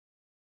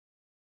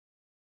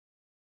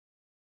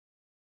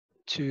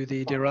to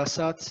the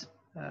Dirasat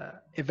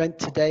event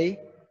today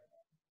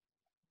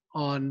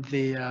on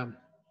the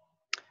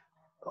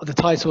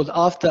title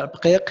After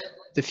Abqaiq,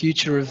 the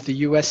Future of the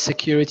US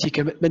Security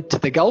Commitment to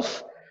the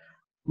Gulf.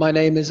 My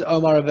name is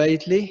Omar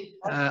Abaidli,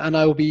 and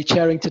I will be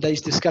chairing today's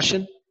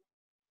discussion.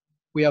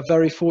 We are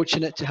very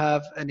fortunate to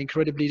have an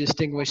incredibly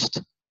distinguished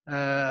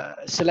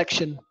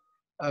selection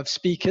of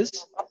speakers.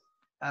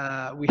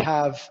 We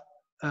have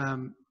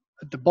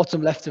at the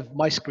bottom left of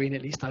my screen,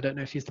 at least, I don't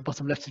know if he's the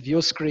bottom left of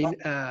your screen,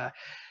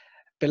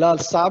 Bilal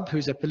Saab,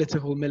 who's a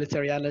political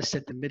military analyst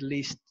at the Middle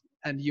East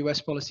and US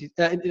policy,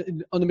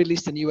 on the Middle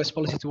East and US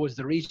policy towards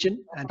the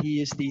region. And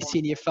he is the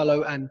Senior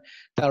Fellow and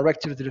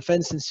Director of the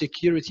Defense and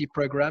Security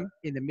Program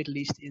in the Middle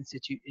East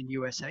Institute in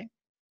USA.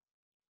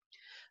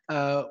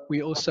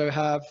 We also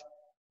have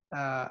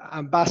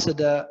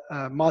Ambassador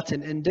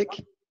Martin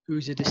Indyk,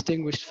 who's a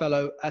distinguished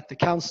fellow at the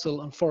Council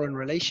on Foreign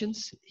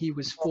Relations. He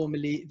was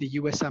formerly the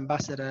US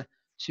ambassador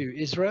to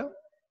Israel.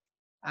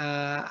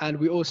 And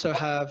we also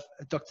have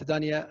Dr.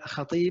 Dania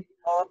Khatib,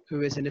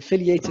 who is an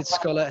affiliated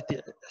scholar at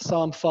the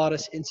Sam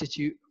Faris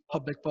Institute of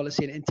Public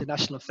Policy and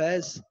International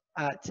Affairs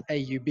at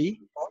AUB.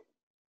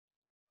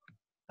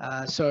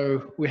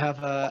 So we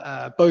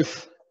have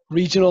both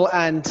regional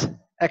and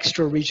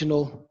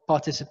extra-regional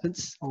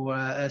participants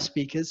or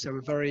speakers. So we're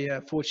very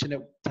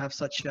fortunate to have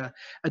such a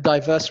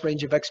diverse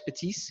range of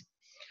expertise.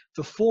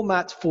 The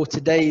format for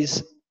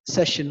today's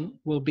session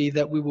will be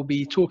that we will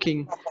be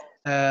talking,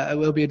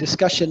 will be a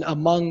discussion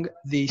among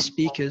the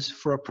speakers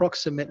for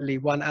approximately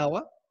 1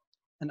 hour.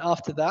 And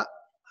after that,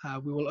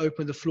 we will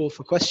open the floor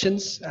for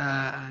questions,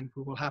 and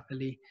we will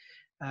happily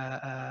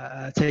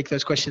take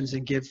those questions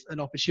and give an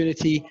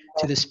opportunity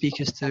to the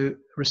speakers to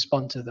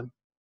respond to them.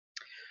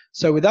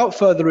 So without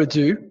further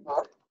ado,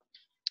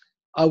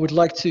 I would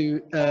like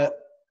to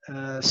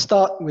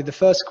start with the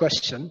first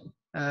question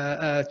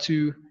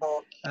to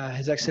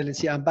His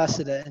Excellency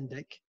Ambassador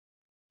Indyk.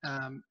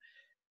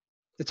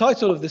 The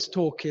title of this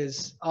talk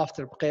is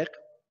After Abqaiq.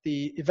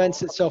 The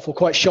events itself were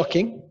quite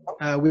shocking.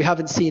 We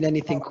haven't seen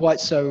anything quite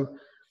so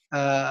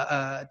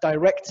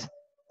direct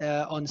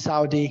on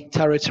Saudi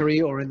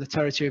territory or in the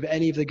territory of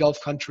any of the Gulf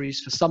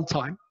countries for some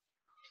time.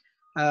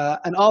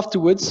 And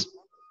afterwards,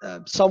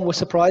 some were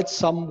surprised,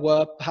 some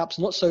were perhaps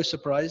not so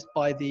surprised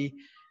by the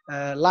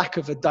lack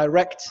of a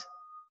direct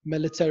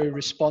military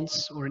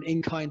response or an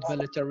in-kind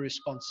military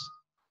response.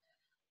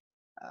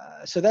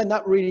 So then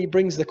that really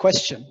brings the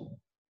question,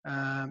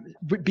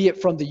 be it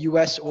from the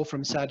US or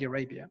from Saudi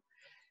Arabia.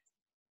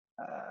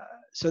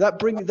 So that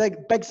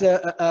begs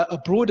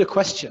a broader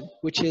question,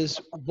 which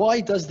is, why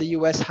does the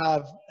US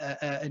have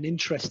an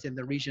interest in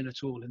the region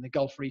at all, in the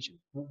Gulf region?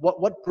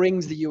 What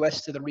brings the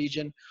US to the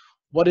region?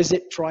 What is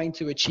it trying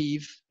to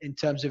achieve in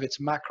terms of its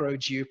macro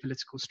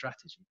geopolitical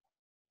strategy?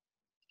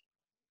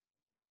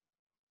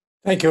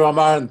 Thank you,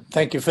 Omar, and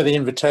thank you for the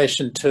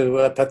invitation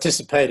to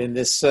participate in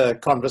this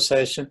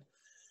conversation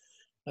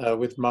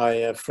with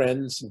my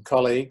friends and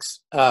colleagues.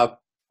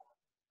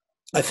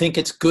 I think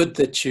it's good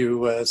that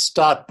you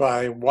start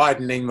by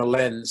widening the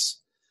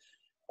lens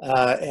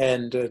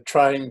and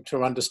trying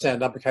to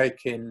understand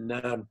Abqaiq in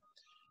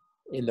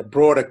the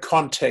broader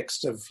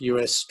context of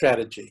US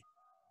strategy.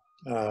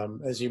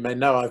 As you may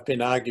know, I've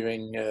been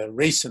arguing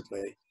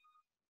recently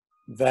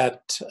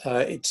that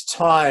it's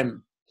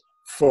time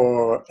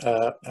for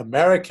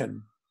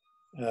American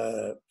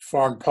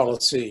foreign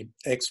policy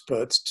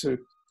experts to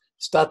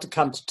start to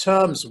come to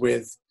terms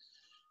with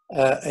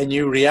a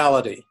new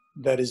reality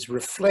that is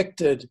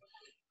reflected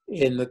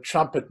in the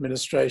Trump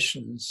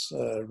administration's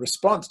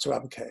response to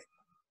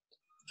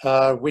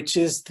Abqaiq, which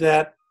is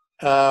that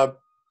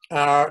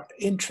our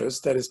interests,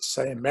 that is to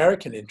say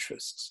American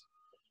interests,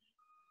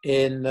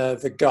 in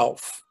the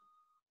Gulf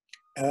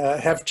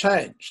have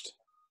changed,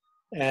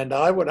 and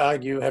I would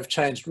argue have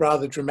changed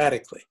rather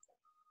dramatically.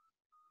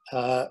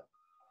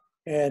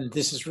 And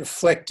this is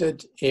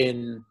reflected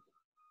in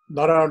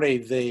not only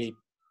the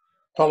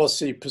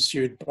policy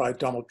pursued by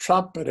Donald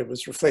Trump, but it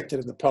was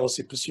reflected in the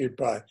policy pursued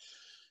by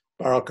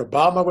Barack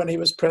Obama when he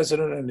was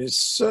president, and is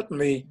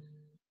certainly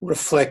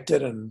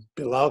reflected, and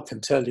Bilal can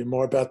tell you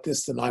more about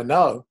this than I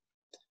know,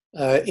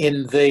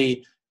 in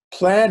the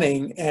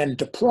planning and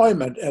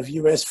deployment of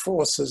US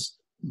forces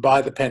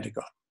by the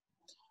Pentagon.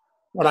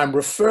 What I'm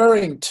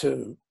referring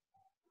to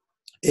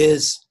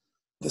is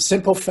the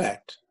simple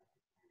fact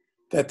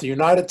that the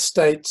United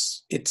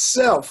States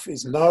itself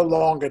is no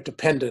longer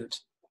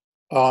dependent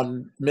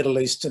on Middle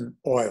Eastern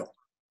oil.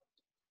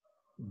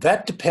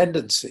 That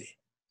dependency,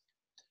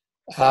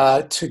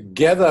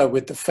 together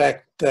with the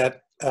fact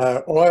that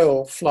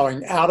oil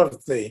flowing out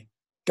of the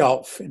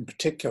Gulf in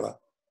particular,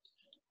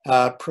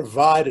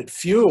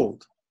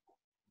 fueled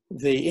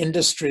the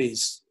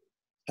industries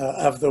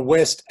of the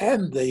West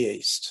and the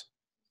East,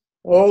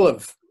 all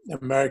of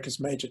America's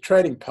major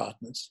trading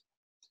partners.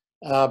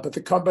 But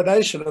the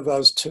combination of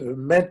those two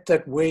meant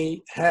that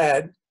we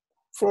had,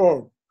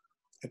 for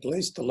at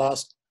least the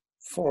last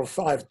 4 or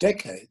 5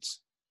 decades,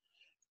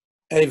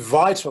 a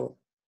vital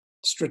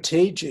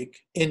strategic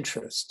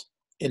interest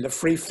in the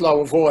free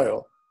flow of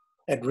oil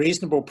at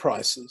reasonable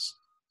prices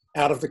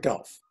out of the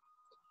Gulf.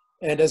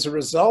 And as a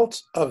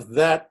result of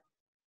that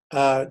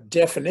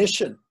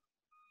definition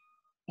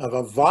of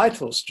a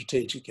vital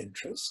strategic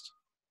interest,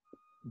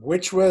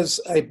 which was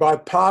a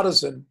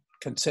bipartisan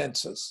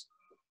consensus,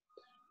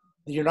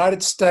 the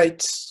United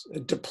States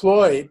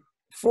deployed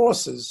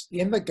forces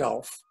in the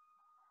Gulf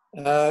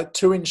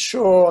to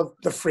ensure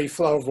the free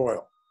flow of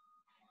oil,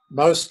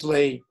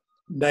 mostly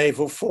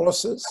naval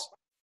forces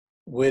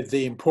with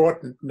the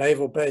important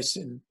naval base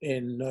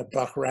in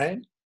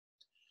Bahrain.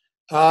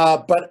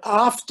 But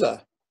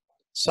after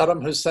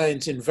Saddam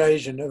Hussein's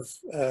invasion of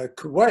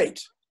Kuwait,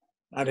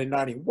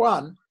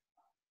 1991,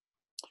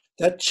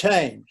 that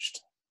changed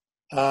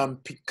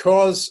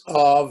because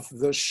of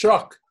the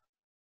shock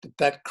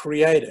that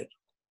created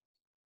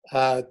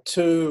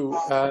to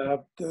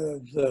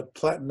the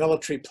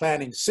military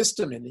planning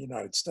system in the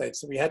United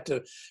States. So we had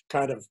to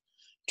kind of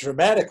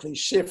dramatically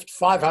shift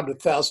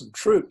 500,000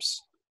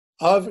 troops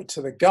over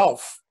to the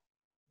Gulf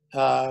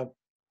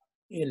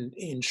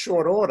in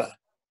short order.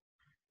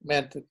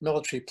 Meant that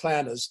military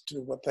planners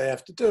do what they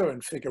have to do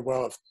and figure,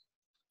 well, if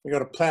we've got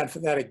to plan for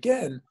that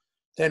again,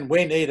 then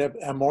we need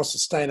a more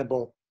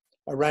sustainable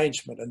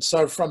arrangement. And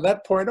so from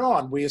that point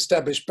on, we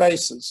established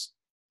bases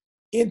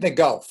in the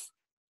Gulf.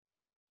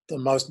 The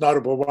most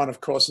notable one,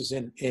 of course, is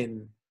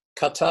in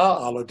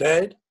Qatar, Al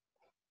Udeid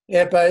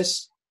Air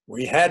Base.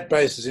 We had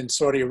bases in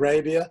Saudi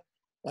Arabia,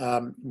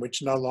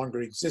 which no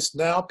longer exist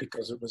now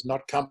because it was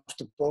not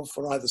comfortable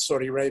for either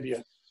Saudi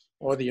Arabia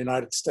or the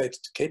United States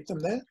to keep them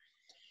there.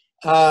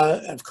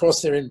 Of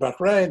course, they're in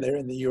Bahrain, they're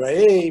in the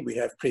UAE, we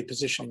have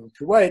pre-positioning in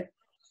Kuwait.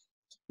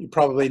 You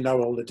probably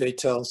know all the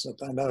details.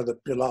 I know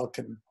that Bilal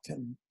can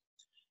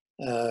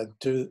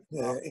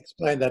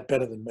explain that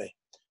better than me.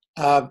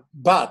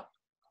 But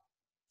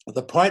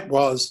the point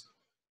was,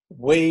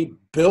 we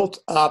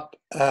built up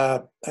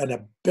an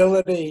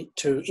ability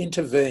to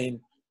intervene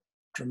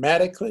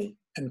dramatically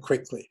and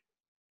quickly.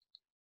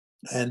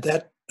 And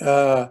that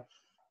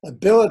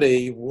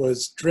ability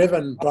was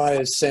driven by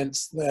a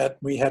sense that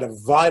we had a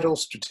vital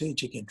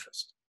strategic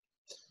interest.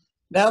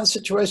 Now the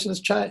situation has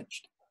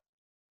changed.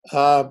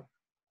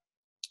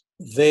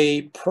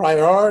 The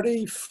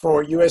priority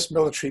for US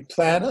military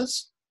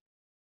planners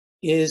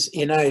is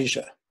in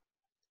Asia.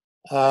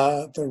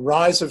 The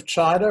rise of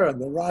China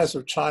and the rise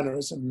of China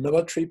as a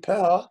military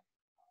power,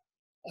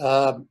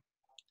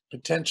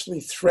 potentially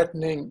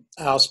threatening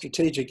our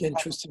strategic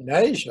interest in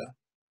Asia,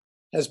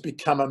 has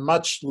become a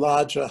much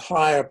larger,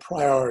 higher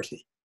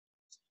priority.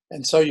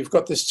 And so you've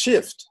got this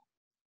shift.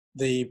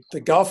 The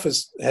Gulf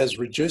has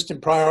reduced in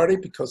priority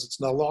because it's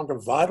no longer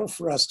vital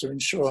for us to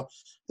ensure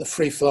the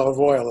free flow of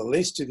oil, at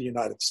least to the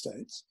United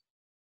States.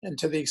 And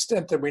to the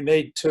extent that we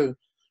need to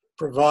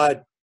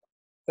provide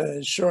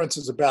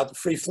assurances about the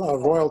free flow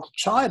of oil to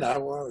China,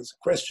 well, there's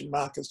a question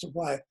mark as to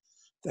why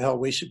the hell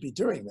we should be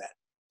doing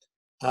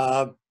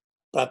that.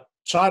 But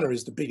China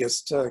is the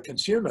biggest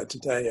consumer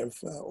today of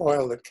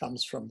oil that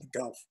comes from the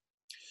Gulf.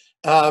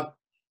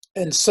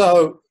 And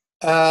so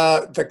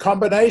the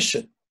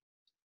combination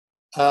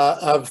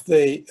of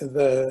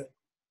the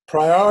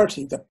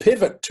priority, the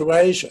pivot to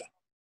Asia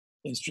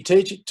in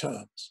strategic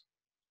terms,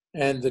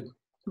 and the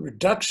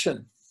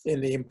reduction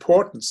in the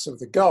importance of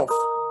the Gulf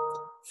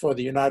for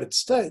the United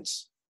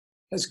States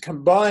has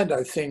combined,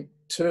 I think,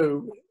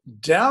 to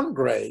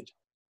downgrade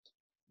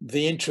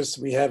the interests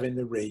we have in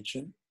the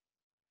region,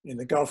 in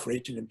the Gulf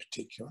region in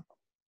particular,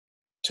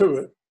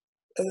 to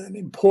an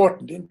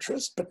important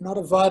interest, but not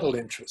a vital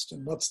interest.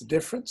 And what's the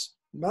difference?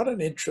 Not an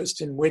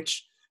interest in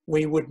which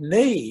we would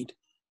need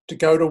to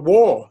go to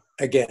war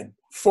again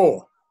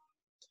for.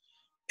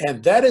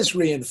 And that is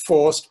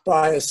reinforced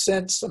by a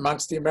sense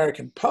amongst the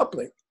American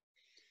public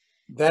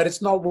that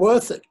it's not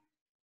worth it,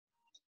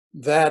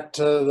 that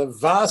the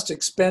vast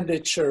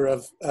expenditure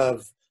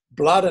of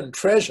blood and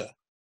treasure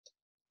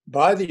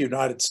by the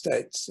United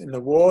States in the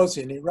wars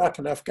in Iraq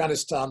and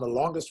Afghanistan, the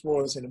longest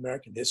wars in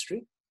American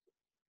history,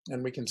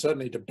 and we can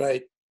certainly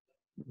debate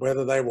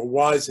whether they were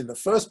wise in the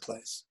first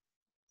place,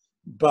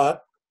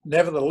 but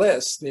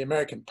nevertheless, the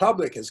American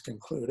public has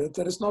concluded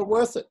that it's not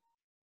worth it,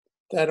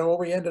 that all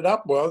we ended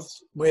up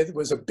with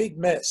was a big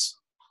mess.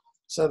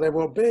 So there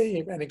will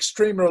be an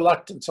extreme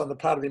reluctance on the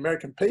part of the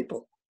American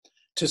people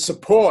to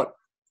support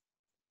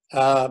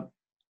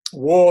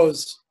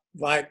wars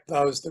like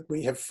those that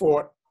we have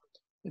fought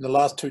in the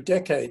last 2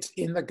 decades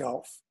in the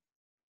Gulf.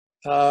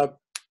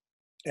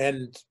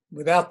 And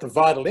without the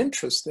vital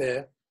interest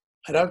there,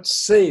 I don't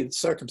see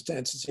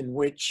circumstances in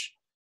which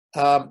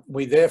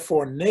we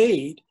therefore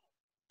need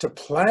to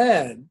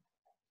plan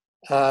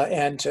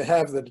and to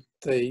have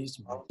these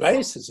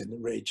bases in the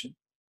region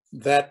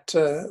that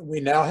we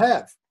now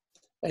have.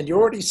 And you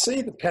already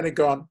see the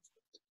Pentagon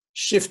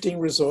shifting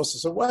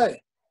resources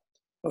away.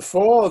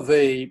 Before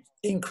the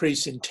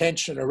increase in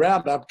tension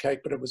around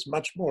Abqaiq, but it was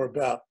much more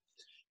about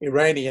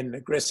Iranian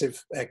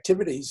aggressive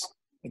activities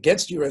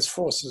against US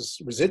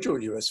forces,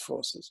 residual US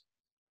forces,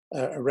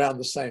 around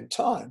the same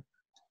time,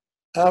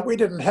 we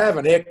didn't have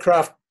an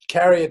aircraft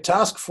carrier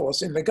task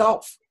force in the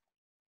Gulf,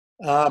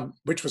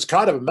 which was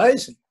kind of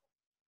amazing.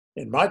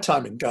 in my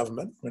time in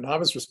government, when I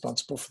was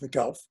responsible for the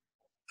Gulf,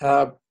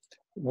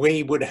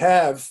 we would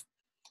have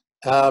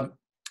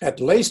at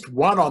least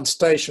one on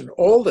station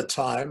all the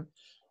time,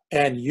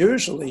 and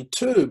usually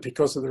two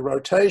because of the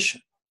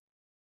rotation.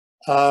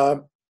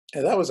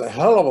 And that was a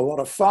hell of a lot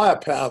of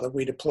firepower that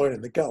we deployed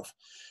in the Gulf.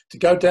 To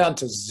go down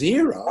to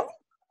zero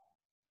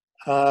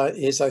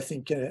is, I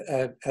think,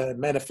 a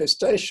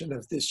manifestation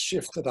of this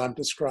shift that I'm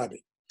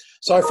describing.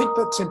 So I think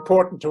that's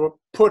important to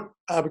put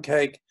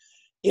Abqaiq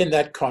in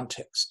that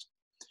context.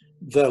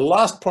 The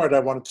last point I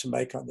wanted to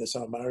make on this,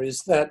 Omar,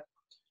 is that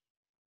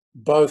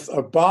both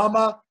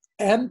Obama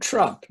and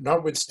Trump,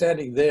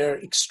 notwithstanding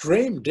their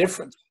extreme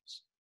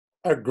differences,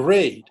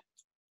 agreed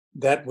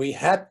that we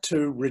had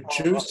to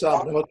reduce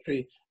our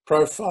military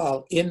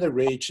profile in the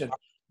region,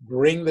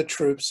 bring the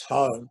troops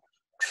home,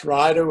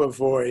 try to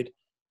avoid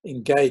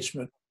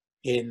engagement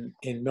in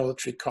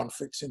military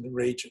conflicts in the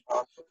region.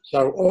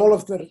 So all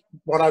of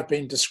what I've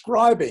been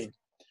describing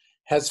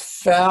has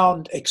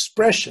found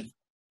expression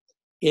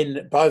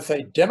in both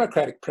a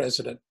Democratic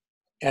president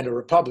and a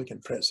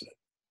Republican president.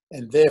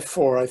 And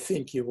therefore, I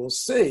think you will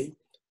see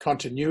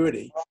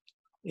continuity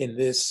in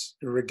this,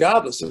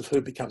 regardless of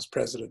who becomes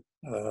president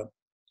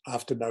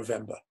after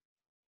November.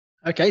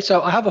 Okay,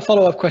 so I have a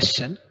follow-up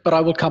question, but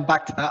I will come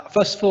back to that.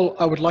 First of all,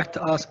 I would like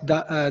to ask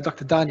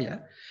Dr.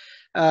 Dania.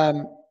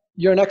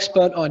 You're an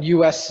expert on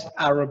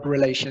US-Arab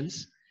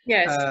relations.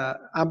 Yes.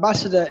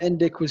 Ambassador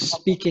Indik was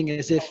speaking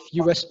as if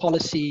US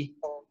policy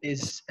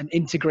is an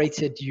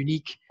integrated,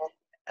 unique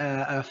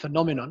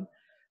phenomenon.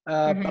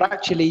 But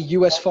actually,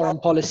 US foreign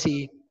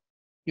policy,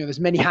 there's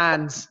many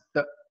hands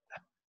that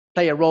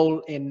play a role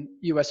in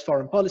US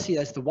foreign policy.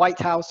 There's the White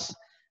House,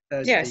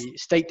 there's the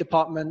State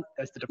Department,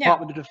 there's the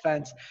Department of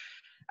Defense.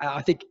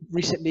 I think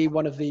recently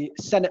one of the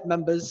Senate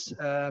members,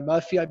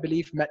 Murphy, I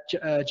believe, met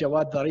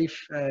Jawad Zarif,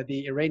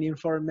 the Iranian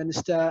foreign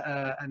minister,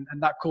 and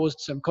that caused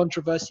some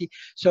controversy.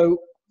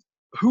 So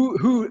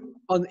who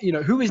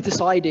is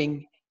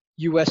deciding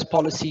US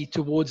policy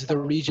towards the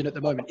region at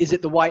the moment? Is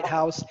it the White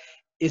House?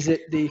 Is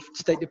it the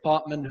State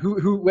Department?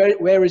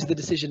 Where is the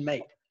decision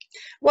made?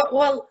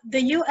 Well,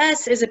 the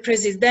US is a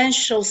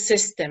presidential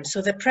system,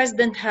 so the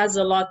president has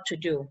a lot to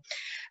do.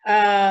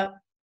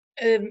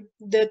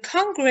 The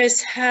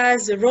Congress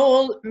has a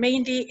role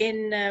mainly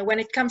in when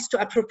it comes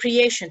to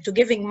appropriation, to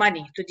giving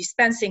money, to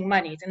dispensing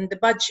money in the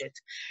budget.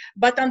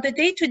 But on the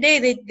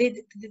day-to-day,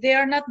 they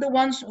are not the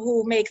ones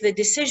who make the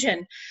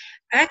decision.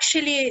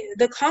 Actually,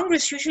 the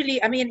Congress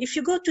usually, I mean, if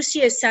you go to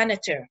see a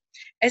senator,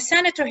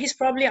 he's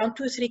probably on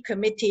 2-3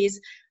 committees.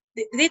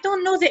 They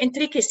don't know the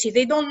intricacy,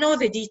 they don't know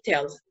the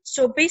details.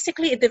 So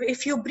basically,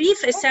 if you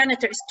brief a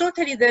senator, it's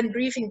totally then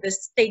briefing the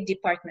State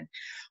Department.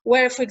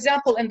 Where, for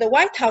example, in the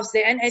White House,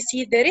 the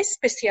NSC, there is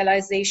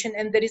specialization,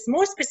 and there is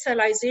more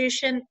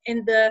specialization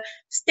in the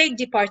State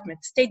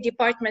Department. State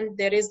Department,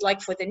 there is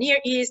like for the Near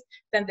East,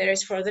 then there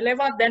is for the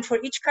Levant, then for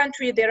each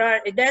country, there are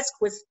a desk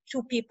with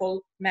 2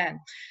 people, man.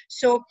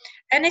 So,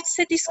 and it's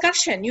a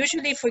discussion.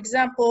 Usually, for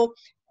example,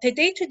 the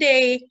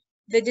day-to-day,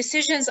 the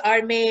decisions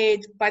are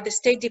made by the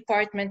State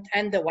Department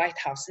and the White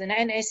House, the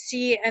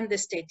NSC and the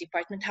State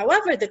Department.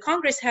 However, the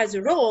Congress has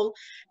a role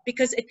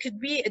because it could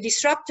be a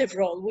disruptive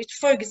role, which,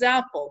 for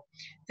example,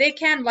 they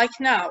can, like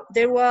now,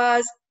 there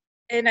was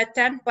an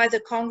attempt by the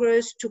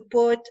Congress to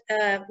put,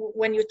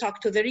 when you talk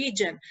to the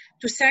region,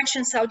 to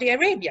sanction Saudi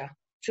Arabia,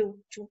 to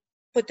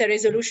put a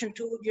resolution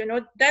to,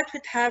 that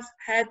would have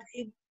had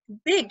a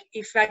big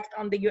effect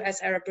on the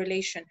US-Arab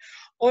relation.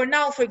 Or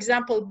now, for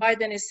example,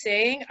 Biden is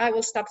saying, I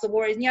will stop the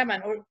war in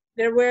Yemen. Or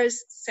there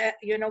was,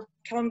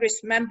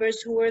 Congress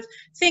members who were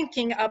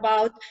thinking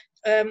about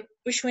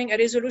issuing a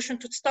resolution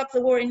to stop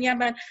the war in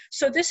Yemen.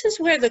 So this is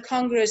where the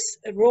Congress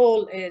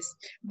role is.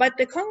 But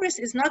the Congress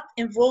is not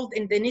involved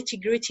in the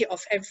nitty-gritty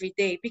of every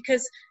day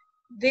because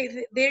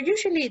they're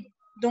usually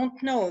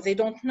they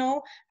don't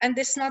know, and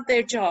it's not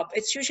their job.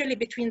 It's usually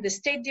between the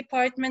State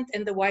Department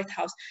and the White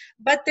House.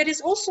 But there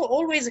is also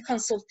always a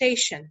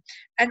consultation.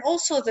 And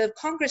also the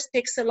Congress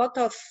takes a lot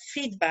of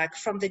feedback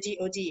from the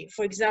DOD.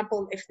 For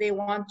example, if they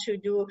want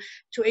to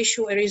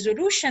issue a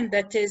resolution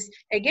that is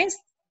against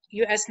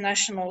US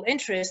national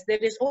interest,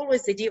 there is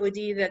always the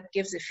DOD that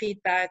gives the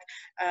feedback,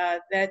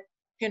 that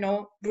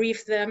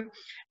brief them.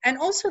 And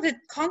also the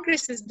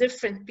Congress is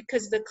different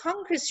because the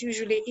Congress,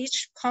 usually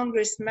each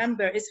Congress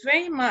member is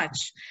very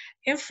much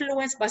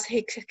influenced by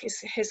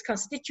his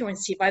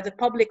constituency, by the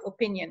public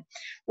opinion.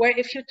 Where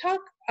if you talk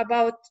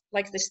about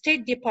like the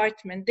State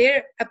Department,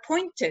 they're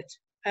appointed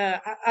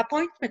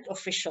appointment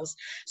officials.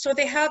 So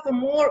they have a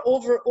more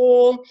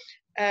overall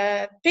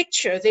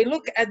picture. They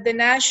look at the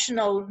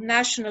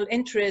national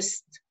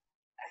interest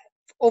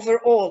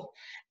overall.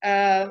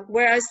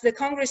 Whereas the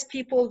Congress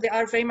people, they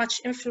are very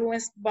much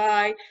influenced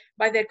by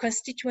their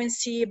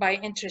constituency, by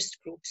interest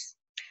groups.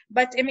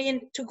 But I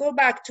mean, to go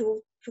back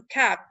to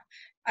CAP,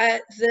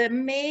 the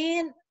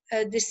main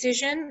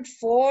decision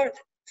for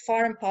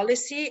foreign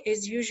policy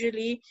is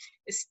usually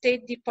the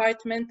State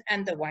Department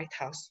and the White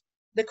House.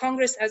 the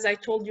Congress, as I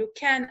told you,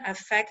 can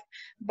affect,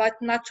 but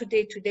not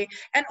today.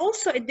 And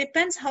also it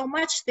depends how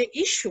much the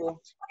issue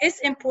is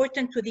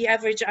important to the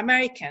average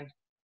American.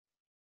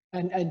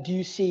 And do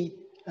you see,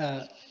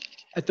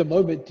 at the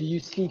moment, do you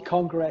see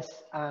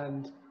Congress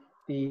and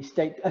the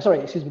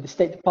the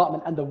State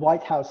Department and the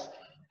White House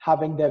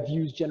having their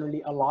views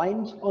generally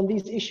aligned on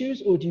these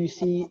issues, or do you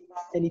see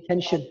any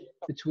tension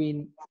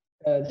between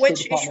the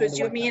Which State Department issues and the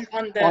you White mean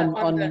House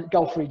on the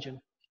Gulf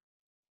region?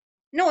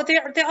 No, they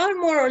are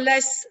more or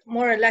less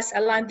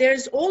aligned.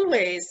 There's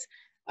always,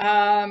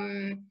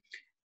 it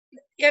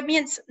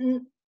means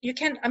you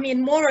can, I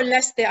mean, more or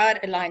less they are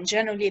aligned.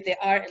 Generally, they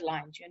are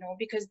aligned, you know,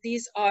 because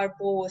these are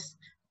both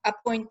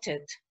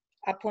appointed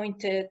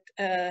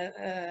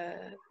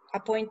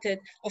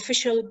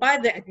official by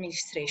the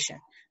administration.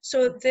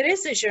 So there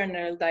is a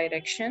general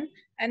direction,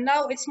 and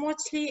now it's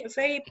mostly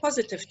very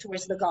positive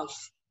towards the Gulf.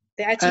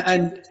 The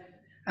attitude.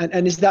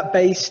 And is that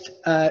based,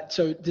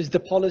 so does the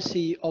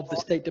policy of the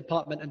State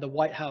Department and the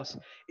White House,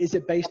 is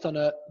it based on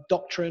a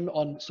doctrine,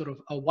 on sort of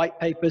white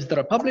papers that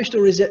are published,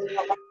 or is it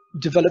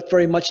developed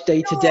very much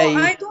day to day?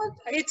 No, I don't,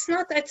 it's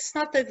not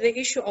the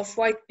issue of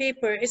white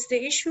paper, it's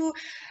the issue,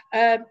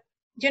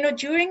 you know,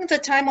 during the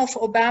time of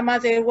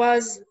Obama, there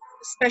was,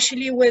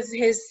 especially with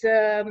his,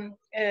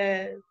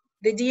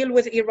 the deal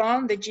with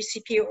Iran, the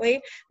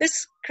JCPOA,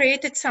 this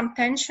created some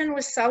tension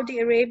with Saudi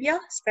Arabia,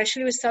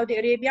 especially with Saudi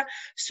Arabia.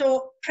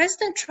 So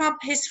President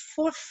Trump, his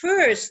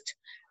first,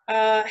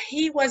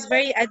 he was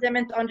very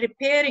adamant on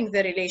repairing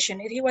the relation.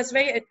 He was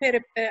very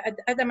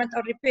adamant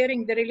on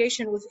repairing the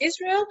relation with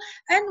Israel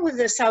and with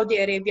the Saudi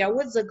Arabia,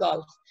 with the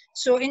Gulf.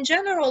 So in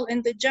general,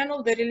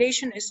 the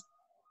relation is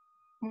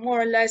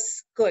more or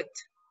less good.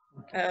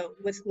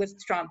 With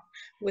Trump,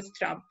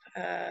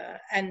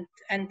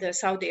 and the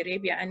Saudi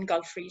Arabia and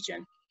Gulf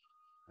region.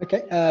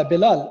 Okay,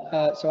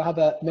 Bilal. So I have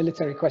a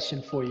military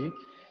question for you.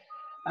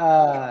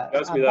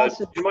 Ask me that.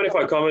 Do you mind if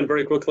I comment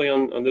very quickly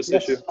on this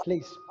issue? Yes,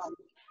 please.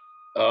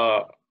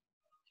 I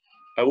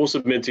will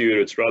submit to you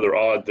that it's rather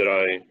odd that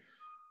I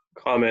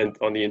comment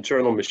on the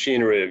internal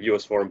machinery of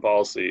U.S. foreign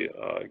policy,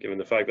 given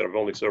the fact that I've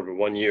only served for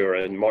 1 year,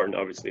 and Martin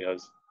obviously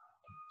has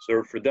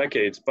served for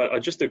decades.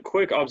 But just a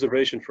quick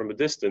observation from a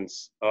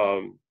distance,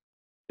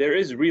 there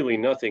is really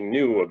nothing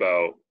new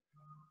about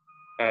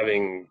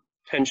having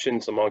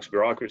tensions amongst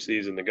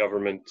bureaucracies in the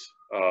government,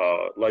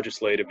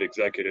 legislative,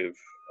 executive.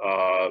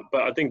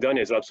 But I think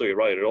Danya is absolutely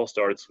right. It all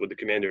starts with the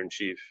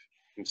commander-in-chief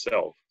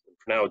himself.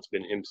 For now, it's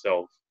been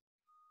himself,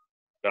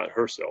 not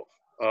herself.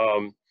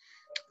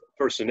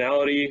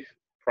 Personality,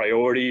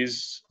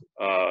 priorities,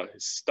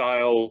 his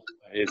style,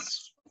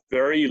 his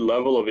very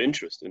level of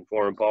interest in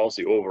foreign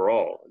policy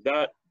overall.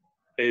 That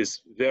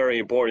is very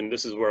important.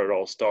 This is where it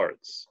all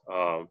starts.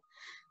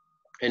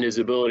 And his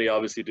ability,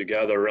 obviously, to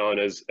gather around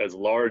as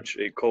large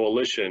a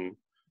coalition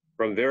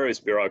from various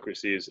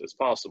bureaucracies as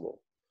possible.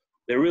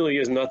 There really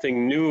is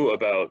nothing new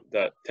about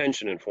that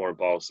tension in foreign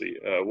policy.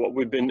 What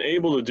we've been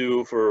able to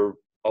do for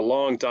a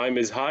long time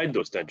is hide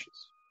those tensions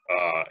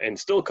and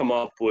still come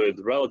up with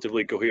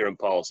relatively coherent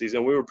policies.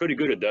 And we were pretty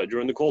good at that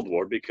during the Cold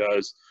War,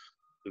 because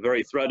the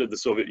very threat of the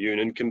Soviet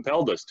Union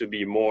compelled us to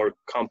be more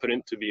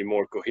competent, to be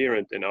more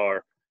coherent in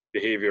our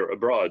behavior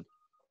abroad.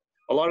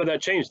 A lot of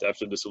that changed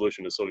after the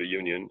dissolution of the Soviet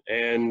Union.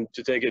 And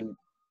to take it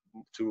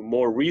to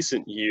more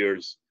recent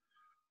years,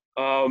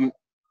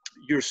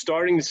 you're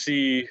starting to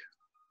see,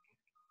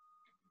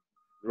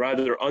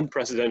 rather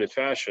unprecedented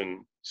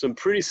fashion, some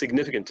pretty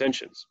significant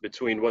tensions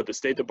between what the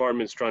State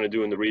Department is trying to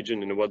do in the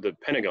region and what the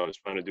Pentagon is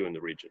trying to do in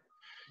the region.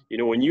 You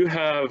know, when you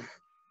have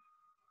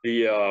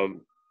the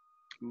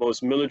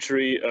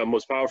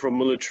most powerful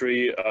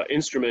military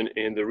instrument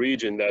in the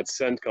region, that's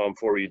CENTCOM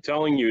for you,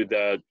 telling you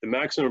that the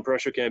maximum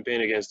pressure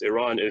campaign against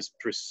Iran is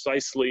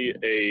precisely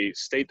a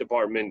State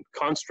Department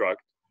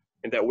construct,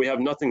 and that we have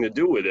nothing to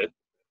do with it,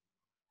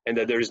 and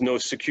that there's no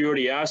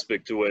security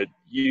aspect to it,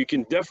 you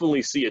can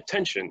definitely see a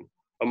tension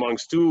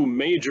amongst two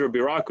major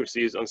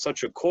bureaucracies on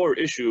such a core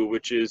issue,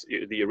 which is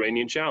the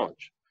Iranian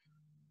challenge.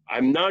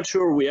 I'm not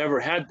sure we ever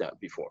had that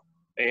before.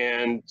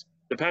 And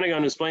the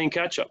Pentagon is playing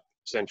catch up,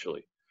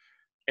 essentially.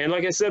 And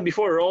like I said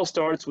before, it all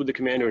starts with the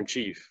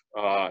commander-in-chief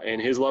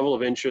and his level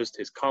of interest,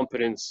 his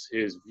competence,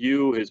 his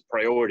view, his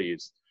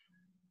priorities.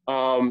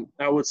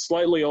 I would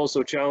slightly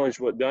also challenge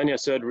what Danya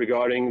said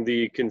regarding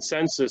the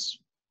consensus,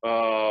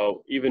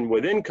 even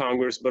within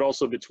Congress, but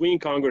also between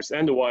Congress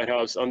and the White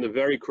House, on the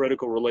very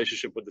critical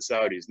relationship with the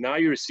Saudis. Now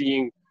you're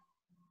seeing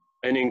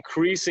an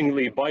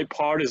increasingly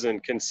bipartisan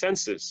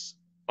consensus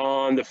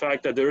on the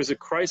fact that there is a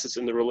crisis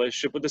in the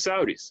relationship with the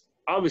Saudis.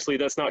 Obviously,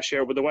 that's not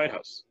shared with the White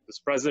House. This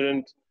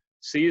president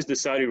sees the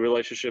Saudi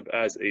relationship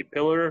as a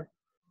pillar.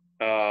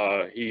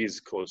 He's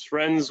close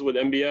friends with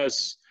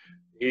MBS.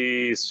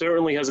 He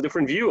certainly has a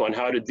different view on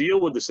how to deal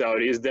with the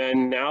Saudis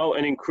than now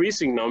an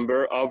increasing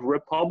number of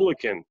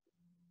Republican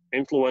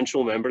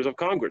influential members of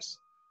Congress.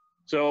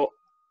 So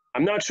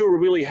I'm not sure we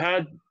really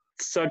had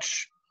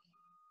such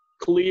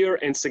clear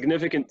and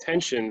significant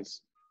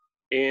tensions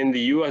in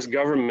the US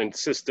government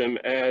system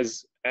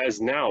as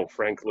now,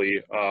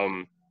 frankly.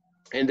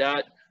 And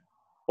that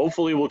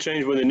Hopefully will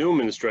change with the new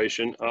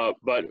administration.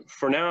 But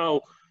for now,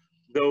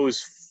 those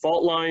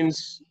fault lines,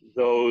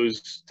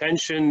 those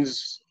tensions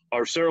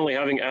are certainly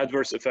having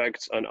adverse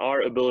effects on our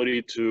ability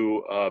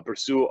to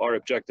pursue our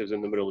objectives in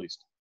the Middle East.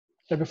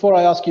 So before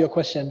I ask you a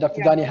question,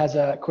 Dr. Yeah. Dani has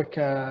a quick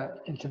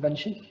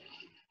intervention.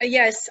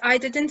 Yes, I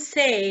didn't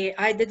say,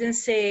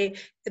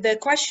 the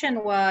question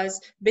was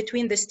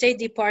between the State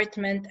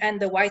Department and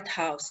the White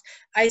House.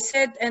 I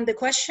said, and the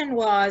question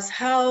was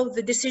how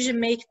the decision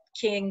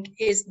making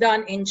is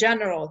done in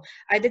general.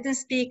 I didn't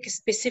speak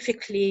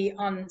specifically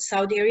on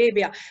Saudi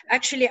Arabia.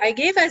 Actually, I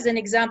gave as an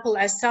example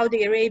as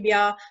Saudi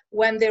Arabia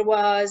when there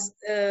was,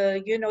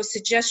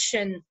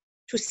 suggestion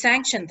to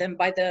sanction them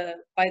by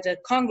the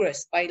Congress,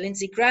 by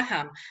Lindsey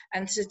Graham,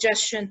 and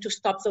suggestion to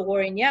stop the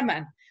war in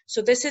Yemen.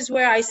 So this is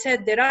where I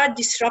said there are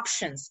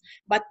disruptions,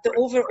 but the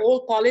overall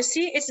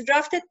policy is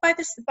drafted by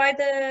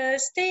the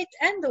state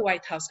and the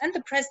White House and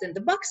the president.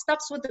 The buck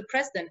stops with the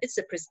president. It's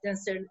a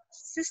presidential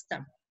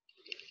system.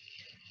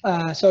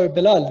 So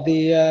Bilal,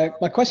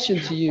 my question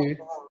to you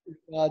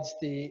regards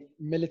the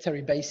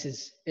military bases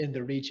in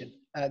the region.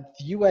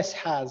 The US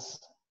has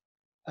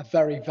a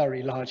very,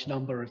 very large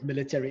number of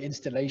military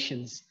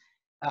installations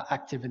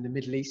active in the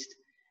Middle East.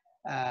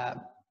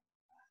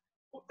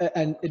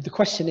 And the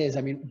question is,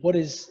 I mean, what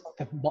is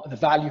the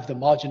value of the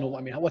marginal?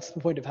 I mean, what's the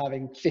point of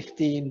having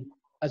 15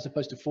 as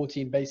opposed to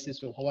 14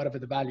 bases or whatever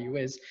the value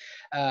is?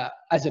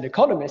 As an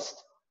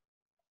economist,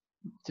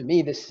 to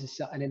me, this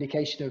is an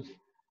indication of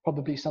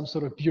probably some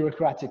sort of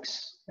bureaucratic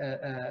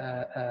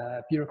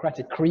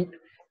creep.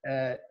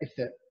 If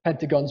the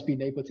Pentagon's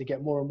been able to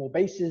get more and more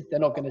bases, they're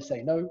not going to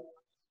say no,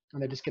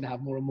 and they're just going to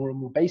have more and more and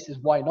more bases.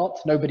 Why not?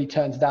 Nobody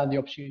turns down the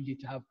opportunity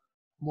to have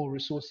more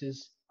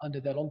resources under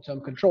their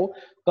long-term control.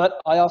 But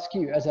I ask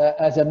you, as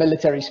a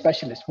military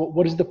specialist,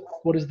 what is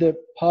the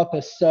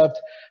purpose served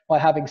by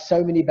having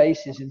so many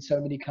bases in so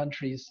many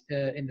countries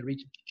in the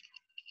region?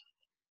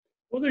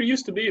 Well, there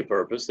used to be a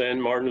purpose,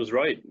 and Martin was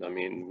right. I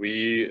mean,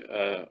 we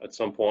at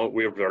some point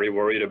we were very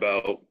worried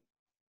about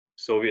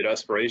Soviet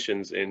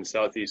aspirations in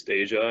Southeast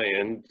Asia,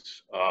 and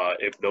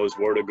if those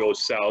were to go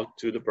south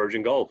to the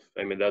Persian Gulf.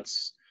 I mean,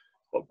 that's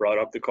what brought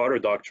up the Carter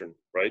Doctrine,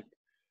 right?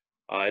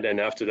 And then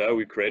after that,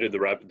 we created the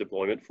Rapid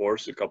Deployment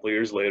Force. A couple of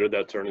years later,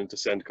 that turned into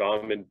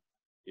CENTCOM, and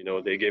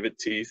they gave it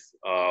teeth.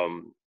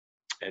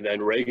 And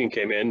then Reagan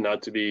came in,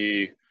 not to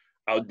be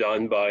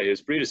outdone by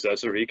his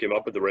predecessor. He came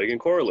up with the Reagan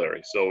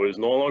Corollary. So it was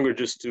no longer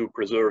just to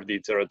preserve the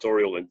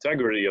territorial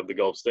integrity of the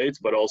Gulf states,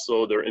 but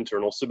also their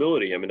internal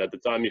stability. I mean, at the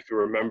time, if you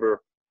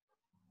remember,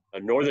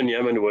 northern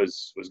Yemen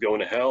was going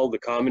to hell. The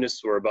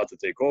communists were about to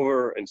take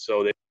over, and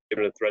so they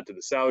gave a threat to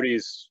the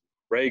Saudis.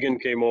 Reagan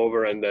came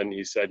over, and then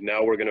he said,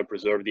 now we're going to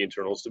preserve the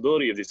internal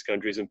stability of these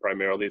countries, and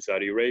primarily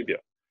Saudi Arabia.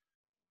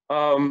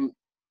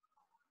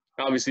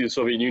 Obviously, the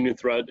Soviet Union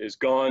threat is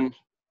gone.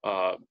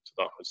 Saddam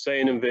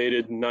Hussein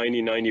invaded in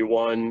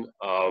 1991,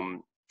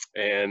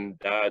 and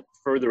that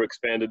further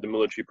expanded the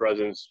military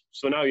presence.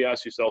 So now you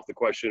ask yourself the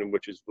question,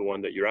 which is the one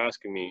that you're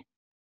asking me,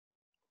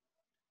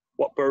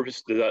 what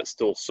purpose does that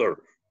still serve?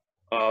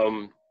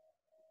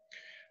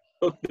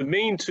 Look, the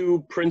main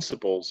two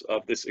principles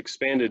of this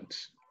expanded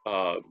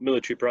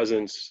military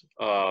presence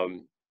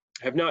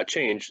have not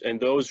changed, and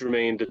those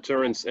remain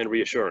deterrence and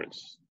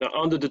reassurance. Now,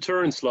 on the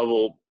deterrence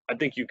level, I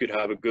think you could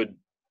have a good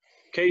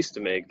case to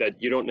make that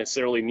you don't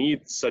necessarily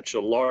need such a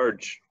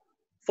large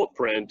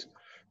footprint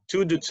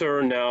to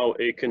deter now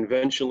a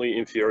conventionally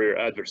inferior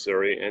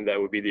adversary, and that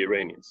would be the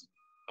Iranians.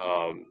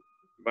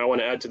 I want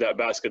to add to that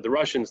basket the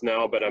Russians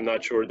now, but I'm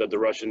not sure that the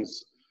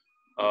Russians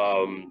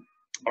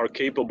are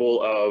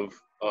capable of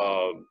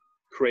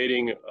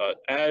creating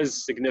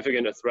as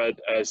significant a threat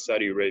as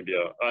Saudi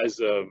Arabia, as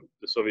the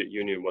Soviet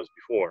Union was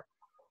before.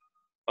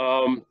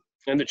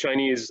 And the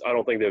Chinese, I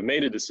don't think they've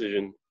made a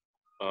decision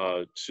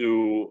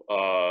to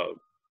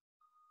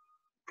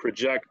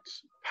project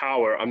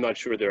power. I'm not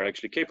sure they're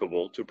actually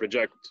capable to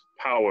project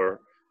power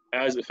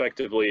as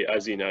effectively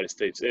as the United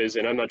States is.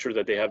 And I'm not sure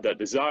that they have that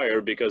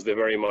desire because they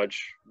very much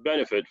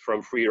benefit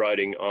from free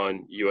riding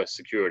on US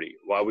security.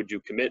 Why would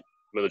you commit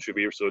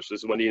military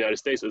resources when the United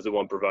States is the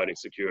one providing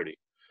security?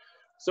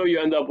 So you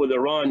end up with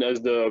Iran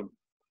as the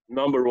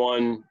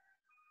 #1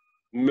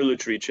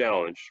 military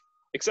challenge,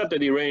 except that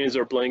the Iranians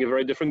are playing a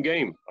very different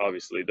game,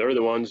 obviously. They're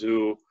the ones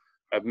who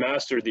have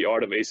mastered the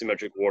art of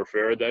asymmetric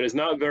warfare that is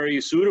not very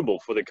suitable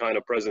for the kind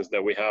of presence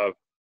that we have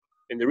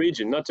in the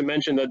region. Not to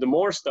mention that the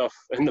more stuff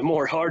and the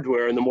more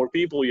hardware and the more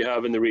people you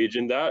have in the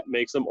region, that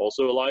makes them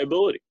also a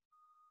liability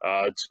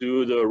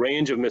to the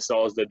range of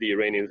missiles that the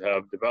Iranians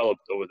have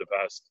developed over the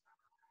past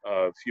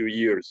few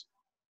years.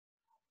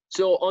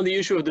 So on the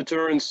issue of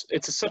deterrence,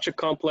 it's such a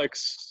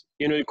complex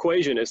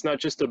equation. It's not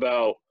just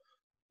about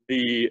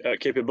the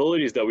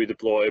capabilities that we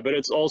deploy, but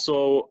it's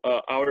also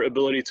our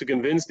ability to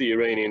convince the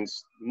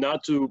Iranians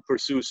not to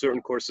pursue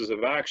certain courses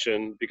of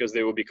action because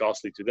they will be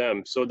costly to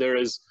them. So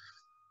there's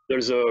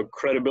a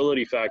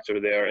credibility factor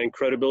there, and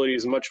credibility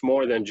is much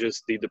more than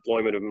just the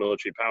deployment of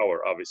military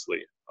power,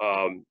 obviously.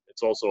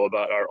 It's also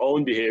about our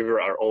own behavior,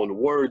 our own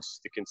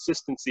words, the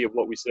consistency of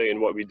what we say and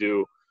what we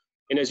do,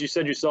 And as you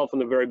said yourself in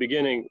the very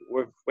beginning,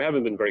 we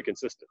haven't been very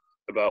consistent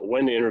about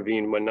when to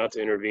intervene, when not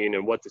to intervene,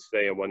 and what to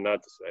say and what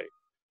not to say.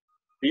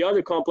 The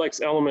other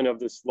complex element of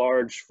this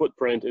large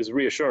footprint is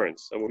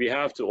reassurance. And we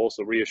have to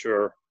also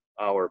reassure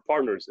our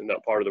partners in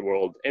that part of the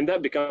world. And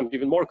that becomes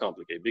even more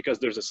complicated because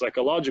there's a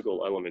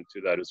psychological element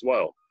to that as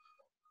well.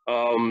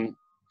 And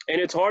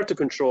it's hard to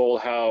control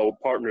how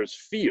partners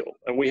feel.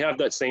 And we have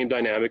that same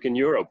dynamic in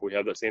Europe. We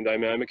have that same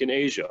dynamic in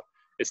Asia.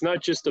 It's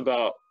not just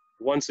about,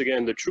 once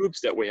again, the troops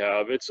that we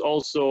have. It's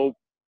also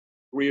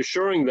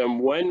reassuring them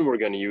when we're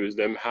going to use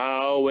them,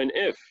 how and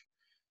if.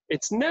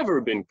 It's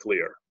never been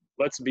clear.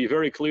 Let's be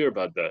very clear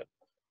about that.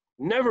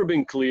 Never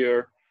been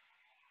clear,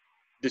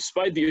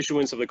 despite the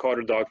issuance of the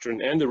Carter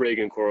Doctrine and the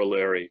Reagan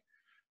Corollary,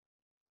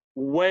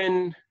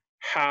 when,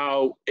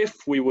 how,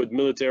 if we would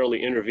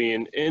militarily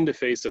intervene in the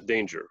face of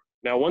danger.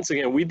 Now, once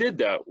again, we did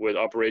that with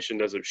Operation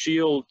Desert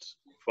Shield,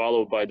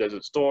 followed by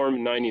Desert Storm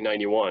in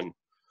 1991.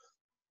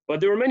 But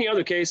there were many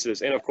other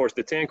cases, and of course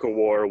the Tanker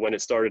War when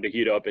it started to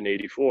heat up in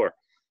 '84.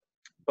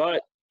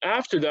 But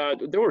after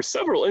that, there were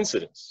several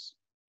incidents,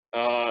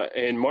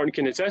 and Martin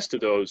can attest to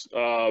those,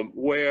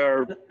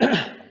 where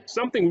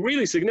something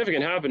really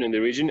significant happened in the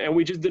region and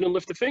we just didn't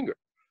lift a finger.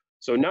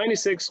 So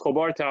 96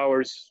 Khobar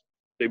Towers,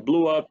 they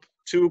blew up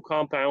 2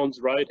 compounds,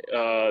 right,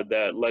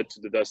 that led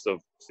to the deaths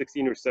of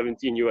 16 or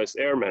 17 US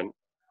airmen.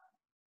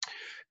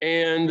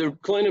 And the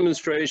Clinton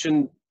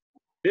administration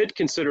did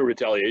consider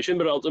retaliation,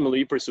 but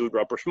ultimately pursued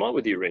rapprochement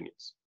with the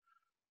Iranians.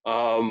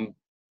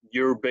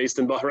 You're based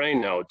in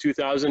Bahrain now,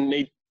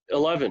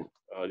 2011,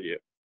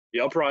 the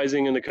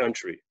uprising in the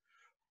country.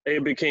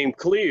 It became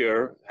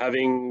clear,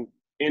 having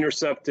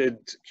intercepted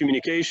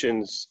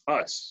communications,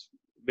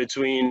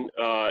 between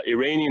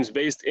Iranians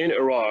based in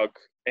Iraq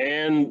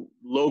and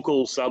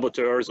local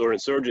saboteurs or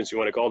insurgents, you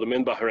want to call them,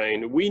 in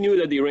Bahrain, we knew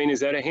that the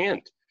Iranians had a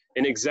hand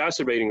in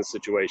exacerbating the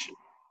situation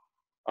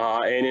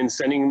and in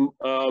sending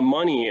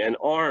money and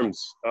arms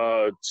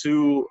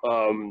to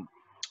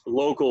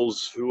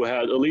locals who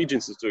had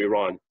allegiances to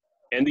Iran.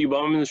 And the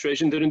Obama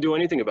administration didn't do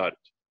anything about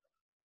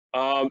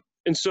it.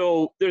 And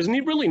so there's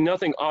really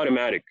nothing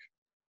automatic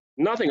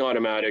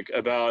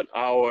about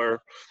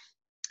our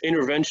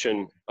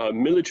intervention,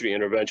 military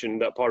intervention in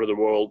that part of the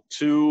world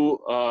to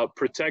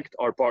protect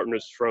our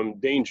partners from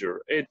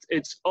danger.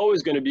 It's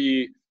always going to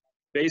be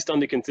based on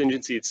the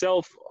contingency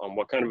itself, on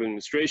what kind of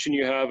administration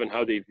you have and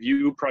how they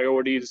view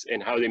priorities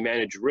and how they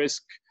manage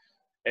risk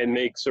and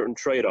make certain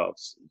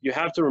trade-offs. You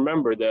have to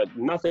remember that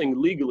nothing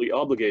legally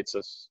obligates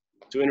us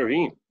to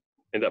intervene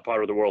in that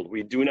part of the world.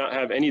 We do not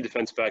have any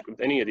defense pact with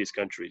any of these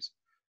countries,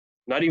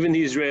 not even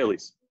the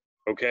Israelis,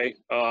 okay?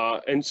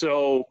 And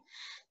so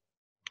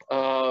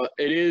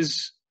it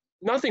is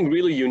nothing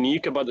really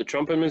unique about the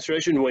Trump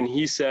administration when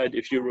he said,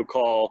 if you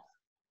recall,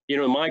 you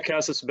know, my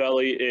casus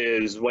belli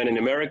is when an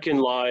American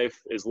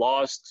life is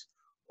lost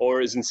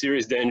or is in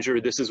serious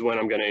danger, this is when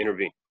I'm going to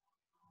intervene.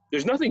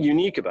 There's nothing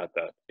unique about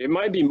that. It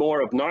might be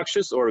more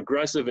obnoxious or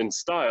aggressive in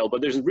style,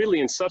 but there's really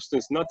in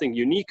substance nothing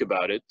unique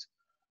about it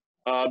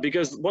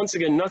because, once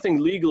again, nothing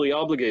legally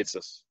obligates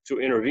us to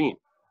intervene.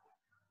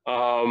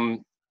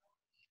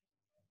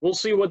 We'll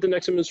see what the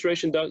next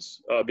administration does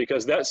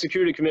because that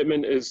security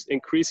commitment is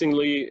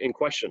increasingly in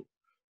question.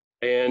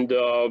 And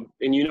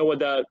you know what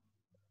that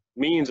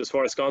means as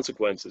far as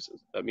consequences.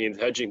 That means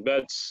hedging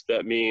bets.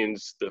 That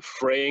means the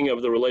fraying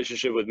of the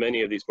relationship with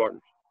many of these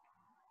partners.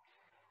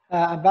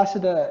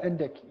 Ambassador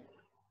Indik,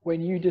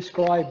 when you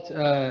described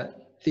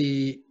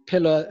the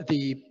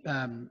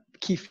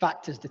key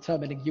factors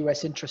determining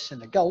US interests in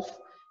the Gulf,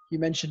 you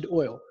mentioned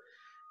oil.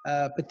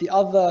 But the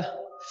other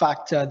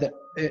factor that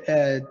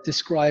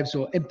describes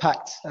or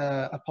impacts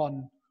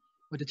upon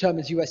or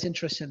determines US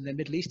interests in the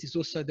Middle East is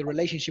also the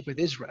relationship with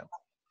Israel.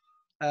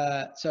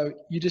 So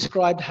you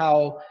described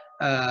how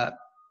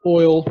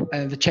oil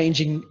and the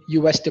changing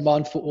US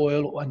demand for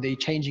oil and the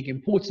changing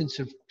importance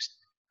of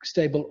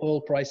stable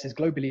oil prices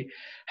globally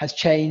has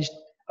changed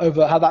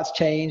how that's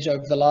changed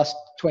over the last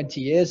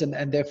 20 years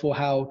and therefore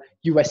how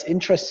US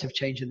interests have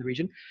changed in the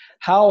region.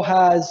 How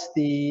has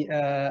the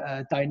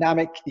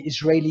the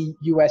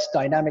Israeli-US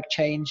dynamic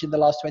changed in the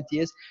last 20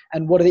 years?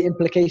 And what are the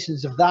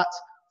implications of that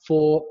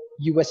for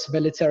US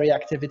military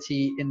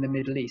activity in the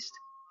Middle East?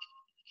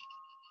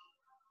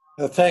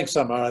 Thanks,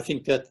 Amar. I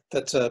think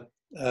that's a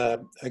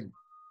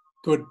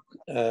good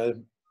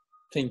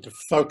thing to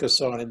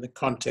focus on in the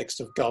context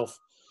of Gulf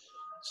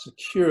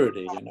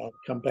security, and I'll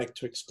come back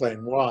to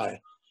explain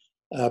why.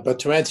 But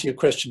to answer your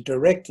question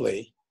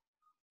directly,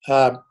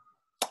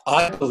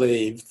 I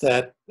believe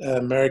that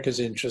America's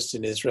interests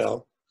in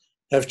Israel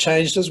have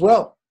changed as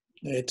well.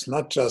 It's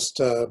not just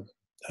the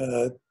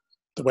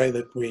way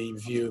that we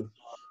view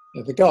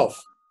the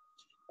Gulf.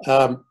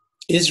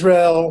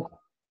 Israel,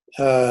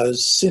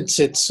 since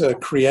its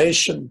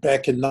creation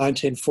back in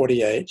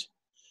 1948,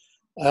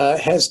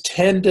 has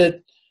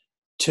tended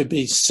to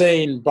be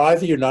seen by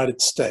the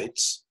United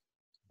States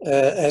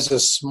as a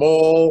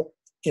small,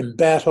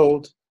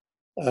 embattled,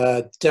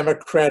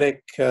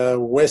 democratic,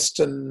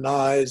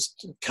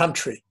 westernized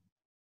country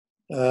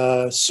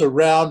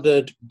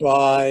surrounded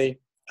by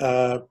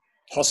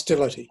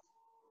hostility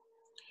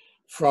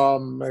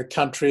from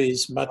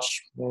countries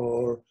much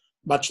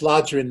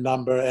larger in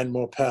number and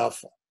more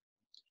powerful.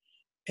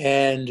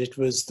 And it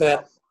was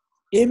that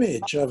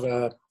image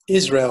of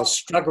Israel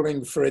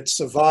struggling for its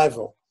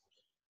survival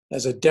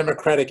as a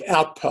democratic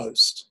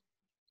outpost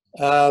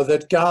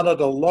that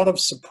garnered a lot of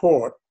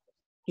support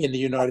in the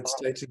United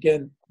States,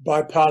 again,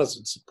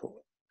 bipartisan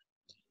support.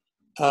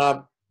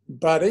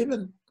 But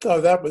even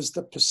though that was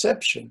the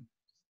perception,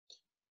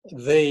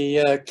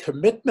 the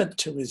commitment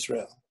to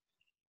Israel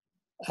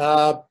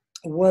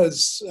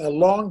was a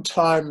long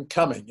time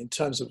coming in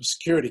terms of a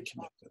security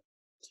commitment.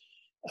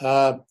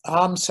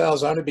 Arms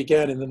sales only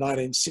began in the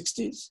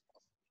 1960s.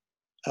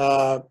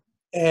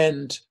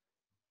 And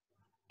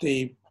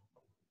the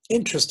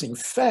interesting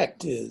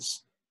fact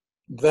is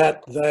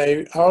that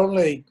the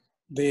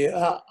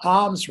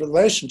arms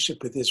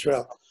relationship with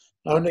Israel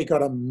only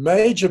got a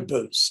major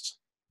boost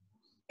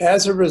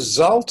as a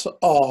result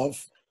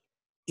of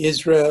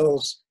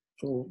Israel's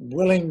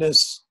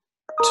willingness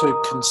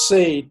to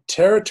concede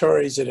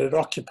territories it had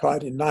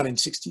occupied in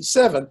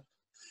 1967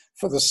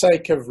 for the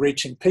sake of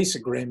reaching peace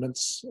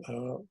agreements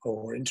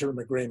or interim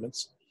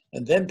agreements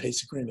and then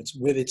peace agreements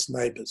with its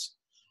neighbors,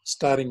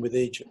 starting with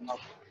Egypt.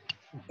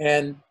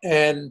 And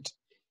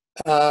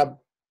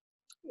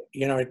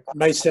you know, it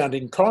may sound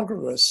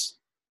incongruous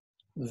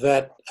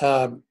that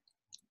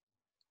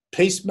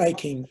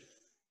peacemaking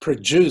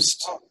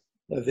produced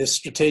this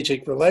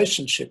strategic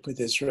relationship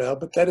with Israel,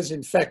 but that is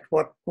in fact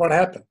what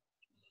happened.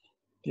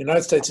 The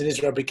United States and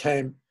Israel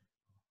became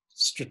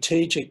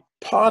strategic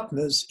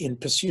partners in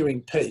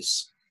pursuing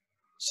peace,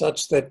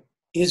 such that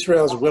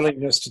Israel's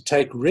willingness to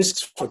take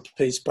risks for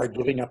peace by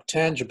giving up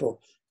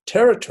tangible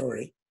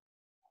territory,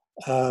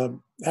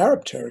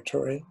 Arab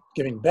territory,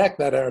 giving back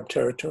that Arab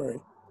territory,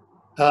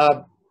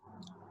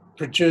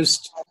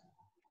 produced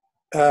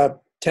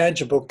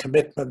tangible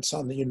commitments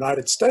on the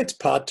United States'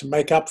 part to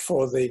make up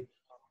for the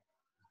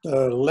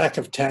lack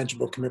of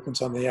tangible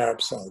commitments on the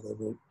Arab side. There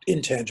were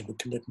intangible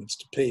commitments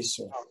to peace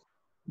or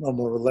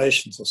normal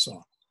relations or so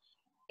on.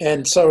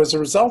 And so as a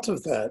result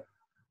of that,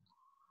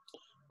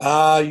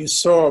 you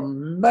saw a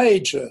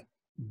major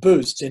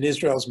boost in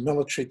Israel's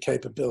military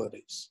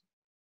capabilities.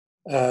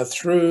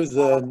 Through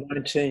the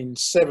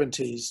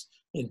 1970s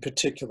in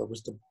particular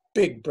was the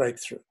big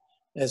breakthrough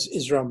as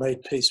Israel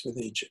made peace with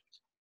Egypt.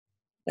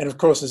 And of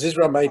course, as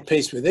Israel made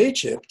peace with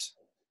Egypt,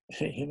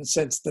 in a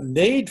sense, the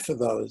need for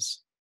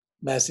those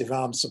massive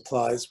arms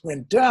supplies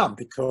went down,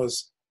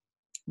 because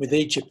with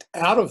Egypt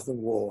out of the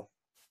war,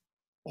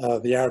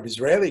 the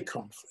Arab-Israeli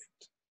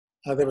conflict,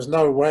 there was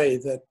no way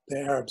that the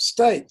Arab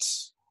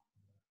states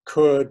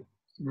could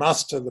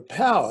muster the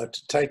power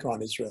to take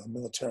on Israel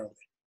militarily.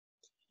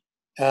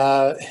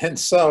 And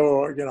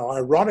so, you know,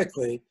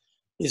 ironically,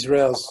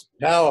 Israel's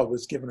power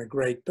was given a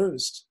great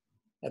boost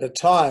at a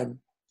time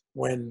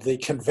when the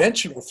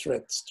conventional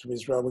threats to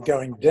Israel were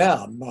going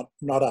down,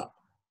 not up.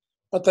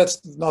 But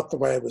that's not the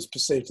way it was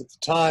perceived at the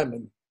time,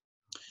 and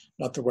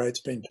not the way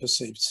it's been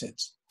perceived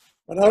since.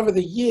 But over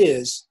the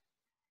years,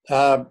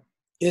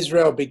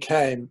 Israel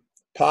became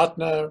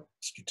partner,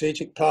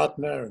 strategic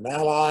partner, an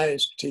ally,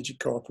 strategic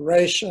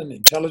cooperation,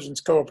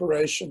 intelligence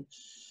cooperation.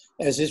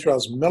 As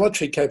Israel's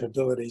military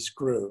capabilities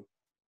grew,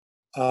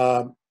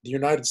 the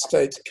United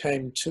States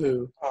came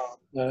to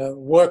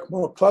work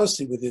more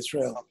closely with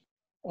Israel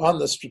on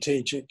the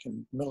strategic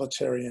and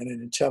military and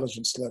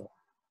intelligence level,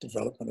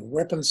 development of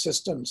weapon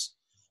systems,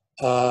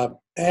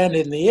 and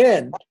in the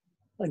end,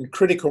 in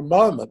critical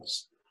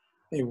moments,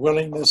 a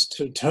willingness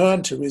to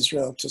turn to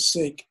Israel to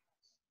seek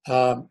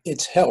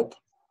its help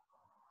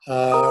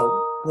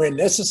where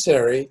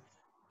necessary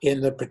in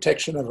the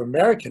protection of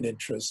American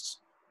interests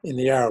in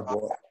the Arab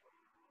world.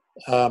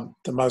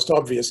 The most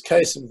obvious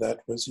case of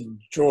that was in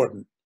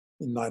Jordan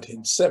in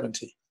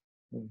 1970.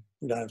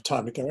 We don't have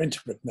time to go into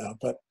it now,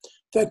 but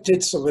that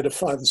did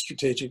solidify the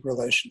strategic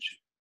relationship.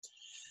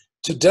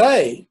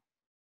 Today,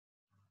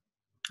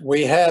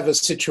 we have a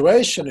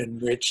situation in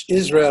which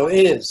Israel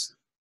is,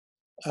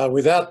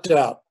 without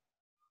doubt,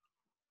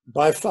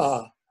 by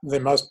far the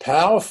most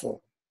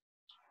powerful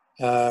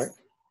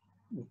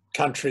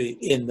country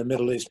in the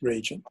Middle East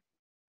region,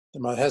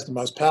 has the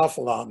most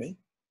powerful army,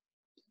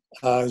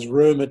 is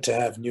rumored to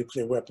have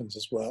nuclear weapons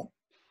as well,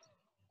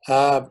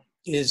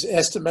 is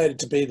estimated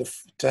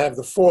to have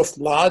the fourth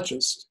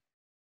largest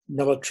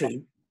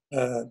military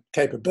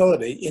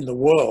capability in the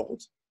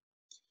world,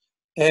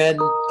 and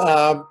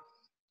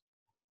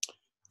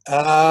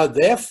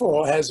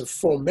therefore has a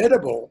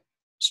formidable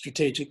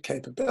strategic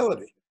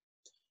capability.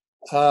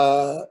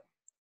 And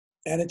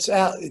it's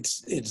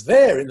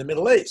there in the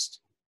Middle East.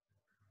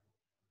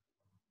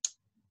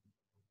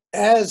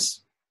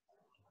 As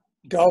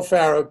Gulf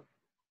Arab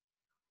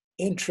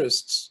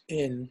interests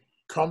in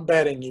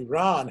combating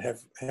Iran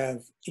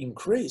have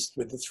increased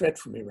with the threat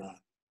from Iran,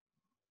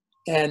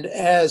 and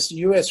as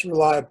US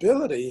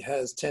reliability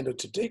has tended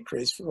to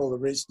decrease for all the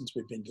reasons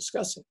we've been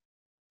discussing,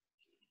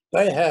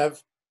 they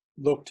have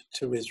looked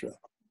to Israel.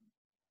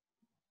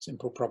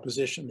 Simple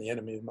proposition: the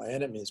enemy of my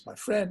enemy is my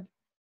friend.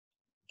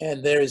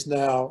 And there is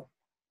now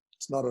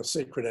it's not a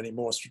secret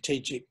anymore,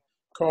 strategic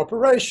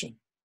cooperation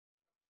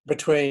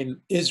between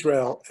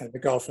Israel and the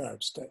Gulf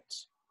Arab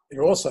states. And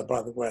also,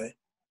 by the way,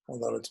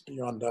 although it's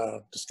beyond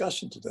our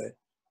discussion today,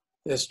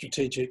 there's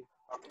strategic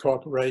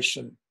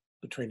cooperation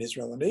between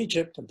Israel and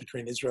Egypt and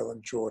between Israel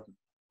and Jordan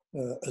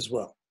as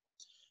well.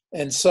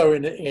 And so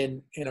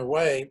in a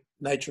way,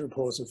 nature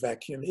abhors a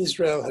vacuum.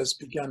 Israel has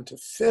begun to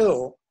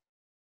fill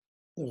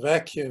the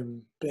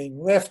vacuum being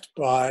left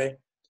by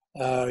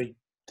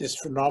this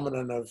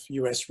phenomenon of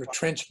US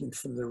retrenchment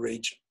from the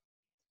region.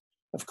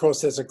 Of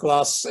course, there's a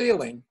glass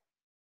ceiling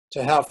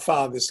to how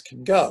far this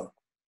can go.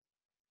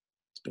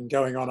 It's been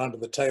going on under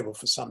the table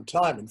for some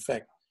time. In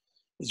fact,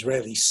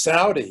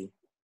 Israeli-Saudi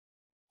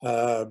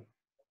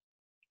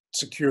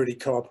security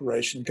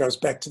cooperation goes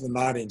back to the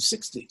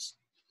 1960s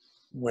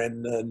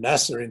when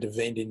Nasser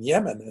intervened in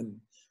Yemen and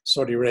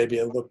Saudi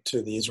Arabia looked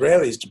to the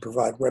Israelis to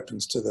provide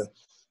weapons to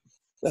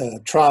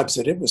the tribes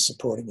that it was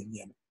supporting in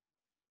Yemen.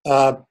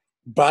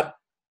 But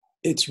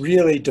it's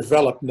really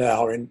developed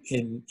now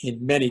in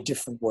many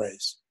different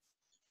ways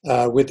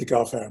with the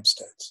Gulf Arab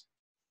states.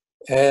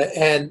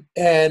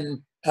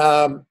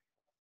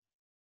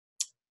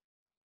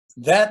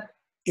 That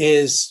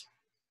is,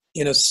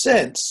 in a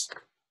sense,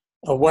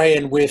 a way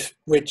in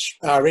which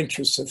our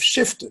interests have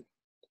shifted,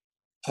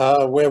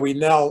 where we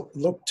now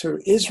look to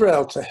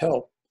Israel to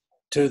help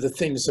do the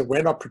things that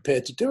we're not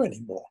prepared to do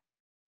anymore.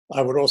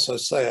 I would also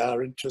say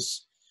our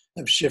interests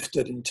have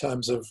shifted in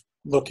terms of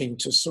looking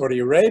to Saudi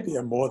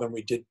Arabia more than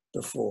we did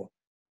before.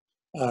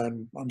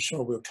 And I'm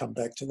sure we'll come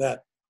back to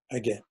that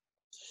again.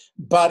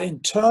 But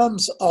in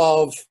terms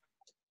of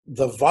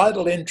the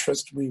vital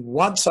interest we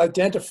once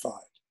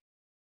identified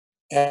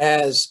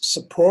as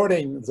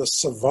supporting the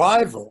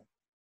survival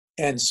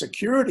and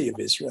security of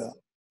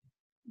Israel,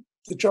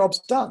 the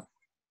job's done.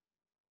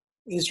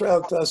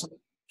 Israel doesn't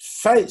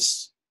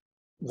face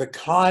the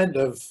kind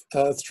of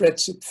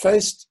threats it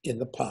faced in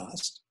the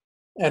past,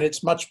 and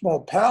it's much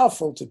more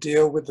powerful to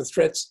deal with the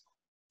threats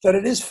that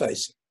it is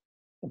facing,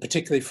 and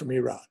particularly from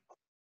Iran,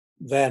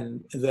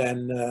 than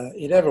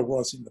it ever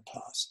was in the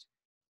past.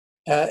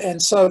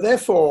 And so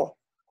therefore,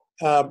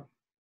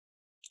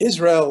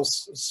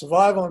 Israel's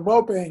survival and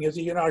well-being is,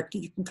 you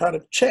can kind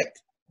of check.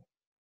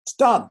 It's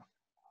done.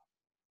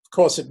 Of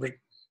course, it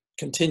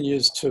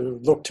continues to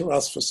look to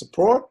us for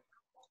support,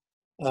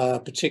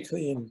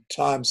 particularly in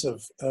times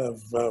of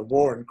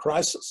war and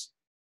crisis.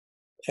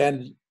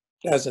 And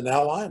as an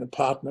ally and a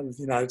partner of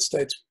the United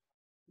States,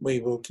 we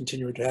will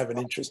continue to have an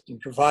interest in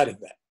providing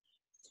that.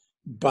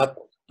 But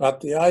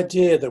the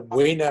idea that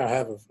we now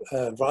have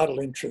a vital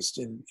interest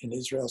in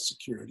Israel's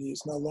security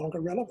is no longer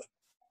relevant.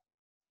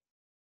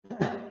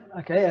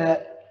 Okay,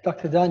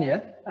 Dr.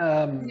 Dania.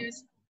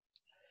 Yes.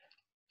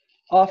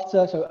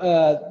 After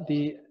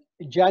the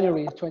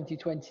January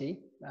 2020,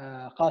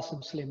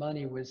 Qasem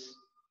Soleimani was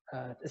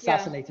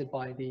assassinated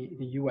by the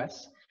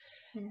US.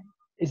 Yeah.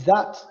 Is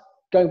that,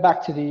 going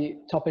back to the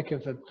topic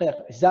of Abqaiq,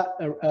 is that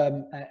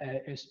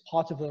is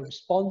part of the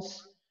response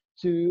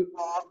to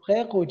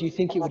Abqaiq, or do you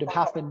think it would have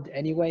happened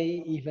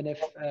anyway, even if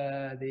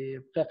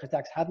the Abqaiq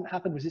attacks hadn't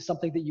happened? Was it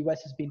something that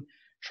US has been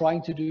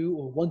trying to do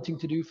or wanting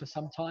to do for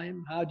some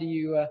time? How do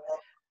you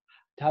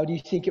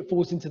think it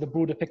falls into the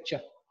broader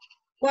picture?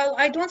 Well,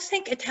 I don't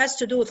think it has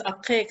to do with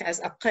Abqaiq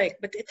as Abqaiq,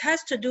 but it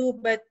has to do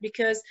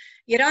because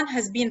Iran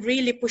has been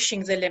really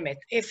pushing the limit.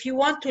 If you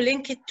want to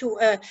link it to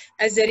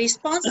as a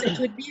response, it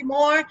would be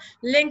more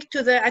linked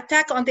to the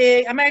attack on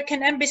the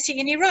American embassy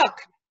in Iraq,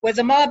 where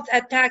the mob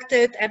attacked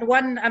it and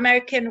one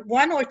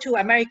or two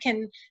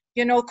American,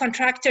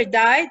 contractor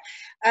died.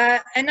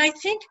 And I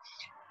think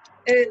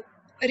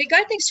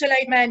regarding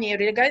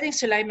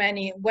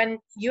Soleimani, when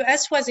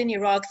US was in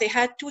Iraq, they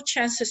had two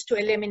chances to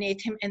eliminate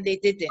him and they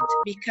didn't,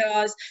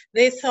 because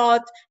they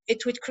thought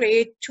it would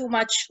create too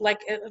much,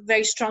 like a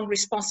very strong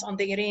response on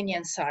the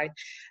Iranian side.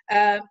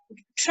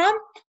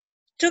 Trump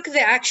took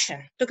the action,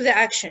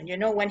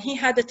 when he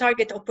had the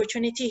target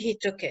opportunity, he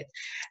took it.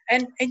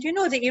 And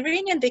the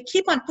Iranian, they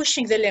keep on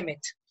pushing the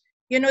limit.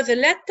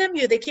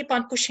 They keep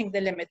on pushing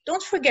the limit.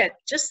 Don't forget,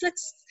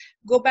 let's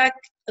go back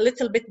a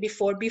little bit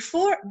before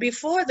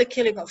the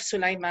killing of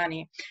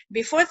Soleimani,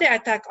 before the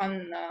attack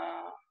on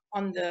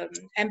the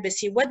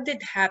embassy. What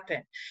did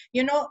happen?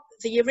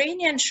 The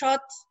Iranian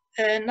shot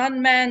an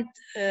unmanned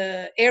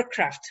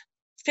aircraft,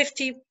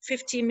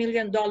 $50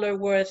 million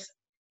worth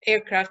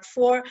aircraft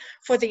for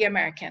the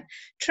American.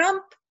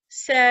 Trump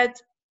said,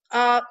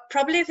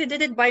 probably they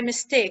did it by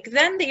mistake.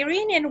 Then the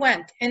Iranian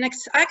went in an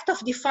act of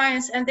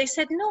defiance and they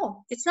said,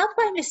 no, it's not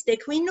by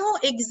mistake. We know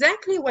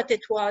exactly what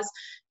it was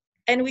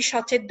and we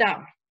shut it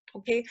down.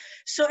 Okay,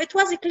 so it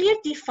was a clear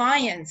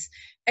defiance.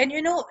 And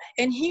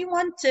and he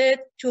wanted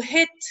to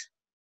hit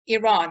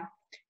Iran.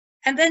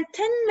 And then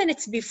 10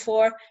 minutes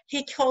before,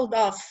 he called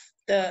off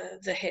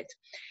the hit.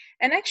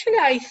 And actually,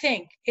 I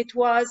think it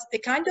was a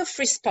kind of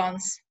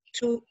response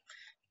to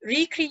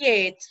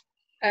recreate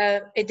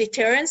a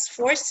deterrence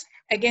force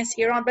against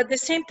Iran, but at the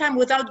same time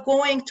without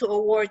going to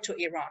a war to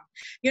Iran.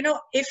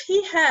 If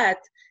he had,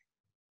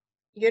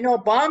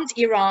 bombed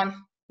Iran,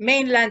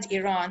 mainland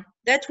Iran,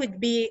 that would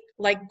be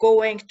like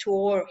going to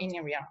war in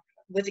Iran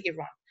with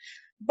Iran.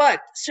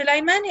 But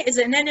Soleimani is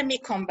an enemy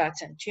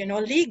combatant. You know,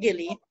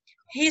 legally,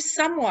 he's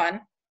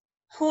someone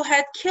who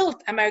had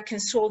killed American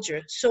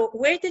soldiers. So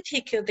where did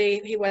he kill?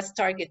 He was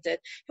targeted.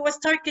 He was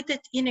targeted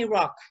in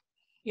Iraq,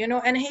 you know,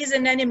 and he's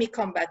an enemy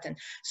combatant.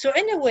 So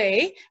in a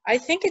way, I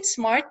think it's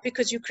smart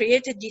because you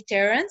created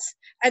deterrence.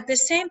 At the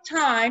same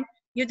time,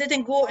 you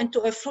didn't go into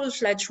a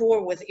full-fledged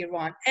war with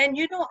Iran. And,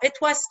 you know, it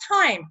was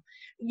time.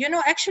 You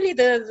know, actually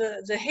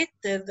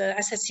the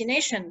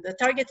assassination, the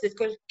targeted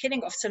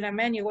killing of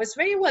Soleimani was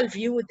very well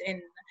viewed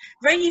in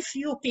very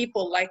few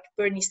people like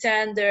Bernie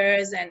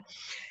Sanders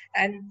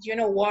and you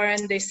know,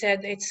 Warren, they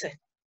said it's an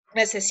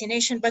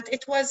assassination, but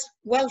it was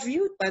well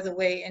viewed, by the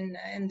way,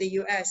 in the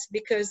US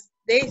because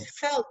they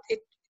felt it,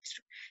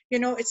 you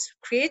know, it's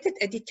created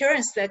a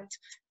deterrence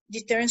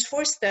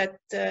force that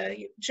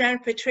General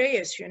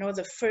Petraeus, you know,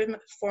 the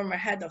former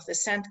head of the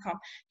CENTCOM,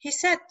 he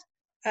said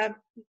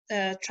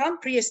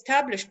Trump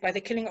reestablished by the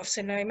killing of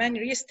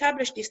Soleimani,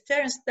 reestablished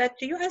deterrence that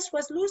the US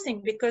was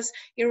losing because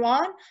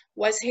Iran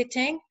was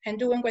hitting and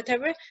doing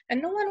whatever,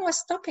 and no one was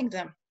stopping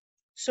them.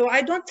 So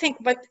I don't think,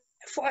 but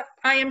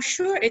I am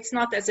sure it's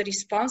not as a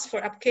response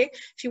for Abqaiq.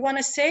 If you want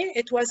to say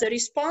it was a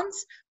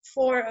response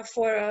for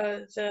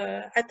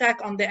the attack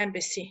on the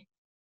embassy,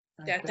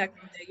 the attack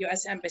on the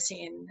US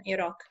embassy in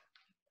Iraq.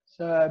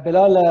 So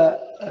Bilal,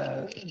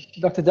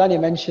 Dr. Dania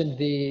mentioned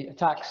the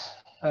attacks,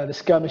 the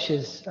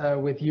skirmishes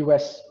with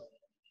US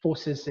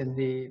forces in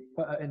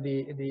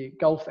the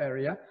Gulf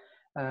area,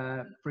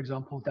 for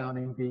example,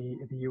 downing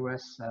the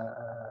US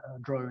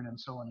drone and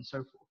so on and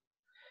so forth.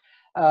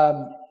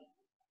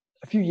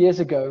 A few years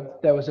ago,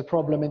 there was a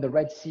problem in the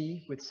Red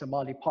Sea with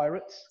Somali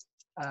pirates,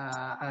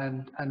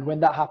 and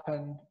when that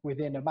happened,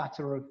 within a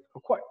matter of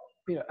quite,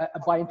 you know,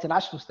 by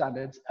international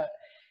standards,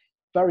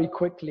 very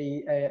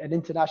quickly an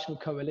international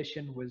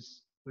coalition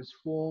was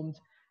formed,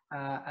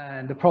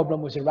 and the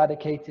problem was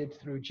eradicated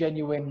through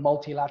genuine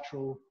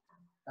multilateral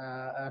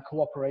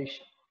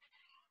cooperation.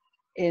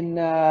 In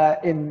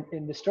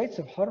the Straits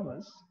of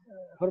Hormuz,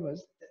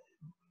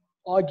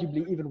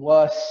 arguably even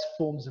worse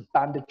forms of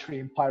banditry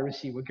and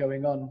piracy were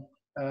going on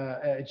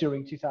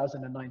during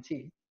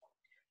 2019.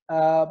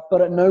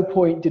 But at no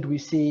point did we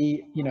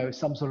see, you know,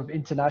 some sort of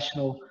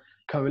international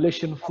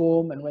coalition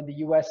form. And when the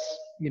US,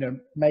 you know,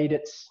 made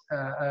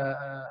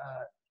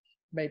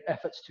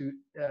efforts to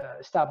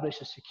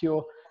establish a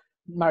secure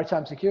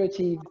maritime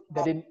security,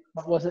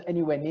 wasn't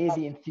anywhere near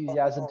the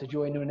enthusiasm to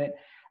join in it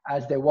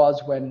as there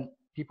was when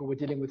people were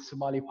dealing with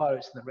Somali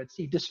pirates in the Red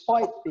Sea,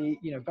 despite the,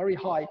 you know, very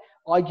high,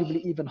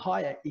 arguably even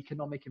higher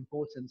economic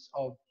importance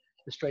of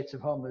the Straits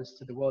of Hormuz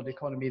to the world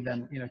economy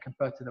than, you know,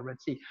 compared to the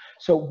Red Sea.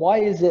 So why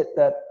is it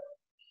that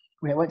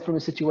we went from a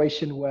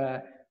situation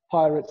where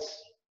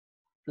pirates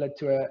led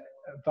to a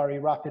very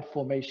rapid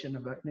formation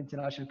of an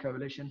international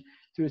coalition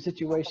to a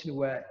situation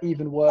where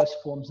even worse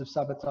forms of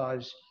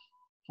sabotage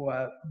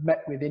were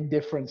met with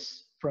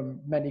indifference from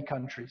many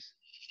countries?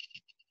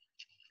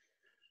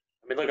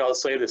 I mean, look, I'll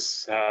say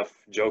this half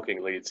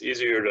jokingly. It's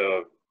easier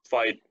to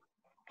fight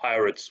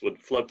pirates with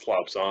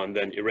flip-flops on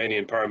than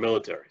Iranian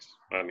paramilitaries.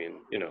 I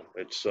mean, you know,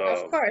 it's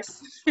of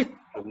course. the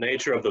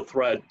nature of the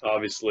threat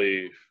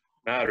obviously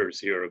matters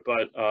here,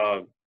 but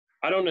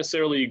I don't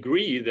necessarily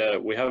agree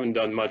that we haven't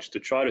done much to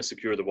try to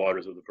secure the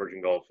waters of the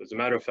Persian Gulf. As a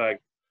matter of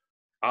fact,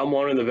 I'm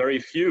one of the very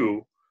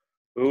few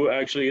who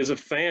actually is a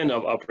fan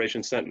of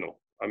Operation Sentinel.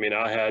 I mean,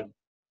 I had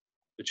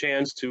the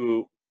chance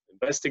to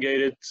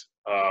investigate it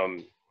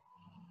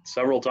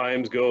several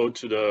times, go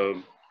to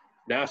the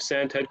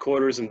NAFCENT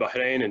headquarters in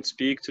Bahrain and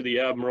speak to the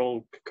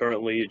admiral,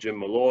 currently Jim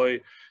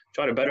Malloy,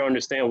 try to better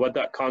understand what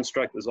that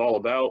construct is all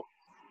about.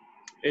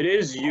 It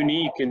is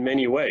unique in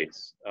many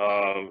ways,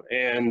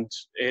 and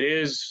it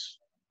is,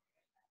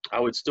 I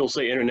would still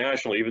say,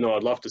 international, even though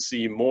I'd love to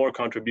see more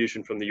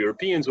contribution from the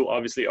Europeans, who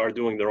obviously are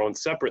doing their own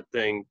separate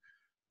thing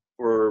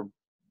for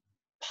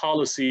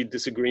policy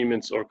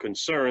disagreements or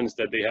concerns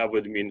that they have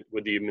with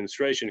the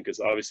administration, because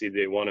obviously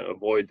they want to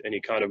avoid any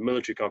kind of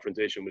military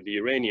confrontation with the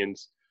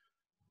Iranians.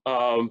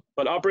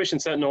 But Operation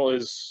Sentinel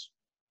is,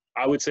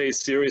 I would say, a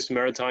serious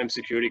maritime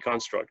security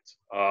construct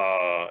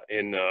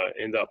in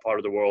that part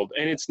of the world.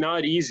 And it's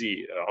not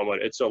easy,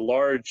 Ahmad. It's a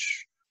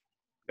large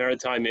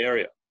maritime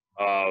area.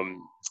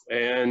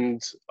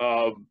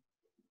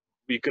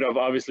 We could have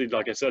obviously,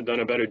 like I said, done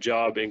a better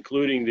job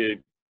including the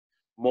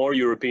more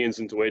Europeans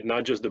into it,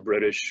 not just the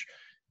British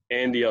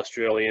and the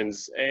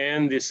Australians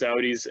and the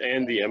Saudis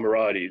and the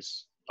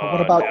Emiratis. But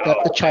what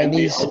about the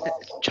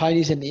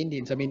Chinese and the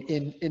Indians? I mean,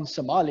 in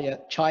Somalia,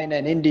 China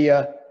and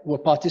India were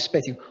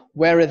participating.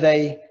 Where are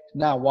they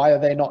now? Why are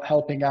they not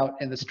helping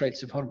out in the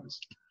Straits of Hormuz?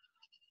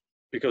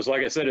 Because,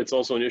 like I said, it's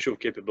also an issue of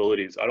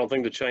capabilities. I don't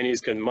think the Chinese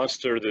can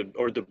muster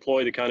or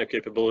deploy the kind of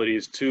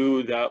capabilities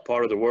to that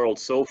part of the world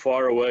so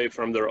far away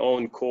from their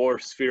own core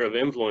sphere of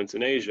influence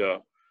in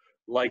Asia,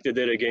 like they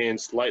did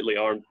against lightly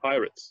armed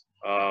pirates.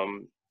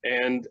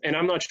 And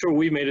I'm not sure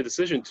we made a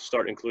decision to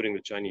start including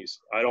the Chinese.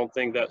 I don't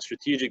think that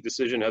strategic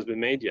decision has been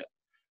made yet.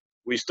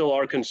 we still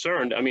are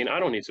concerned. I mean, I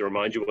don't need to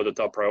remind you what the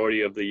top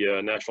priority of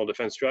the national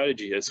defense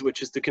strategy is,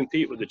 which is to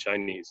compete with the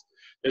Chinese.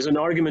 There's an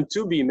argument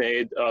to be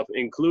made of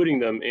including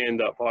them in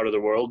that part of the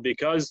world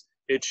because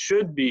it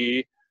should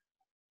be,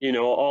 you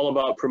know, all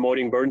about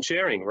promoting burden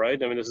sharing,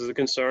 right? I mean, this is a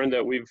concern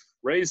that we've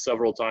raised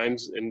several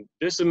times in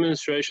this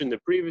administration, the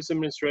previous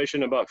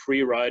administration, about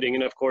free riding.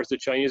 And of course, the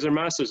Chinese are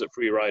masters at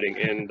free riding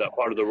in that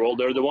part of the world.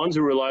 They're the ones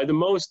who rely the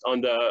most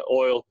on the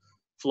oil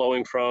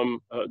flowing from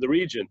the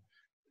region.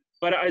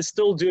 But I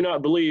still do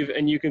not believe,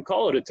 and you can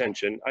call it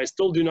attention, I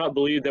still do not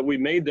believe that we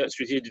made that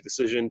strategic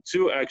decision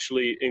to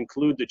actually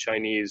include the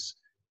Chinese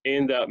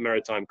in that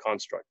maritime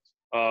construct.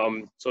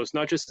 So it's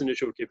not just an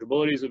issue of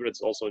capabilities, but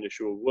it's also an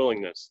issue of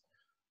willingness.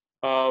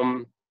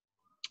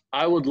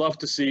 I would love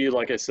to see,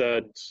 like I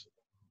said,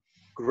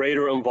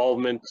 greater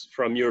involvement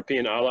from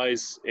European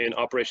allies in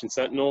Operation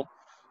Sentinel,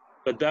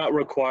 but that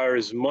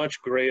requires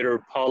much greater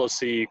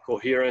policy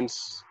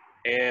coherence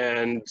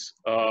and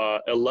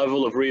a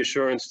level of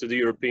reassurance to the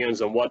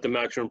Europeans on what the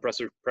maximum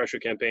pressure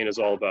campaign is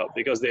all about,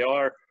 because they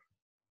are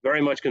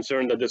very much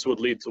concerned that this would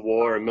lead to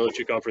war and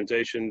military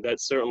confrontation that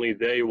certainly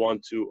they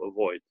want to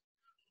avoid.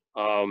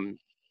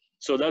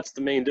 So that's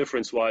the main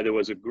difference why there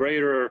was a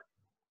greater,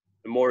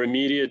 a more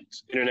immediate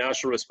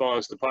international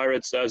response to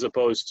pirates as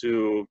opposed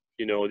to,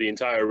 you know, the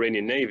entire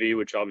Iranian Navy,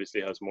 which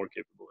obviously has more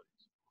capabilities.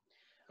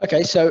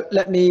 Okay, so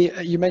let me,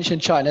 you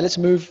mentioned China. Let's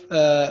move,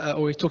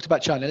 or we talked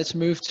about China. Let's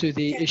move to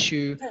the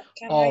issue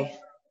of,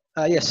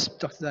 yes,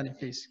 Dr. Dani,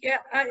 please. Yeah,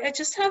 I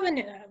just have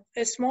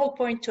a small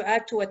point to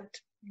add to what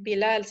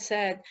Bilal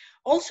said.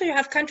 Also, you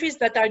have countries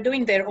that are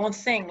doing their own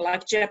thing,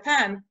 like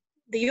Japan.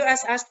 The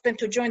US asked them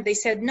to join, they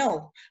said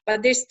no,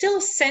 but they're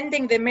still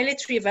sending the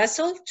military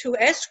vessel to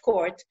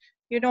escort,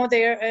 you know,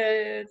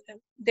 their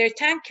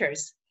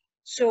tankers.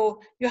 So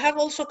you have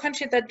also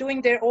countries that are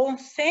doing their own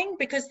thing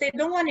because they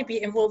don't want to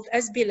be involved,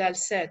 as Bilal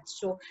said.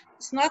 So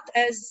it's not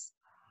as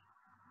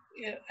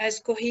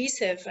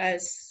cohesive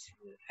as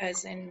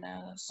in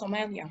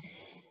Somalia.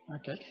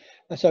 Okay,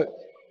 so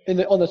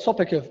on the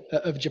topic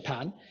of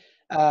Japan,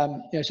 you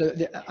know, so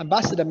the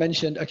ambassador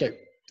mentioned, okay,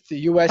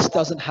 the US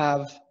doesn't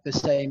have the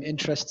same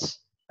interests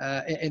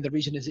in the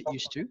region as it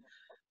used to,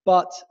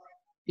 but,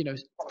 you know,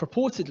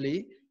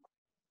 purportedly,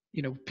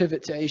 you know,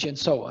 pivot to Asia and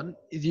so on.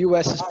 The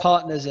US's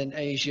partners in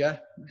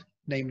Asia,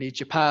 namely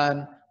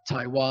Japan,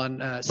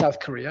 Taiwan, South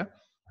Korea,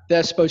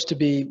 they're supposed to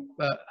be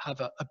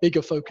have a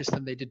bigger focus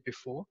than they did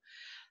before.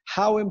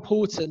 How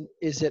important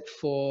is it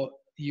for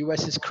the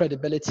US's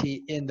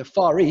credibility in the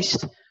Far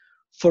East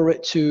for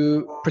it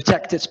to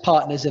protect its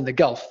partners in the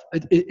Gulf?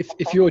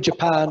 If you're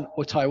Japan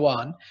or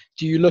Taiwan,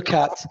 do you look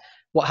at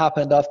what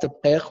happened after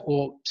Abqaiq,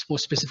 or more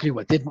specifically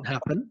what didn't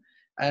happen,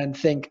 and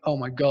think, oh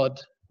my God,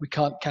 we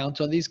can't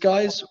count on these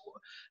guys?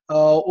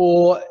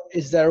 Or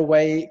is there a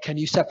way, can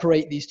you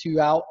separate these two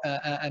out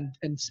and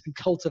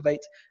cultivate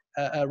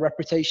a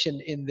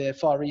reputation in the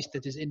Far East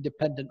that is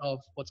independent of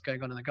what's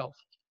going on in the Gulf?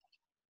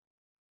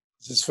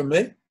 Is this for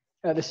me?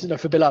 This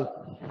is for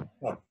Bilal.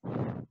 Oh.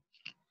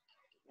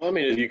 I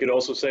mean, you could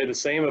also say the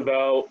same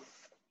about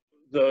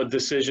the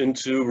decision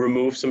to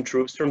remove some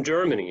troops from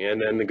Germany,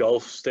 and then the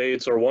Gulf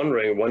states are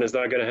wondering, when is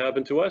that going to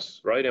happen to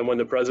us, right? And when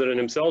the president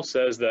himself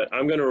says that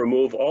I'm going to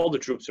remove all the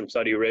troops from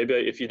Saudi Arabia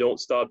if you don't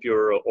stop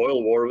your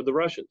oil war with the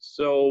Russians.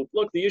 So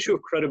look, the issue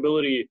of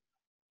credibility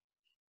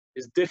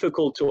is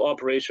difficult to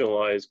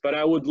operationalize, but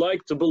I would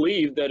like to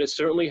believe that it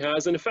certainly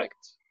has an effect.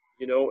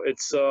 You know,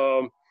 it's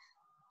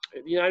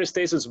the United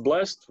States is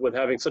blessed with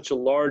having such a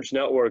large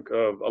network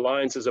of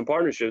alliances and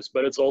partnerships,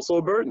 but it's also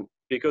a burden,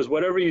 because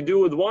whatever you do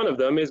with one of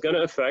them is going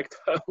to affect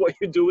what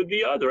you do with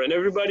the other. And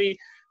everybody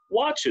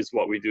watches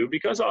what we do,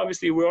 because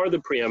obviously we are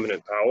the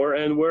preeminent power,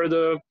 and we're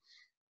the,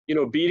 you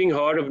know, beating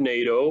heart of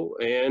NATO,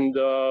 and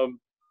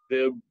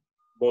the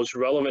most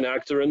relevant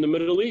actor in the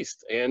Middle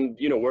East. And,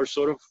 you know, we're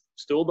sort of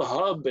still the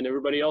hub and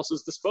everybody else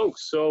is the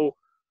spokes. So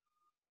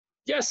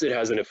yes, it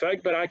has an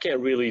effect, but I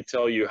can't really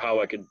tell you how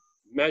I could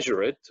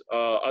measure it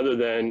other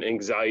than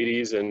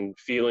anxieties and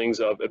feelings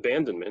of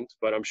abandonment.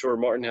 But I'm sure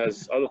Martin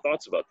has other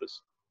thoughts about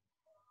this.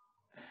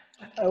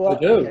 Well, I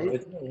do.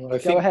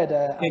 okay. Go ahead,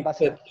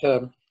 Ambassador.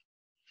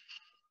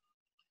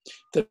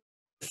 That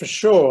for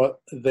sure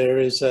there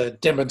is a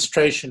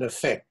demonstration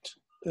effect.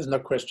 There's no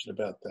question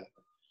about that.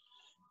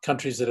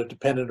 Countries that are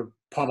dependent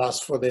upon us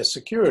for their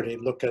security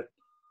look at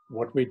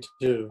what we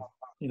do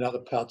in other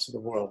parts of the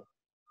world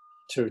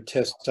to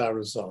test our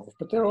resolve.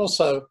 But they're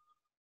also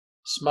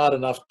smart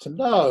enough to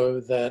know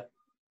that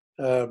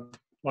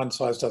one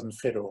size doesn't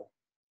fit all.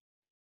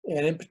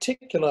 And in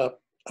particular,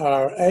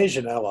 our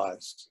Asian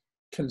allies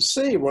can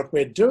see what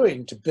we're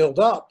doing to build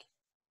up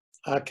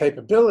our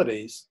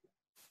capabilities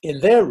in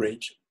their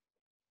region.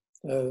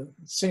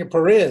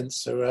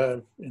 Singaporeans, who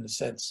are, in a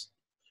sense,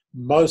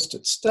 most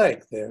at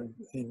stake, they're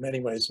in many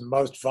ways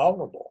most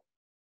vulnerable,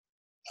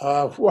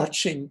 are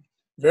watching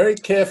very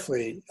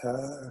carefully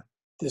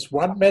this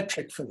one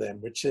metric for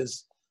them, which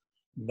is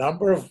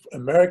number of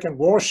American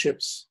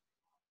warships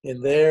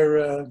in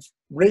their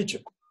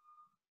region.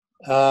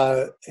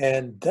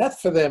 And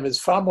that for them is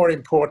far more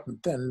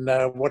important than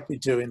what we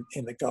do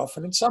in the Gulf.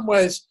 And in some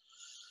ways,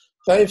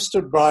 they've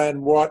stood by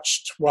and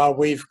watched while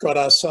we've got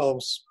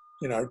ourselves,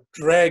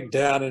 dragged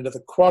down into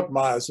the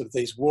quagmires of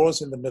these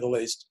wars in the Middle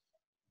East,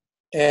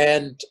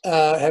 and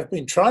have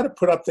been trying to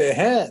put up their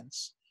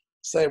hands,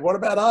 say, what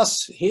about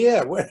us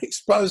here? We're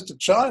exposed to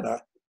China.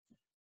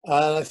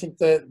 And I think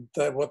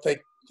that what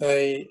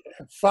they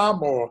are far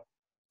more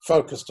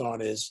focused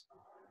on is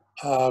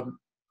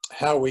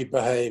how we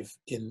behave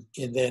in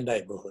their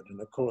neighborhood. And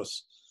of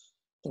course,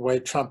 the way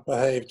Trump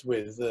behaved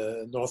with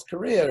North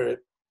Korea, it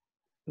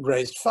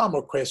raised far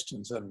more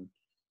questions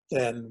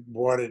than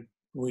what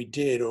we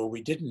did or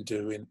we didn't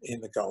do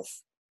in the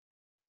Gulf.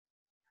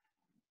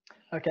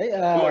 Okay.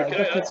 Mark,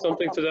 can I add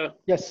something to that?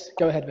 Yes,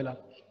 go ahead, Bilal.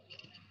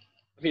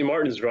 I mean,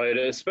 Martin's right,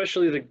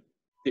 especially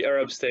the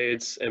Arab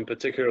states, and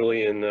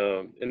particularly in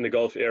the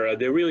Gulf era.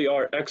 They really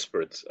are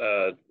experts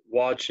at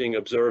watching,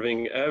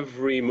 observing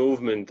every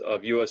movement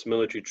of U.S.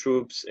 military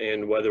troops,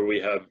 and whether we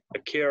have a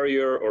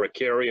carrier or a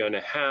carrier and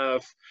a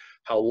half,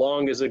 how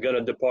long is it going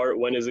to depart,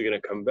 when is it going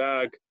to come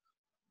back.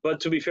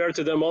 But to be fair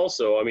to them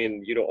also, I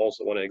mean, you don't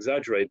also want to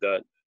exaggerate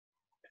that.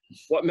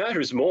 What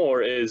matters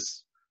more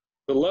is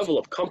the level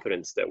of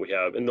competence that we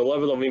have and the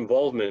level of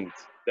involvement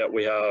that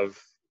we have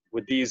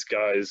with these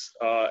guys,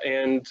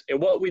 and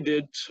what we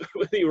did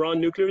with the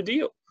Iran nuclear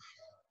deal.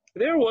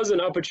 There was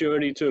an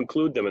opportunity to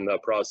include them in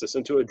that process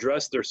and to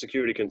address their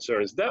security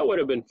concerns. That would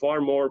have been far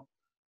more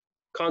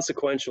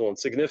consequential and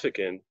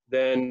significant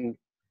than,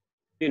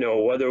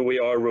 whether we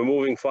are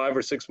removing 5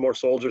 or 6 more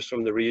soldiers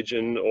from the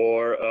region,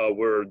 or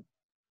we're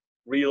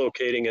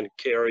relocating a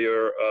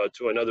carrier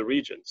to another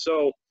region.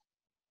 So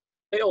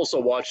they also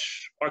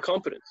watch our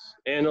competence.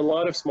 And a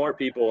lot of smart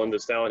people in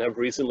this town have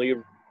recently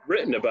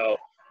written about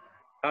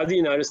how the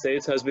United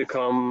States has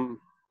become,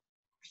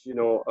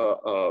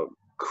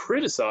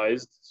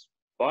 criticized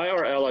by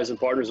our allies and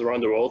partners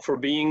around the world for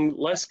being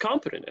less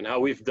competent, and how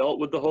we've dealt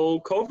with the whole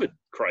COVID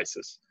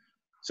crisis.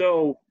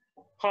 So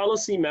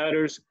policy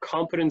matters,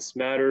 competence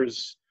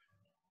matters,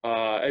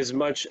 as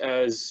much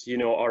as,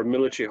 our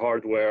military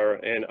hardware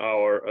and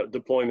our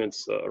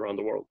deployments around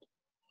the world.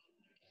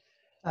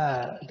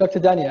 Dr.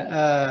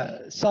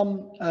 Dania,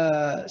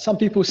 some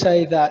people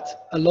say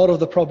that a lot of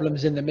the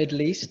problems in the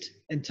Middle East,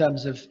 in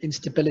terms of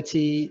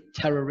instability,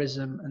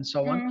 terrorism, and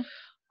so on,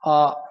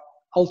 are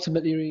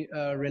ultimately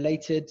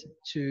related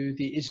to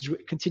the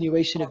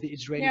continuation of the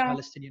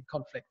Israeli-Palestinian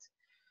conflict.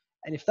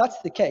 And if that's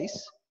the case,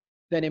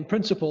 then in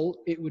principle,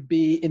 it would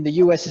be in the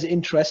US's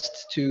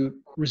interest to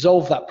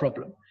resolve that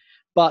problem.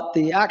 But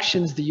the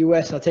actions the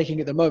US are taking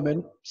at the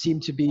moment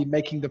seem to be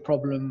making the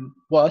problem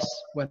worse,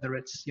 whether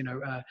it's,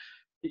 it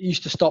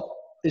used to stop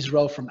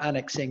Israel from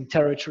annexing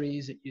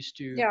territories. It used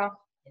to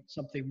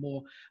something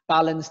more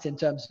balanced in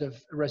terms of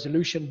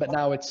resolution, but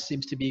now it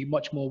seems to be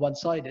much more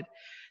one-sided.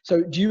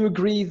 So do you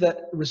agree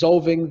that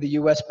resolving the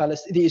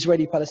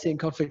Israeli-Palestinian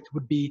conflict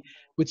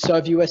would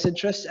serve US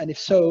interests? And if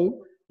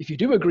so, if you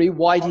do agree,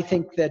 why do you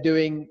think they're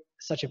doing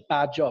such a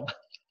bad job?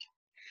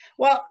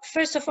 Well,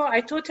 first of all,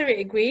 I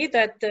totally agree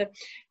that the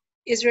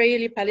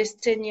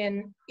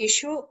Israeli-Palestinian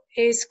issue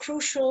is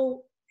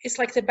crucial. It's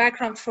like the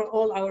background for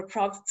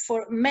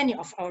for many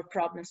of our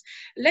problems.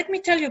 Let me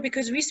tell you,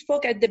 because we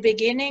spoke at the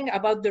beginning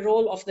about the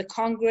role of the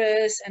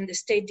Congress and the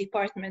State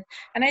Department,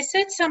 and I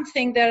said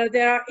something that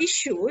there are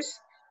issues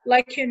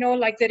like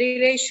the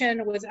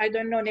relation with,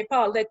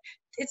 Nepal, that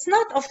it's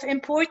not of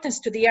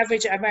importance to the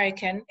average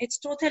American. It's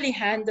totally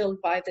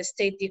handled by the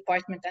State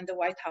Department and the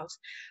White House.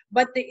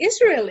 But the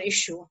Israel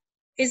issue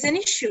is an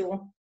issue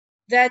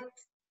that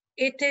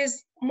it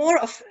is more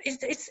of,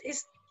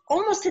 it's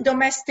almost a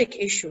domestic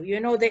issue.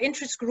 The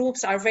interest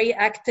groups are very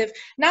active.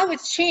 Now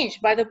it's changed,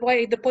 by the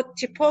way, the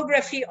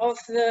typography of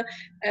the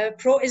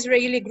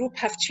pro-Israeli group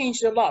have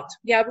changed a lot.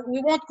 Yeah, but we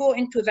won't go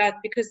into that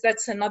because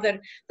that's another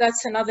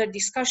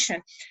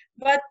discussion.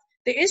 But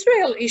the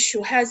Israel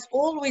issue has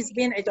always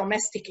been a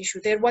domestic issue.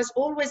 There was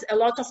always a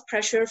lot of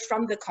pressure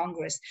from the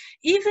Congress.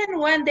 Even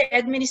when the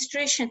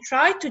administration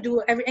tried to do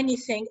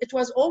anything, it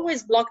was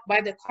always blocked by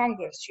the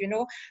Congress,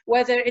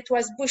 whether it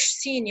was Bush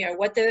Senior,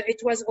 whether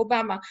it was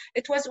Obama.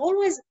 It was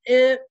always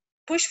a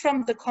push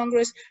from the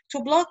Congress to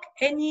block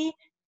any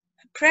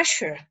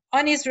pressure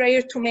on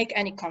Israel to make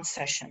any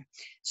concession.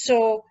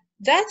 So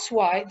that's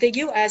why the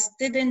US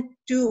didn't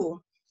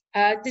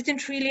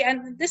really,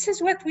 and this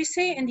is what we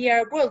say in the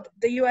Arab world,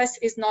 the US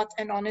is not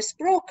an honest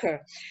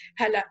broker.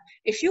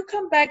 If you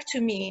come back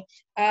to me,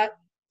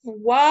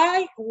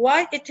 why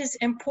it is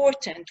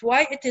important,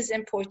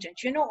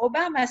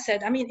 Obama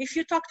said, if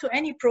you talk to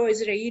any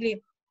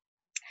pro-Israeli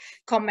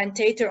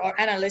commentator or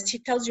analyst, he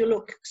tells you,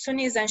 look,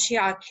 Sunnis and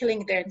Shia are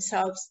killing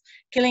themselves,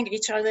 killing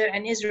each other,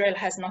 and Israel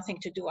has nothing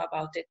to do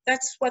about it.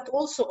 That's what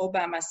also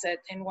Obama said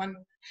in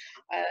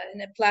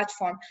a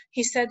platform.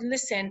 He said,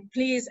 listen,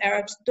 please,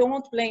 Arabs,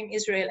 don't blame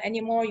Israel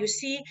anymore. You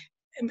see,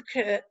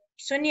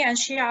 Sunni and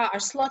Shia are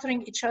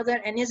slaughtering each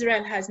other and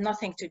Israel has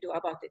nothing to do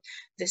about it.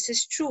 This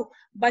is true.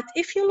 But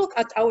if you look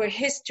at our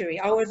history,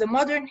 the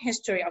modern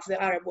history of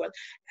the Arab world,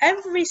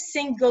 every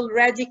single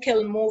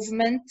radical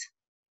movement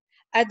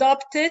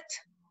adopted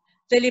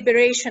the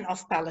liberation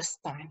of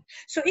Palestine.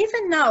 So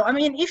even now, I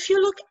mean, if you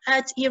look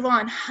at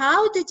Iran,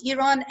 how did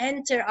Iran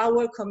enter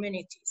our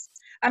communities?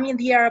 I mean,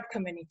 the Arab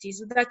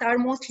communities that are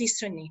mostly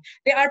Sunni.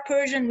 They are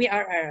Persian, we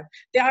are Arab.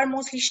 They are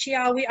mostly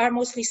Shia, we are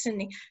mostly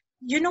Sunni.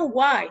 You know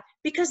why?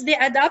 Because they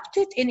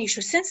adopted an issue.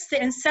 Since the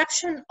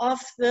inception of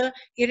the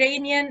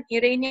Iranian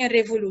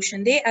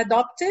revolution, they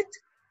adopted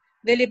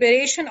the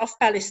liberation of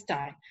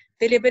Palestine,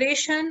 the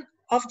liberation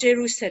of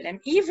Jerusalem,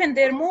 even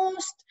their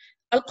most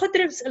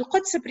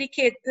Al-Quds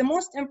Brigade, the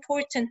most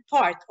important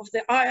part of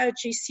the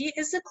IRGC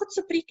is the Quds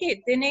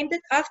Brigade. They named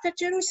it after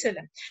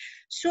Jerusalem.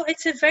 So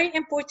it's a very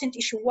important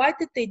issue. Why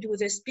did they do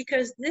this?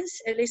 Because this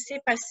is a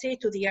laissez-passer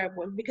to the Arab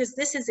world, because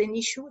this is an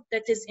issue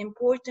that is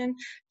important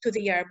to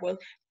the Arab world.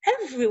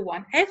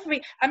 Everyone,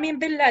 I mean,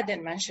 Bin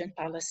Laden mentioned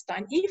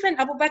Palestine. Even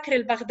Abu Bakr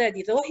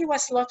al-Baghdadi, though he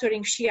was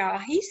slaughtering Shia,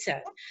 he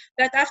said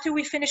that after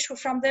we finish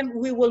from them,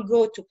 we will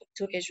go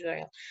to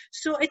Israel.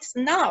 So it's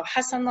now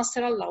Hassan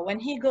Nasrallah, when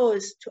he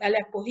goes to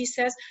Aleppo, he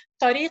says,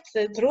 Tariq,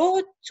 the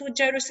road to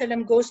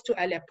Jerusalem goes to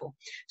Aleppo.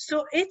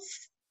 So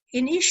it's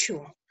an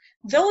issue,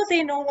 though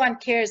no one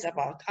cares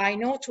about, I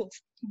know too,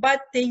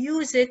 but they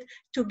use it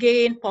to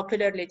gain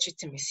popular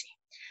legitimacy.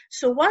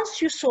 So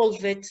once you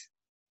solve it,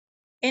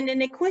 in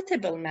an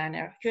equitable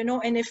manner, you know,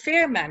 in a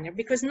fair manner,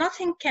 because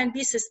nothing can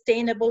be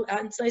sustainable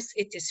unless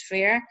it is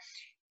fair,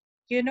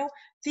 you know,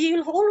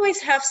 you'll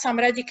always have some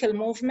radical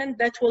movement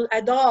that will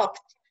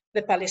adopt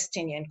the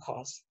Palestinian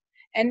cause.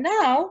 And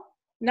now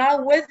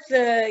with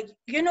the,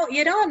 you know,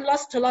 Iran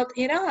lost a lot.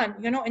 Iran,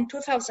 you know, in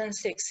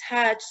 2006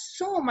 had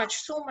so much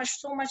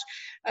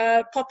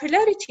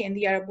popularity in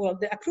the Arab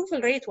world. The approval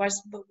rate was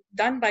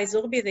done by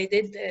Zoghbi. They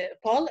did a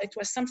poll. It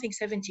was something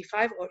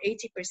 75 or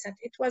 80%.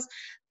 It was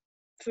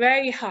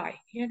very high,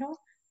 you know.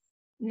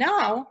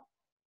 Now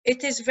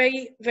it is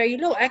very, very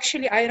low.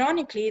 Actually,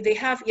 ironically,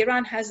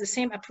 Iran has the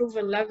same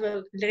approval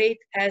level rate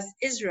as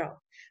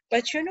Israel.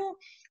 But you know,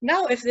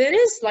 now if there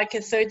is like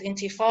a third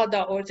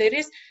intifada, or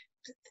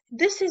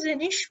this is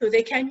an issue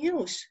they can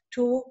use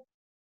to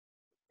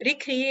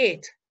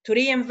recreate, to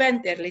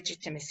reinvent their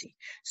legitimacy.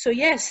 So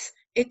yes,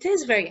 it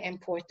is very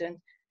important.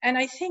 And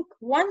I think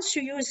once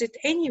you use it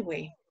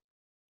anyway,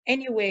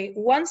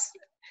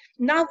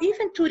 now,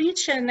 even to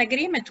reach an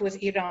agreement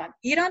with Iran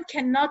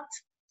cannot,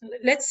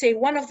 let's say,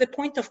 one of the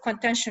point of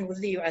contention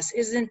with the US,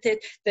 isn't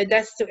it the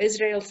death to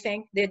Israel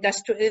thing, the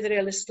death to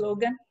Israel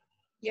slogan?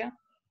 Yeah.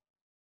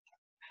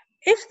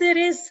 If there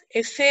is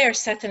a fair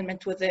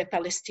settlement with the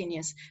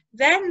Palestinians,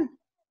 then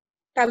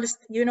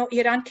you know,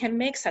 Iran can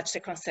make such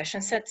a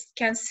concession,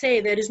 can say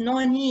there is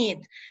no need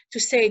to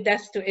say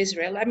death to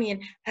Israel. I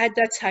mean,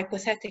 that's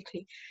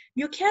hypothetically.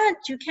 You can't,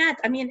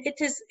 I mean,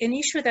 it is an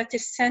issue that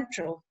is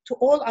central to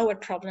all our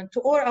problems, to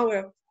all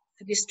our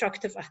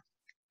destructive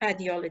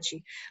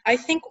ideology. I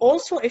think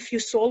also if you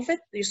solve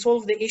it, you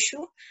solve the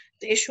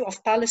issue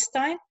of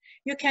Palestine,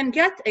 you can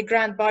get a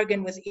grand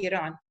bargain with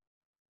Iran.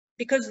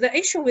 Because the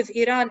issue with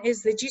Iran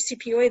is the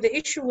JCPOA, the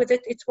issue with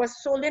it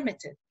was so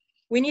limited.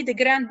 We need a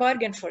grand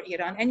bargain for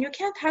Iran, and you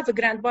can't have a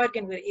grand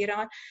bargain with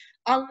Iran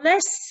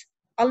unless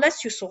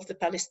you solve the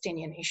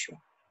Palestinian issue.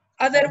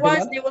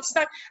 Otherwise, they will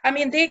start. I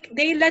mean,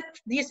 they let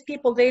these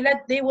people.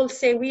 They will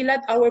say, we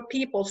let our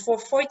people for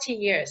 40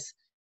 years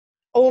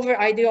over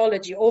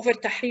ideology, over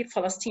Tahrir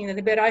Palestine, the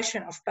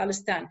liberation of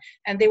Palestine,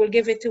 and they will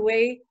give it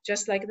away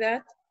just like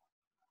that.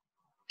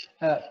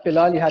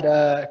 Bilal, you had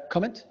a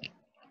comment?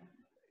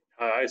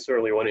 I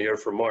certainly want to hear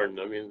from Martin.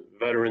 I mean,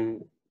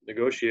 veteran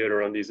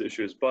negotiator on these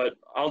issues, but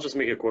I'll just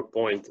make a quick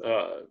point.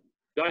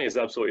 Donnie is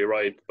absolutely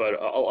right, but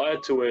I'll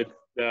add to it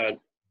that,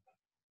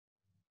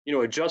 you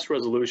know, a just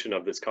resolution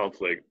of this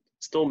conflict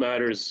still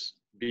matters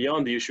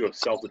beyond the issue of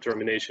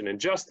self-determination and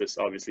justice,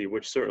 obviously,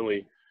 which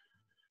certainly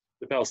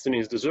the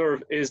Palestinians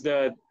deserve, is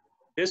that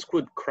this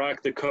would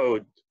crack the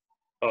code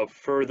of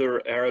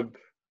further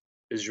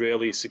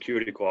Arab-Israeli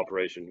security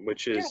cooperation,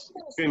 which is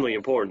extremely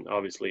important,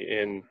 obviously,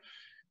 in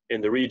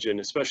the region,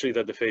 especially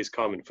that they face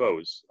common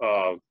foes.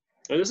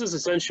 And this is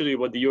essentially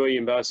what the UAE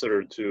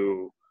ambassador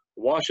to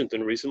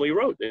Washington recently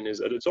wrote in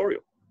his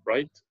editorial,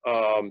 right?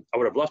 I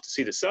would have loved to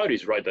see the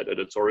Saudis write that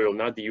editorial,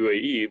 not the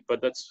UAE,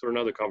 but that's for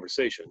another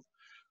conversation.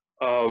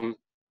 The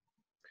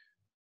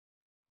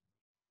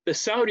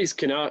Saudis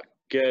cannot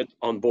get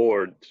on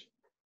board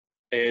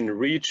and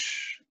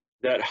reach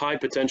that high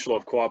potential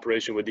of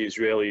cooperation with the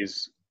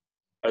Israelis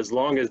as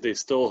long as they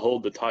still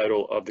hold the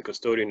title of the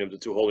custodian of the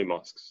two holy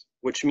mosques,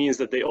 which means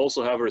that they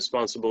also have a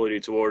responsibility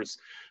towards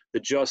the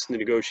just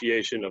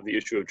negotiation of the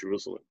issue of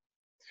Jerusalem.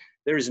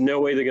 There is no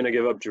way they're going to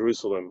give up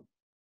Jerusalem,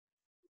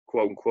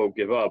 quote unquote,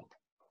 give up,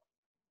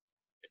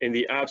 in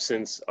the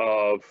absence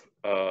of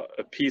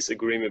a peace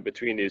agreement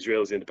between the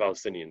Israelis and the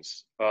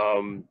Palestinians.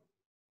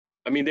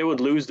 I mean, they would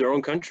lose their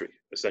own country,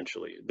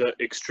 essentially. The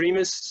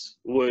extremists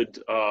would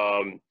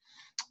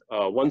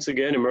once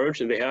again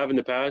emerged, and they have in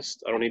the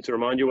past. I don't need to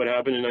remind you what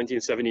happened in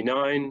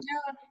 1979,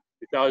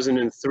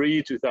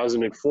 2003,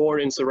 2004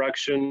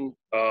 insurrection,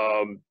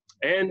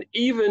 and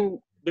even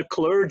the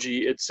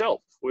clergy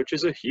itself, which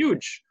is a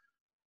huge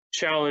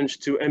challenge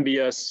to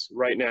MBS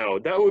right now.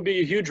 That would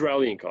be a huge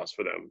rallying cost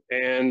for them.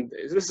 And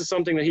this is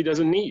something that he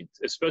doesn't need,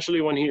 especially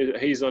when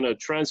he's on a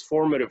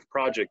transformative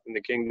project in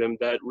the kingdom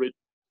that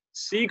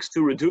seeks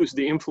to reduce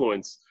the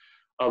influence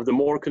of the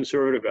more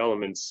conservative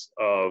elements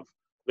of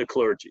the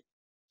clergy.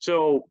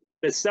 So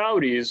the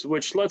Saudis,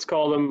 which let's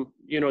call them,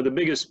 the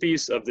biggest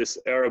piece of this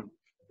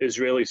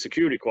Arab-Israeli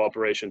security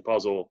cooperation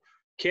puzzle,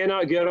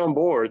 cannot get on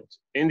board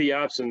in the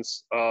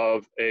absence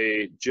of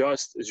a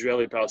just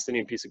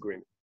Israeli-Palestinian peace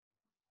agreement.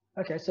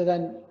 Okay, so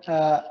then,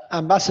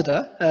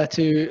 Ambassador,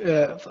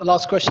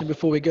 last question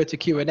before we go to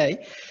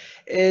Q&A,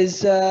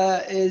 is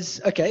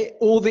okay.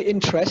 All the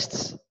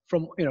interests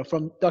from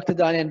Dr.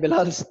 Dani and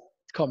Bilal's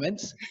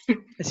comments,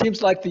 it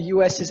seems like the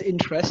US's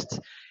interest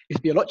is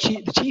to be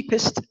the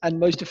cheapest and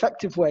most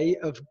effective way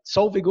of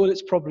solving all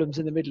its problems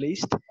in the Middle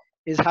East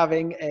is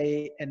having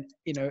a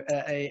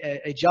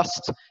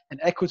just and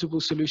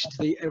equitable solution to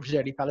the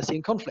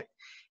Israeli-Palestinian conflict.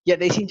 Yet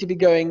they seem to be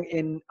going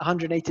in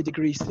 180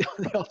 degrees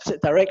the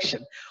opposite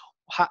direction.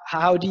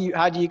 How do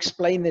you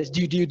explain this?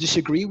 Do you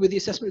disagree with the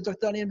assessment of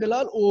Dr. Dani and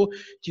Bilal, or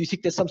do you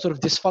think there's some sort of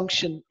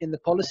dysfunction in the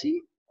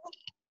policy?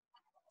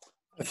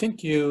 I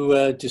think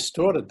you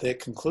distorted their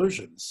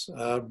conclusions.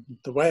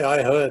 The way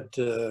I heard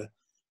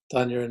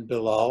Dania and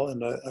Bilal,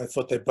 and I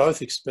thought they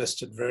both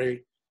expressed it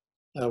very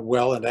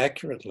well and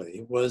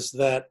accurately, was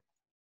that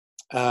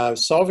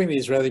solving the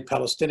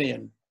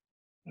Israeli-Palestinian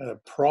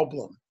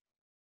problem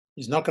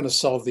is not going to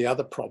solve the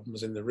other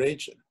problems in the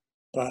region,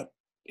 but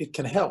it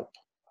can help.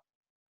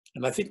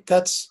 And I think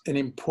that's an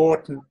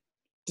important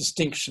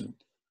distinction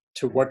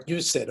to what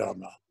you said,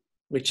 Omar,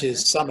 which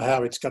is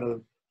somehow it's going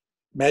to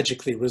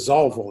magically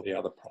resolve all the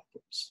other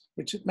problems,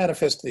 which it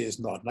manifestly is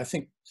not. And I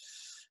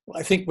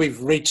think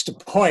we've reached a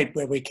point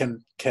where we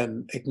can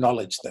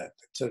acknowledge that.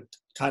 It's a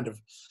kind of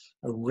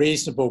a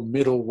reasonable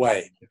middle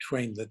way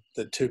between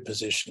the two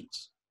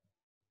positions,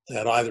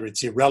 that either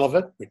it's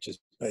irrelevant, which is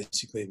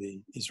basically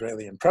the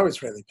Israeli and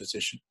pro-Israeli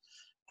position,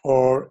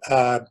 or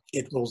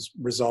it will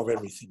resolve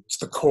everything. It's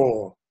the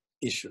core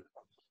issue.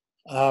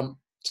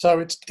 So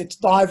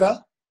it's neither,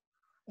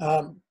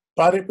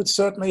 but it would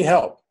certainly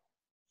help.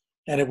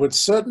 And it would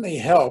certainly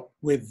help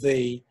with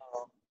the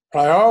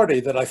priority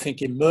that I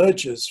think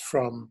emerges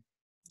from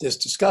this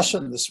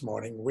discussion this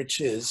morning,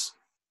 which is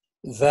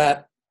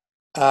that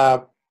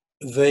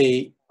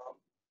the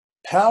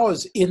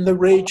powers in the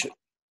region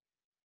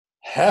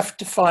have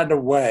to find a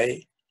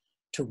way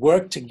to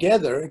work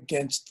together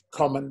against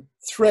common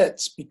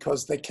threats,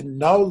 because they can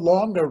no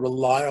longer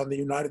rely on the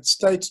United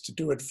States to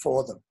do it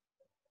for them.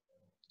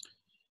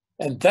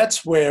 And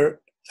that's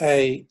where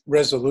a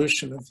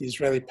resolution of the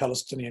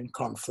Israeli-Palestinian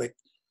conflict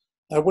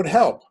would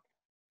help.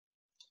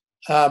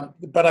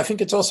 But I think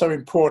it's also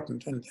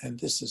important, and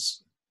this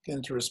is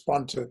going to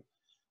respond to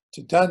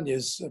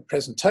Dania's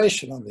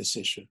presentation on this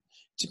issue,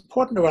 it's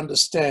important to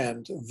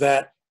understand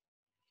that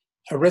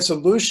a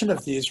resolution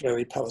of the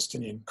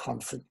Israeli-Palestinian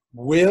conflict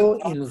will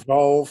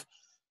involve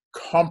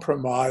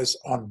compromise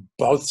on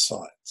both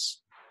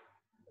sides.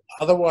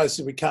 Otherwise,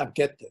 we can't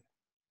get there.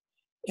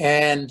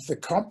 And the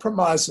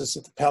compromises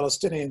that the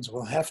Palestinians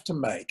will have to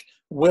make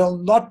will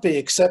not be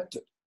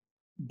accepted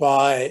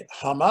by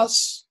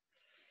Hamas,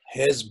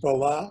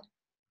 Hezbollah,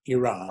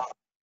 Iran.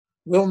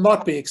 Will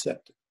not be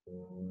accepted.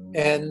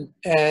 And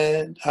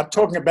I'm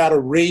talking about a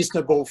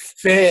reasonable,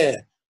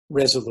 fair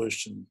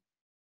resolution,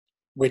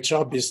 which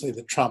obviously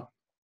the Trump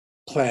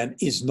plan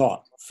is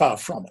not, far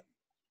from it.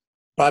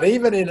 But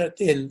even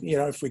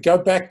if we go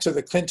back to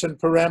the Clinton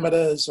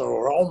parameters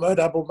or Ahmed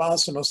Abu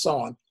Mazen or so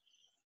on,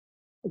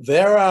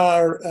 there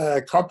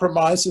are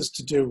compromises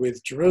to do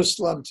with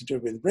Jerusalem, to do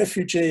with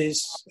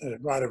refugees,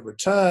 right of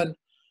return,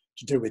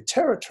 to do with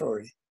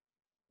territory,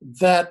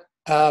 that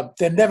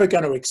they're never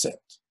going to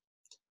accept.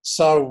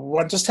 So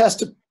one just has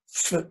to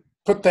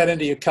put that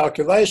into your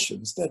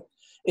calculations, that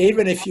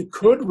even if you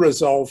could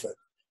resolve it,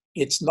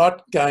 it's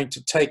not going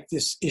to take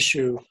this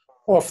issue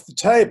off the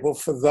table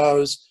for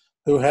those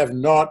who have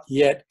not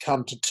yet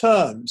come to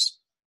terms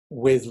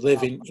with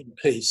living in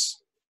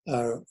peace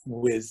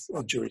with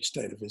a Jewish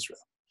state of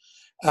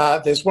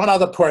Israel. There's one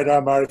other point,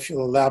 Omar, if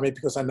you'll allow me,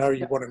 because I know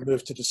you want to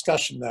move to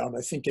discussion now, and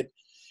I think it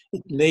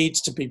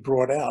needs to be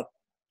brought out.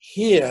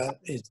 Here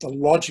is the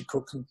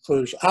logical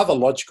conclusion, other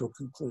logical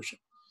conclusion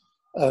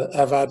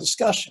of our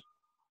discussion,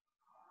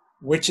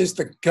 which is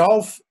the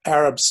Gulf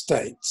Arab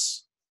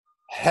states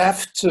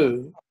have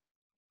to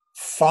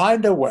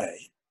find a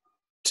way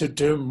to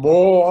do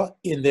more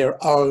in their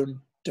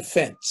own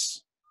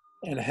defense,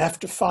 and have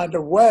to find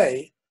a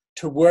way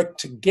to work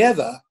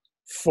together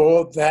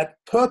for that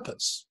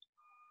purpose.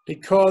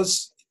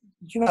 Because,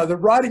 the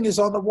writing is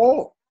on the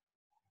wall.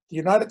 The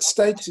United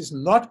States is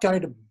not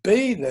going to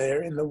be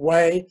there in the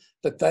way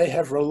that they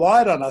have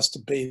relied on us to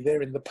be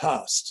there in the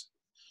past.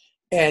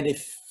 And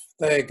if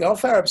the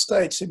Gulf Arab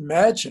states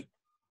imagine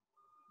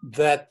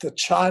that the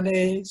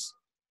Chinese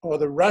or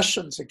the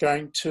Russians are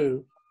going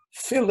to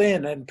fill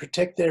in and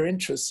protect their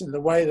interests in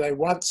the way they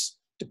once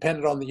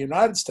depended on the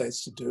United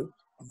States to do,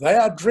 they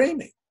are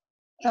dreaming.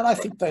 And I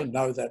think they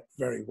know that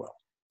very well.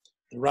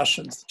 The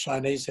Russians, the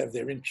Chinese have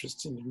their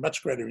interest in,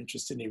 much greater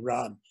interest in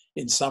Iran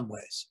in some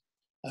ways.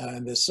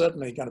 And they're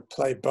certainly going to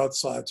play both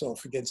sides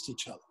off against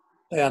each other.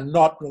 They are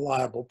not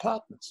reliable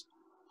partners.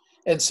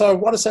 And so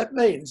what does that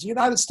mean? The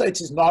United States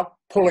is not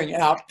pulling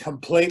out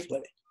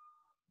completely.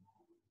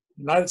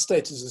 The United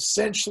States is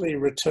essentially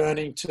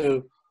returning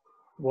to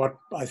what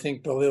I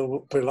think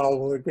Bilal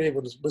will agree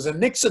with was a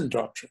Nixon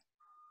doctrine.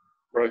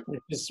 Right.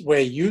 Which is where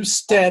you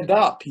stand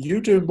up,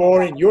 you do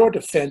more in your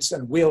defense,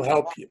 and we'll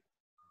help you.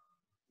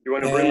 You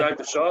want to bring back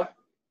the Shah?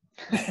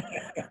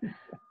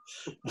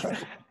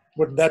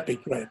 Wouldn't that be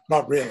great?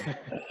 Not really.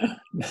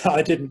 No,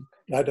 I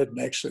don't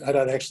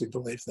actually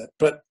believe that.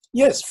 But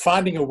yes,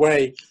 finding a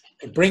way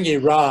to bring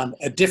Iran,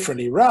 a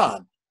different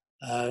Iran,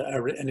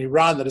 an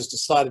Iran that has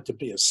decided to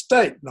be a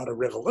state, not a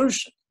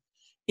revolution,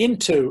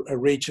 into a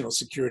regional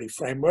security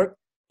framework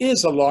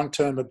is a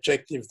long-term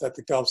objective that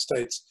the Gulf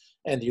states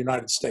and the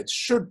United States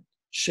should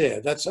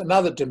share. That's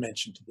another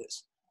dimension to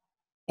this.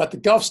 But the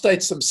Gulf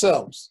states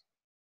themselves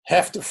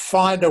have to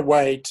find a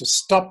way to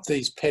stop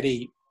these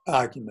petty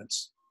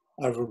arguments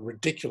over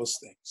ridiculous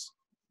things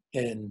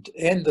and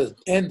end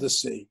the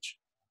siege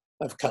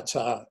of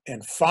Qatar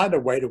and find a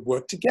way to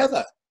work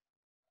together,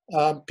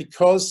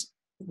 because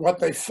what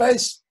they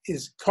face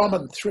is a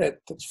common threat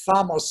that's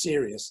far more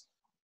serious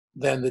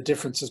than the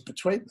differences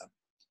between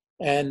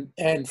them.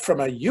 And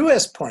from a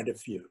US point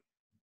of view,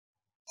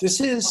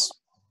 this is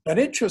an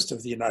interest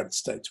of the United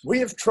States. We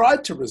have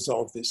tried to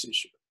resolve this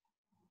issue,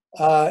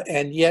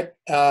 and yet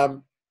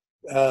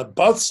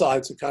both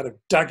sides are kind of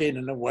dug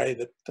in a way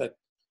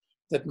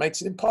that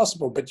makes it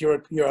impossible. But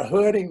you're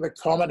hurting the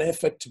common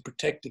effort to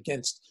protect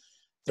against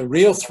the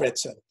real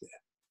threats out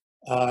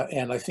there.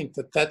 And I think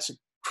that that's a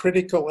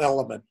critical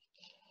element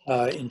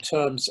in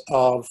terms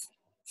of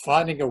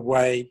finding a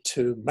way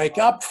to make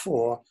up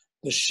for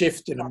the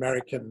shift in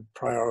American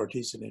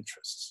priorities and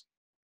interests.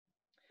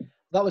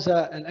 That was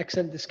an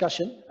excellent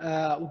discussion.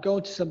 We'll go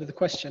into some of the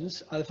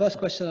questions. The first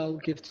question I'll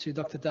give to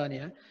Dr.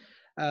 Dania.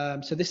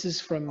 So this is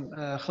from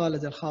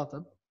Khalid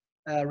Al-Khatib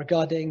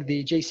regarding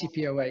the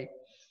JCPOA.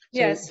 So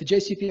Yes. the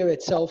JCPOA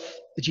itself,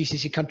 the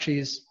GCC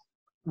countries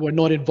were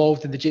not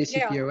involved in the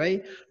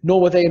JCPOA,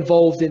 nor were they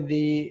involved in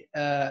the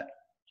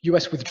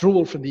US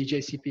withdrawal from the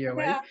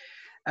JCPOA.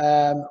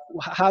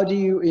 How do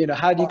you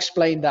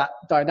explain that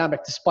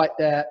dynamic despite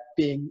there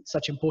being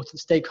such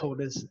important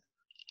stakeholders?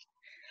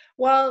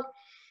 Well,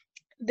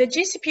 the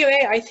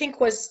JCPOA, I think,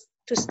 was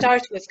to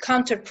start with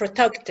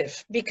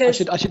counterproductive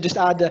because I should just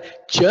add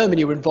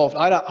Germany were involved.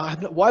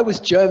 Why was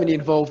Germany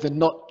involved and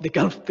not the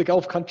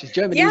Gulf countries?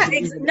 Germany. Yeah,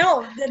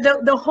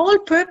 the whole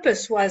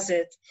purpose was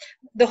it.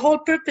 The whole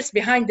purpose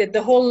behind it,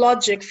 the whole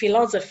logic,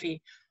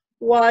 philosophy,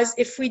 was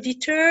if we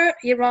deter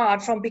Iran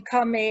from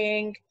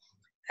becoming,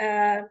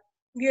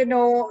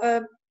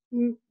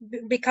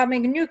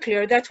 becoming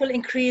nuclear, that will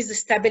increase the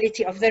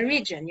stability of the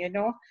region.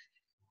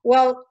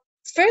 Well,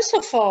 first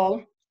of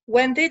all,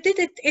 when they did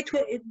it,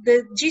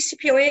 the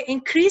JCPOA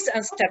increased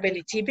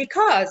instability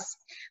because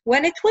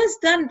when it was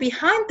done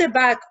behind the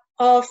back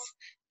of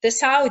the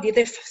Saudi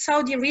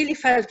really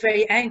felt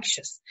very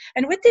anxious.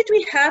 And what did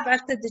we have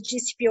after the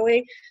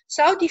JCPOA?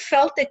 Saudi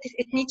felt that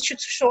it needs to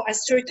show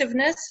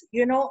assertiveness.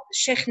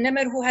 Sheikh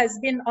Nimr, who has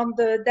been on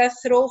the death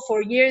row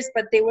for years,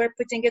 but they were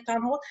putting it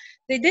on hold,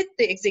 they did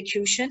the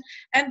execution.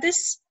 And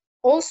this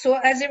also,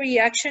 as a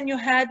reaction, you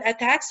had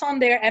attacks on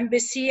their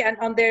embassy and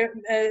on their,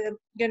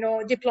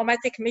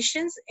 diplomatic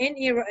missions in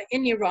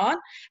Iran,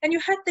 and you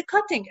had the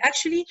cutting.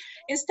 Actually,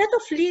 instead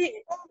of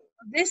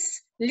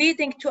this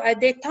leading to a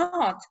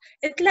détente,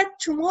 it led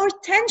to more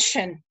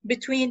tension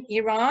between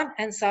Iran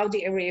and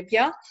Saudi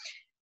Arabia.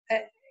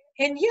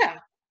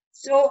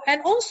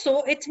 And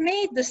also it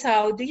made the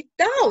Saudi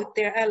doubt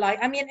their ally.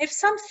 I mean, if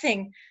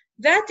something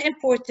that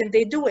important,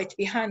 they do it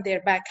behind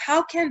their back,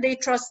 how can they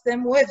trust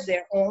them with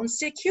their own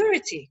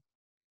security?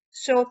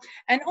 So,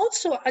 and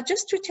also,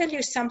 just to tell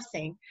you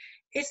something,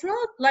 it's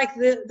not like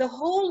the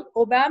whole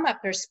Obama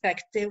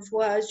perspective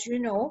was,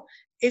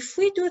 if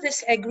we do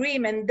this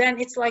agreement, then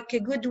it's like a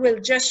goodwill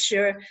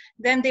gesture,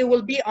 then they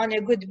will be on a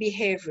good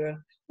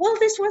behavior. Well,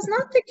 this was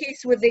not the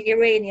case with the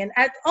Iranian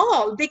at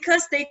all,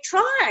 because they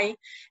try,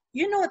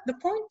 the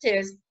point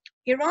is,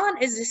 Iran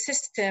is a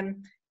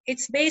system,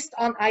 it's based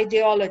on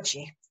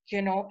ideology.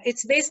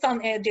 It's based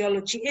on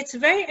ideology. It's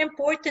very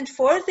important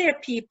for their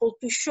people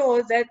to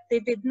show that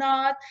they did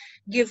not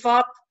give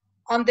up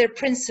on their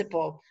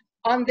principle,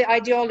 on the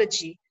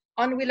ideology,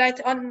 on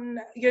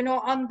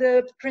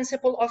the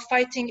principle of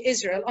fighting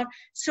Israel.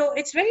 So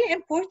it's very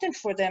important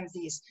for them,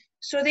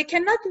 so they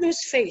cannot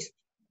lose face.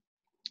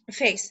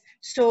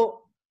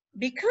 So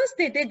because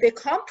they did the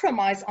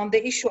compromise on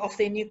the issue of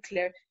the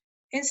nuclear,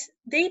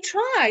 they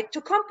tried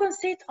to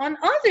compensate on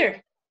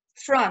other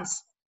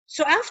fronts.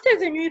 So after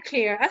the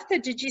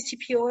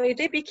GCPOA,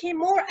 they became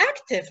more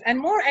active and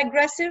more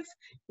aggressive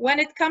when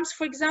it comes,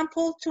 for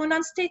example, to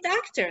non-state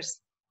actors.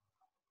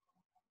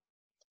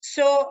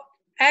 So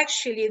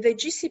actually, the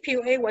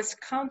GCPOA was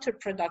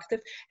counterproductive.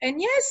 And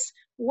yes,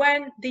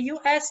 when the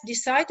US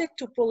decided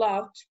to pull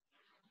out,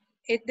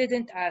 it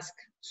didn't ask.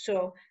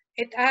 So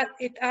it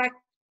acted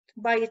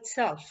by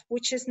itself,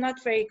 which is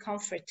not very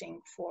comforting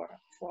for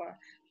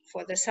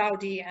the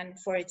Saudi and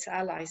for its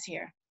allies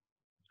here.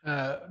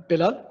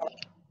 Bilal?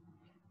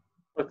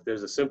 Look,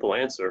 there's a simple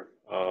answer.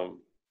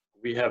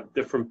 We have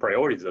different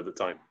priorities at the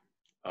time.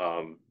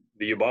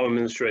 The Obama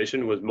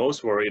administration was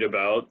most worried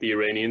about the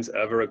Iranians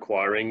ever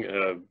acquiring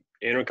an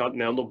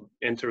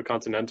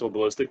intercontinental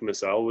ballistic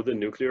missile with a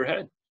nuclear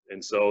head.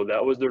 And so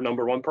that was their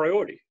 #1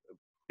 priority,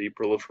 the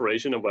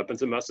proliferation of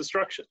weapons of mass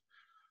destruction.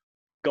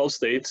 Gulf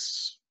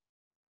states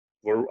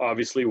were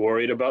obviously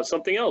worried about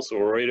something else, or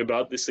worried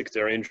about the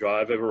sectarian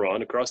drive of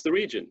Iran across the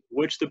region,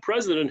 which the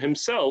president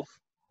himself,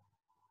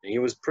 he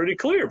was pretty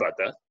clear about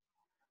that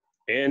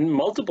in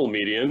multiple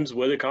mediums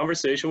with a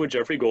conversation with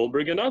Jeffrey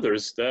Goldberg and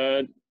others,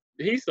 that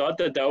he thought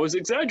that that was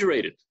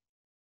exaggerated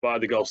by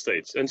the Gulf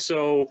states. And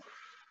so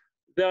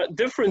that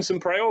difference in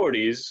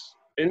priorities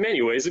in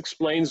many ways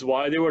explains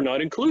why they were not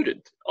included.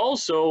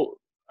 Also,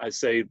 I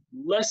say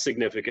less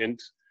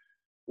significant,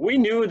 we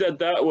knew that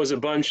that was a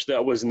bunch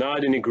that was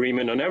not in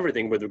agreement on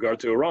everything with regard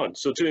to Iran.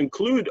 So to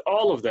include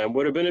all of them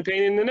would have been a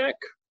pain in the neck.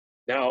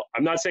 Now,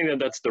 I'm not saying that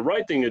that's the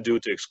right thing to do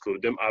to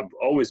exclude them. I've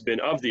always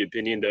been of the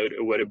opinion that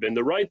it would have been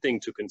the right thing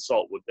to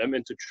consult with them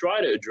and to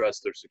try to address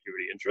their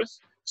security interests,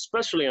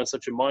 especially on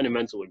such a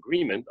monumental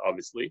agreement,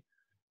 obviously.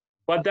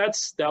 But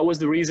that was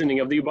the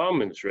reasoning of the Obama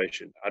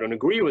administration. I don't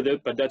agree with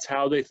it, but that's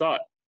how they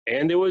thought.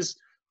 And there was,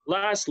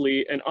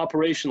 lastly, an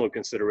operational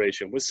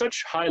consideration. With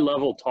such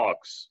high-level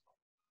talks,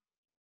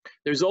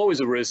 there's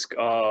always a risk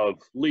of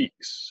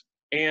leaks.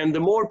 And the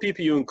more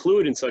people you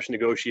include in such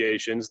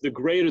negotiations, the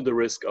greater the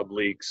risk of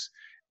leaks.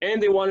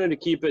 And they wanted to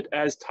keep it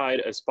as tight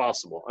as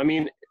possible. I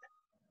mean,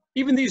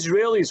 even the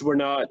Israelis were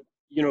not,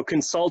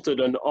 consulted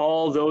on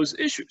all those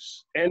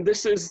issues. And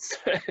this is,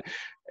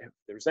 if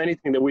there's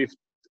anything that we've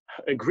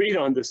agreed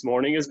on this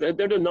morning, is that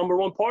they're the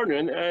 #1 partner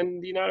and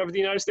of the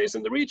United States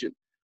in the region.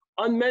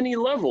 On many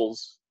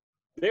levels,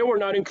 they were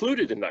not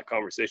included in that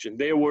conversation.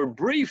 They were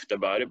briefed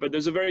about it, but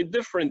there's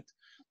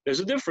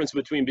a difference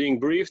between being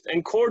briefed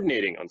and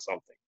coordinating on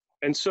something.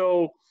 And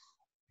so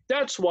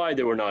that's why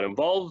they were not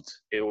involved.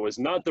 It was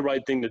not the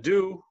right thing to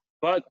do,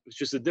 but it's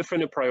just a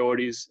different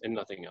priorities and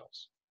nothing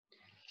else.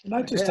 Can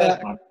I just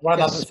add one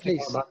yes, other thing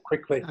please.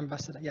 quickly?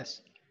 Ambassador,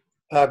 yes.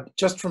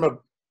 Just from a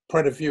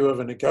point of view of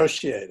a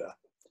negotiator,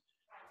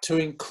 to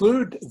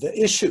include the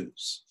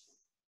issues,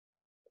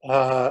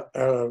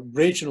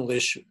 regional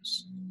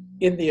issues,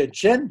 in the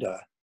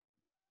agenda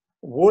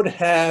would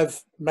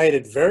have made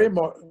it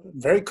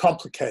very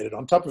complicated,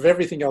 on top of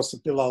everything else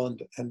that Bilal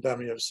and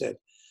Dami have said,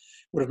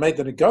 would have made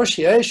the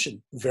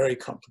negotiation very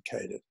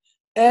complicated,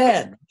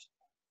 and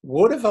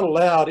would have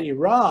allowed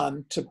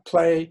Iran to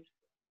play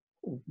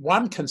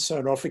one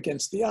concern off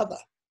against the other.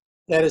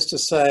 That is to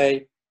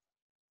say,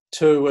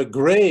 to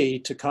agree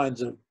to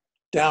kinds of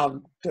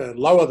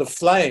lower the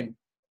flame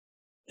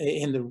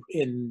in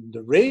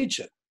the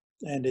region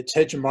and its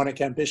hegemonic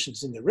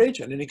ambitions in the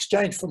region in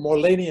exchange for more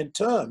lenient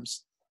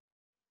terms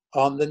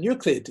on the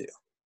nuclear deal.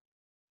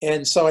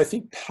 And so I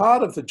think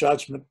part of the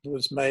judgment that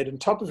was made, on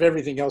top of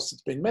everything else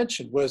that's been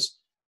mentioned, was,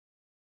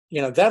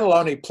 that'll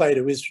only play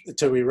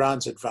to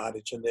Iran's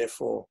advantage, and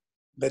therefore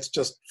let's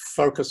just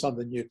focus on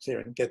the nuclear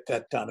and get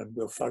that done, and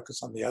we'll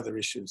focus on the other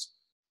issues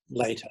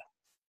later.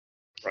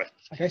 Right.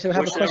 Okay, so we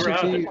have a question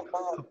for you.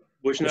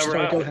 Which never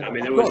happened. I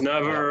mean, it was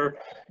never,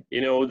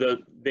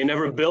 they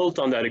never built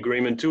on that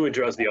agreement to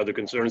address the other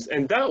concerns.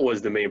 And that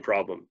was the main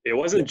problem. It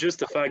wasn't just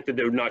the fact that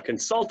they were not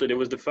consulted. It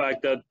was the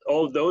fact that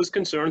all those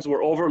concerns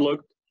were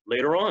overlooked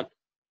later on.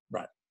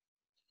 Right.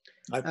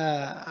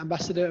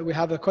 Ambassador, we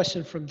have a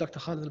question from Dr.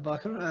 Khalid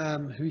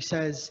Al-Bakr, who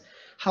says,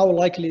 how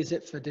likely is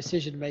it for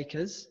decision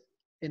makers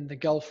in the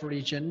Gulf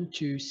region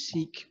to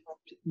seek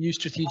new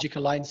strategic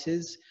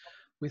alliances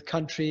with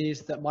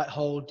countries that might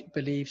hold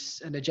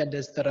beliefs and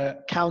agendas that are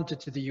counter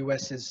to the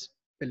US's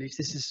beliefs?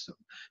 This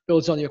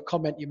builds on your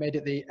comment you made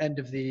at the end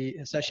of the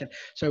session.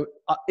 So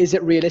is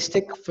it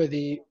realistic for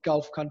the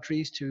Gulf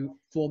countries to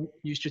form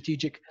new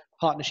strategic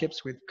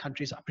partnerships with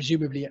countries,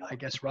 presumably, I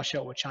guess, Russia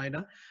or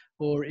China?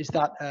 Or is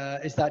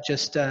that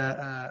just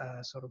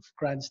sort of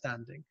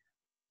grandstanding,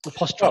 or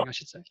posturing, I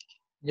should say?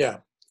 Yeah,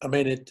 I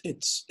mean,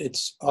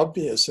 it's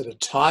obvious at a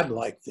time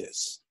like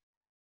this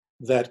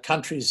that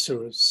countries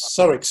who are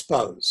so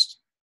exposed,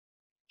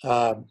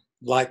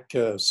 like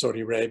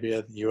Saudi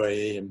Arabia, the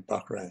UAE, and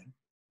Bahrain,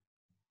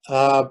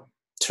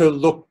 to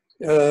look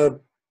to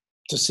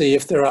see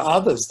if there are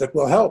others that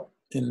will help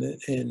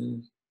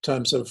in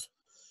terms of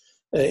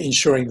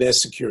ensuring their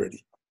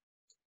security.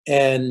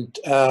 And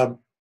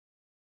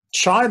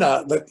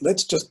China,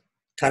 let's just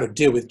kind of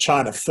deal with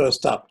China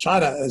first up.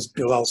 China, as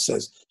Bilal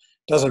says,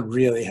 doesn't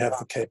really have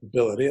the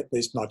capability, at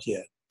least not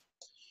yet.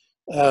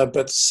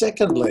 But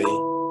secondly,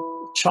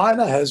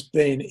 China has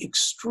been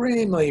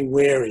extremely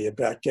wary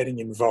about getting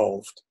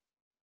involved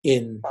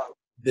in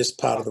this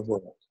part of the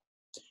world.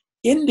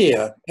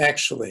 India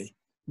actually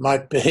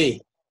might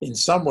be, in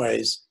some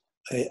ways,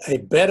 a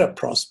better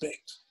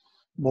prospect,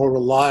 more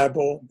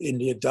reliable.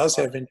 India does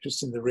have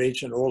interest in the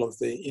region, all of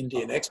the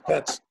Indian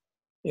expats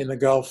in the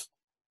Gulf,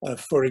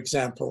 for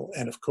example,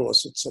 and of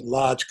course it's a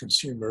large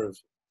consumer of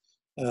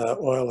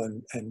oil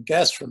and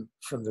gas from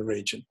the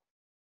region.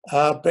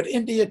 But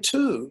India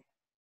too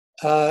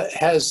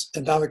has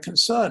another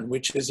concern,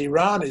 which is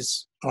Iran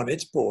is on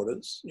its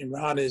borders.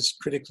 Iran is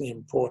critically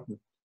important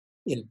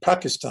in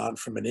Pakistan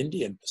from an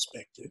Indian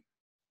perspective.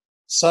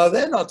 So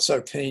they're not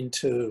so keen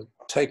to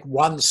take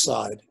one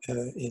side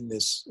in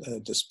this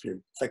dispute.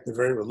 In fact, they're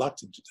very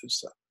reluctant to do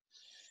so.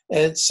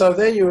 And so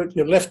there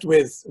you're left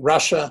with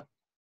Russia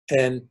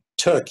and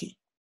Turkey.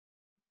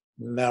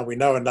 Now we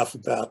know enough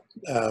about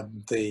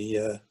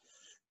the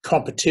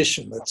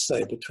competition, let's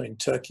say, between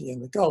Turkey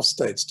and the Gulf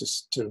states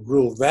to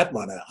rule that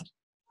one out,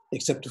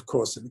 except of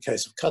course in the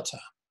case of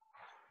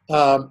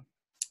Qatar.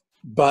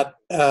 But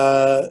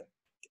the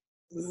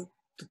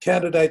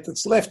candidate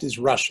that's left is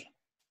Russia.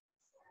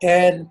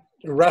 And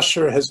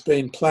Russia has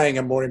been playing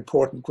a more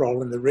important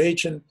role in the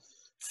region,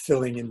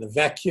 filling in the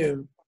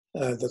vacuum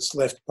that's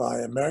left by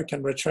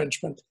American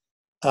retrenchment.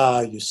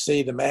 You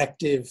see them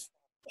active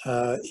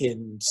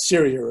in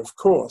Syria, of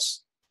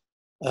course,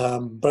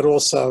 but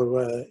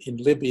also in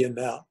Libya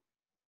now.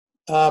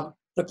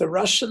 But the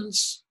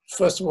Russians,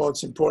 first of all,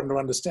 it's important to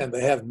understand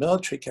they have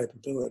military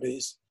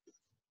capabilities,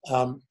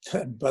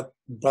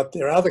 but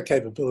their other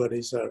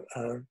capabilities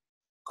are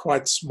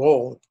quite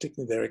small,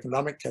 particularly their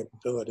economic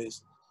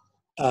capabilities.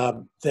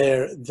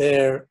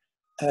 Their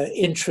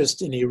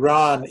interest in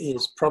Iran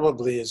is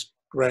probably as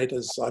great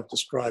as I've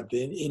described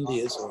in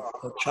India's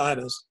or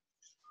China's.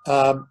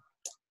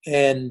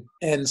 And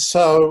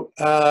so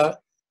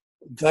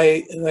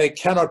they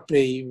cannot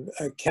be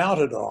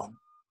counted on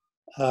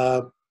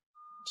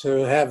to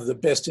have the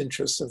best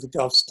interests of the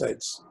Gulf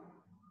states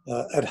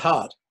at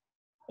heart.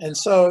 And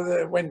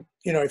so when,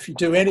 if you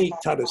do any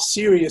kind of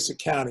serious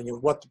accounting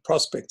of what the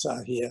prospects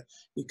are here,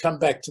 you come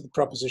back to the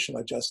proposition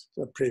I just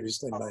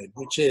previously made,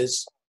 which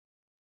is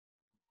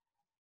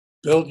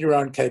build your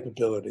own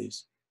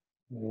capabilities,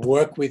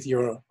 work with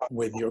your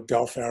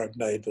Gulf Arab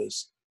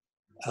neighbors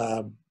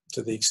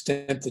to the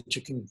extent that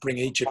you can bring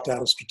Egypt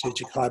out of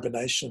strategic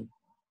hibernation.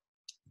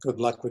 Good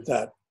luck with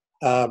that.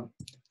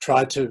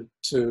 Try to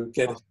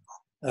get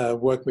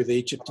work with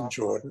Egypt and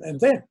Jordan, and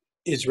then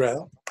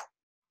Israel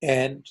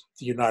and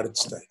the United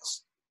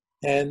States.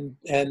 And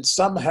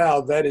somehow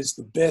that is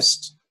the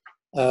best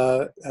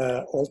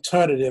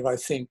alternative, I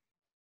think,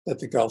 that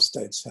the Gulf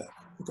states have,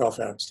 the Gulf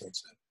Arab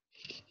states have.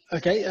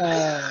 Okay.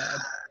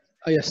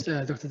 Yes,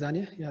 Dr.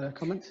 Dania, you had a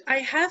comment? I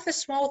have a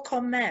small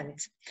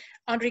comment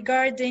on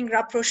regarding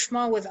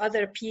rapprochement with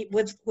other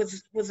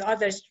with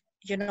others,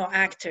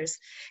 actors.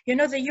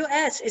 The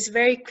U.S. is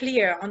very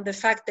clear on the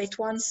fact that it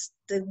wants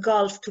the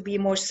Gulf to be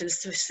more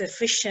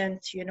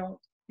self-sufficient,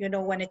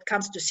 when it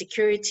comes to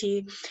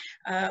security.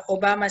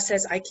 Obama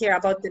says, I care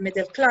about the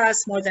middle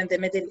class more than the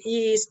Middle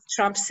East.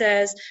 Trump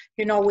says,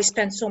 we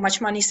spend so much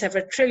money,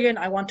 several trillion,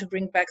 I want to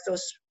bring back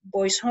those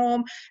boys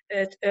home.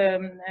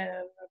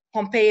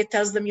 Pompeo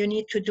tells them you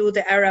need to do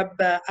the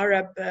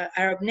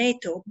Arab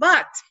NATO.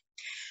 But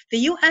the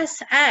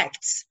US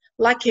acts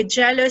like a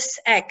jealous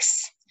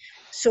ex.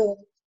 So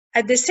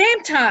at the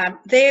same time,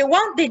 they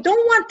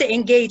don't want the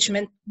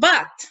engagement,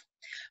 but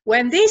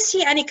when they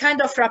see any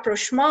kind of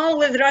rapprochement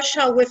with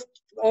Russia, with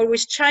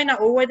China,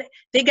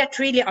 they get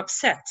really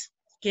upset.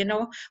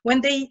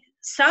 When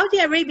Saudi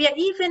Arabia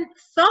even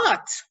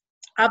thought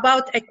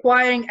about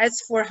acquiring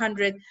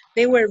S-400,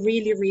 they were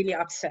really, really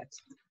upset.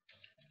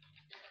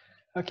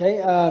 Okay,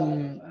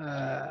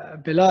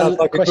 Bilal, sounds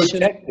like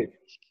question. A good tactic.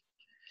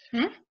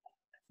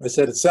 I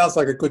said it sounds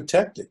like a good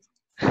tactic.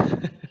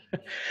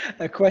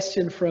 A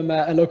question from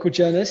a local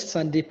journalist,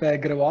 Sandeep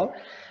Agrawal,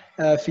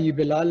 for you,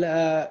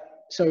 Bilal.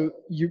 So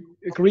you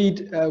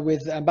agreed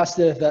with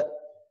Ambassador that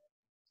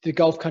the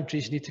Gulf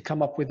countries need to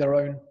come up with their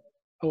own,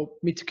 or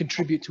need to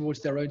contribute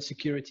towards their own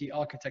security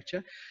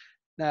architecture.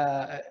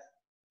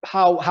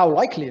 How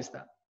likely is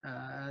that?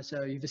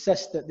 So you've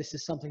assessed that this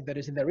is something that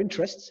is in their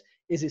interests.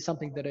 Is it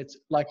something that it's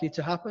likely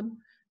to happen?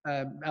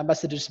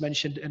 Ambassador just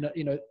mentioned,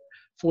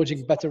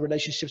 forging better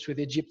relationships with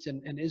Egypt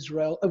and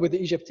Israel, with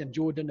Egypt and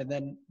Jordan, and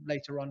then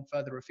later on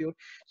further afield.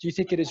 Do you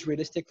think it is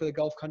realistic for the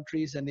Gulf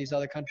countries and these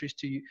other countries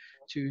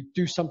to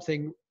do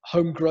something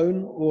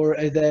homegrown, or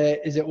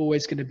is it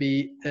always going to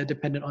be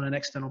dependent on an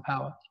external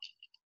power?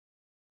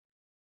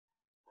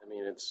 I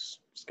mean, it's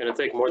going to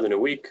take more than a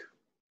week.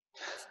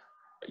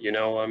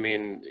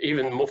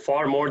 Even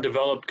far more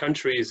developed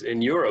countries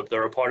in Europe that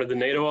are part of the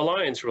NATO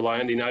alliance rely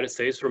on the United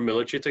States for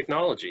military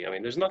technology.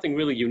 There's nothing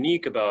really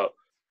unique about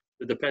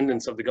the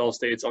dependence of the Gulf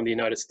states on the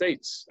United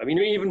States.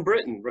 Even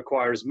Britain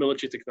requires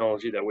military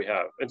technology that we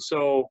have. And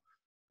so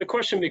the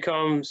question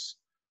becomes,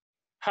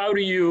 how do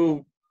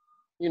you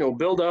you know,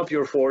 build up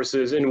your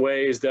forces in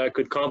ways that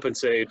could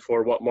compensate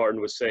for what Martin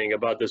was saying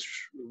about this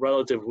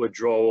relative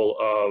withdrawal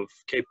of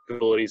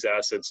capabilities,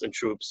 assets, and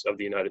troops of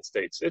the United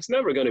States. It's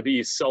never going to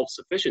be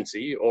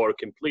self-sufficiency or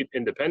complete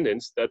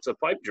independence. That's a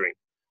pipe dream.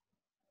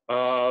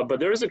 But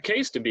there is a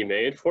case to be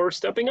made for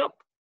stepping up,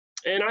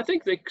 and I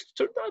think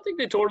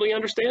they totally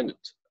understand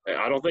it.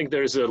 I don't think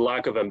there's a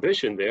lack of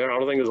ambition there. I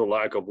don't think there's a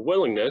lack of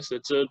willingness.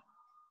 It's a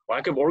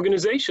lack of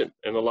organization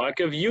and a lack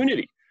of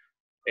unity,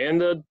 and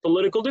the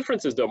political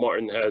differences that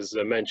Martin has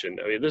mentioned.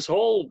 I mean, this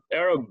whole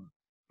Arab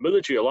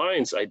military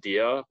alliance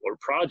idea or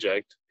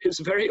project is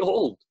very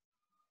old.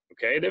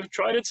 Okay, they've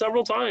tried it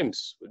several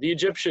times with the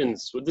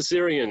Egyptians, with the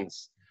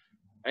Syrians,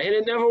 and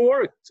it never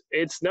worked.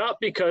 It's not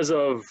because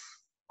of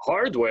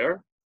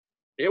hardware,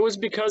 it was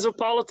because of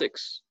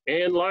politics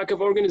and lack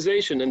of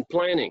organization and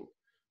planning.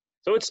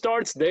 So it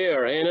starts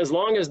there, and as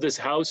long as this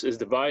house is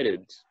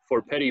divided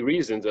for petty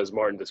reasons, as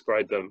Martin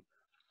described them,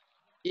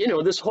 you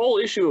know, this whole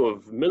issue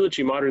of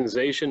military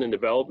modernization and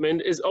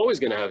development is always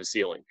going to have a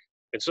ceiling.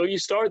 And so you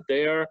start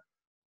there.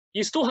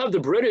 You still have the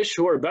British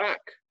who are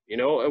back, you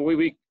know, and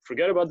we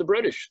forget about the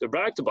British. They're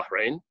back to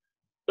Bahrain.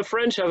 The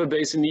French have a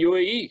base in the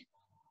UAE.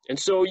 And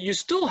so you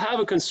still have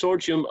a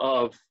consortium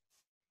of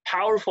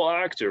powerful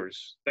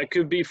actors that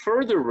could be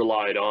further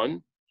relied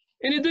on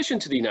in addition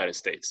to the United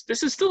States.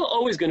 This is still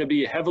always going to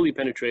be a heavily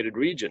penetrated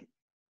region.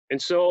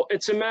 And so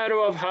it's a matter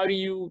of how do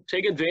you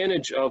take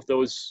advantage of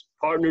those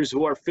partners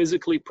who are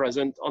physically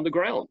present on the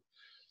ground.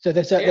 So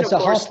there's a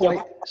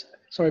halfway,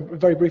 sorry,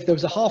 very brief, there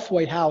was a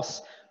halfway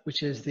house,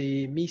 which is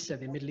the MISA,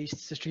 the Middle East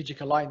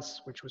Strategic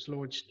Alliance, which was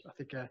launched, I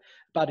think,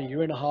 about a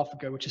year and a half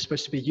ago, which is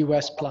supposed to be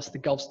US plus the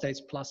Gulf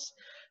states plus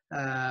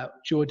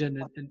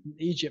Jordan and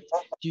Egypt.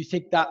 Do you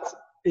think that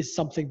is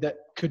something that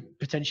could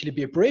potentially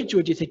be a bridge,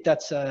 or do you think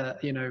that's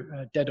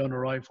dead on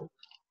arrival?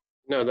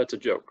 No, that's a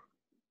joke.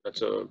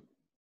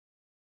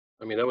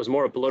 I mean, that was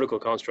more a political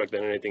construct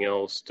than anything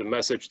else to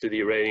message to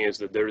the Iranians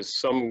that there is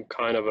some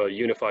kind of a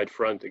unified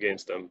front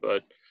against them.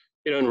 But,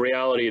 you know, in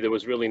reality, there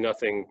was really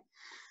nothing,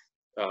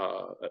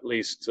 at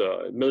least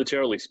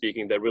militarily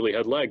speaking, that really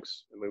had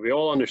legs. I mean, we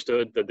all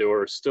understood that there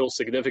were still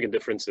significant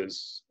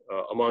differences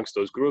amongst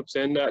those groups,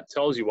 and that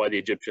tells you why the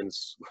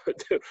Egyptians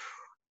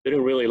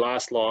didn't really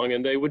last long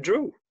and they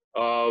withdrew.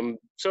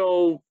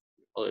 So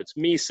it's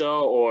MISA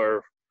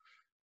or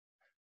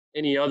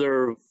any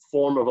other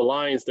form of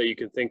alliance that you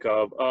can think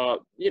of,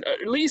 you know,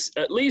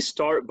 at least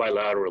start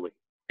bilaterally.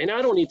 And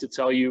I don't need to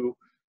tell you,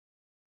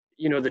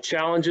 you know, the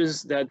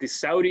challenges that the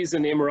Saudis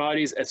and the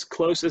Emiratis, as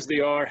close as they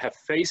are, have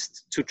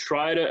faced to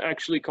try to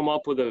actually come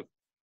up with a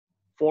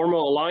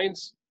formal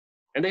alliance,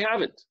 and they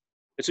haven't.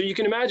 And so you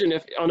can imagine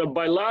if on a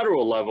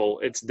bilateral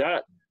level, it's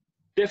that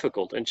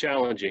difficult and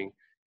challenging.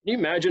 Can you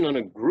imagine on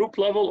a group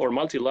level or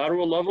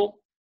multilateral level?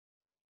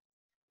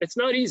 It's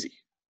not easy.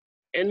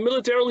 And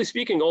militarily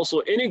speaking,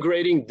 also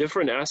integrating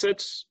different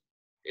assets,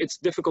 it's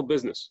difficult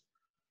business.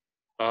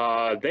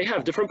 They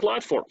have different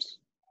platforms.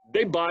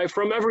 They buy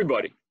from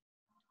everybody.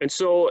 And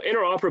so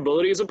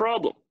interoperability is a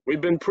problem.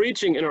 We've been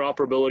preaching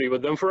interoperability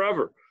with them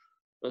forever.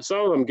 Some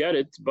of them get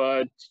it,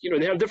 but you know,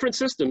 they have different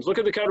systems. Look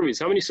at the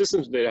Qataris. How many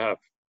systems do they have?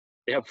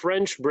 They have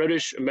French,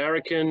 British,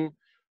 American,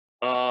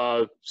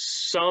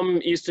 some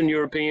Eastern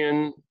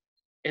European.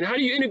 And how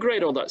do you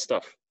integrate all that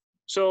stuff?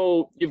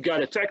 So you've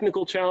got a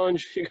technical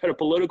challenge, you got a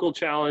political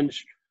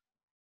challenge,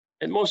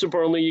 and most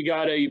importantly, you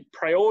got a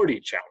priority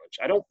challenge.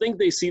 I don't think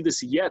they see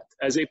this yet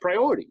as a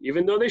priority,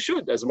 even though they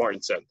should, as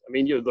Martin said. I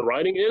mean, the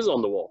writing is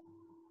on the wall.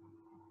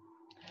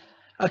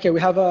 Okay, we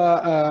have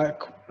a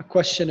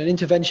question, an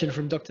intervention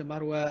from Dr.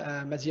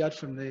 Marwa Maziad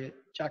from the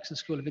Jackson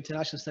School of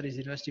International Studies,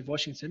 University of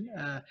Washington.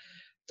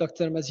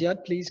 Dr.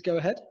 Maziad, please go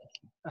ahead.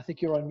 I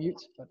think you're on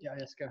mute, but yeah,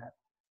 yes, go ahead.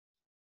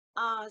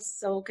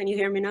 So can you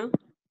hear me now?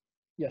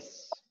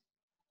 Yes.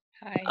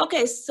 Hi.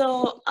 Okay,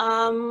 so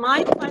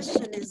my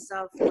question is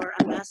for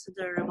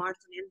Ambassador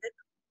Martin Indyk.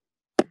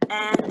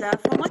 And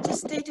from what you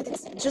stated,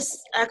 it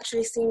just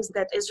actually seems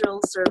that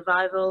Israel's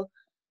survival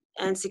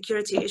and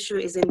security issue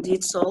is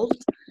indeed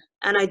solved.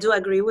 And I do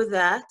agree with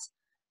that.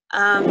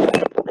 I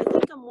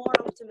think I'm more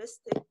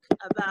optimistic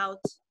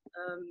about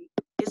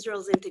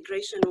Israel's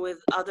integration with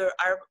other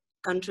Arab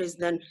countries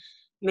than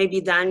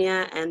maybe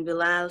Dania and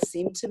Bilal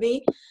seem to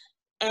be.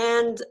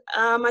 And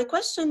my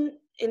question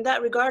in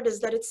that regard is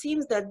that it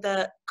seems that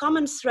the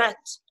common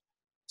threat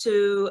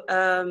to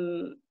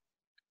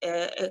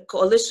a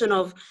coalition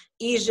of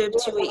Egypt,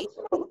 UAE,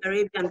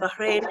 Arabia, and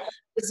Bahrain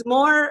is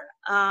more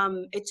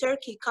a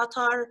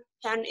Turkey-Qatar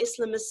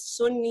pan-Islamist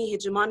Sunni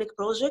hegemonic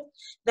project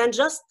than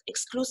just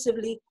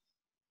exclusively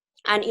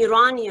an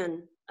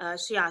Iranian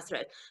Shia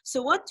threat.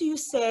 So what do you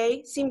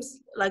say?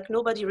 Seems like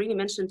nobody really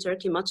mentioned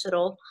Turkey much at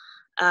all,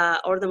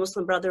 or the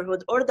Muslim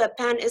Brotherhood, or the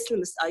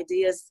pan-Islamist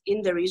ideas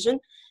in the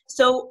region.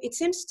 So it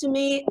seems to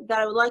me that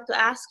I would like to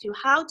ask you,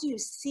 how do you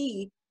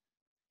see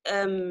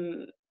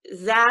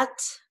that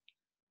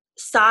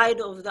side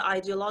of the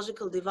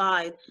ideological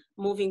divide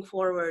moving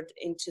forward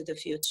into the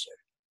future?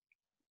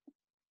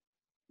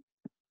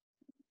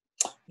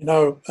 You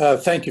know,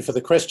 thank you for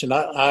the question.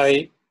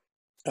 I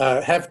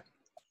have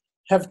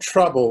have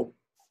trouble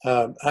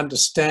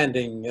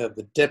understanding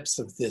the depth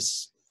of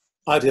this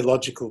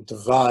ideological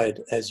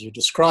divide as you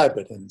describe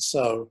it. And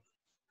so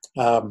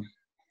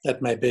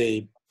that may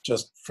be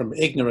just from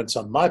ignorance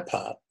on my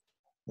part.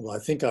 Well, I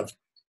think I've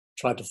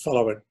tried to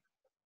follow it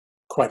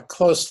quite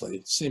closely.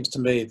 It seems to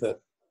me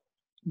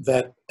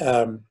that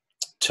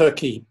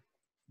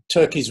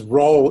Turkey's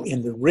role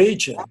in the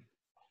region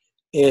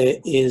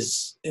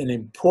is an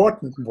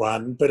important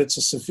one, but it's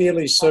a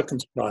severely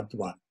circumscribed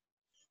one.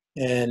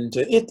 And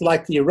it,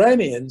 like the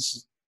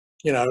Iranians,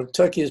 you know,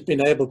 Turkey has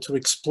been able to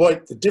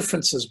exploit the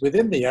differences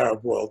within the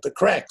Arab world, the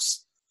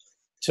cracks,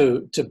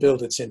 to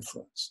build its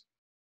influence.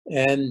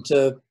 And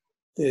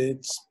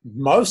it's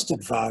most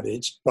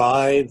advantaged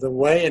by the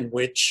way in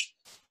which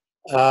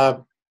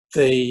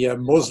the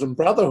Muslim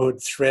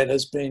Brotherhood threat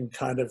has been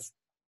kind of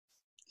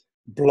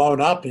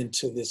blown up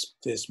into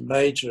this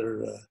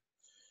major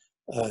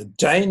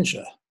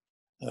danger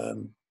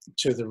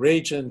to the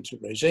region, to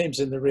regimes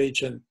in the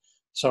region,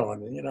 so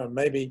on. And, you know,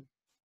 maybe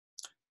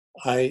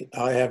I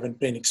haven't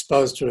been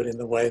exposed to it in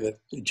the way that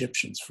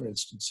Egyptians, for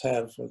instance,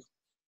 have,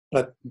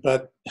 but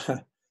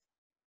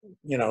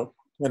you know,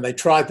 when they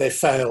tried, they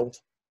failed,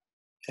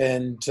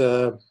 and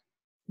the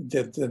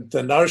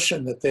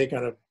notion that they're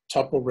going to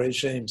topple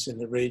regimes in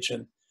the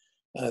region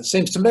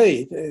seems to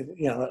me,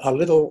 you know, a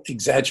little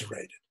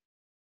exaggerated.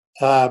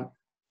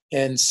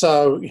 And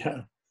so, you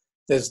know,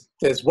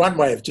 there's one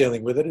way of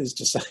dealing with it, is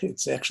to say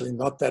it's actually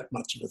not that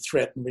much of a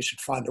threat, and we should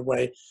find a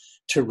way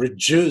to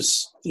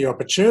reduce the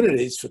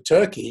opportunities for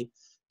Turkey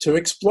to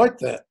exploit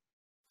that.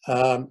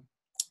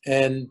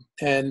 And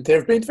there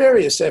have been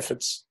various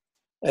efforts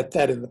at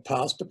that in the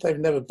past, but they've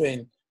never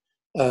been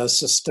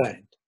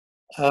sustained.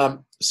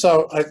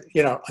 So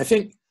I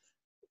think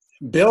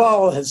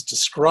Bilal has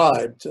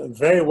described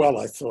very well,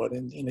 I thought,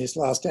 in his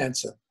last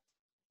answer,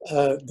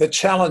 the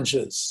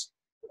challenges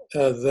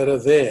that are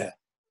there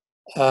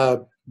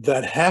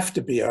that have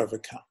to be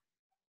overcome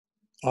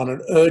on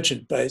an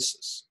urgent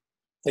basis.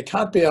 They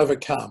can't be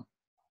overcome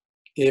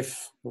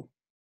if,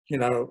 you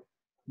know,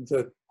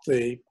 the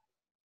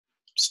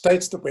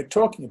states that we're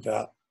talking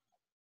about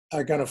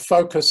are going to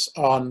focus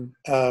on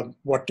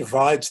what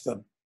divides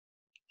them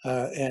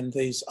and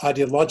these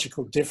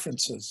ideological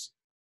differences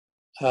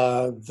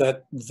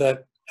that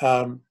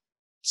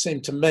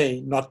seem to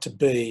me not to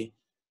be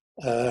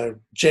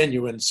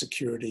genuine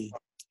security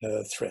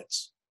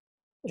threats.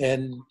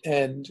 And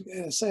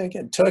say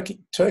again,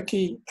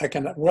 Turkey, I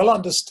can well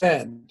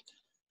understand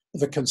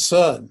the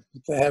concern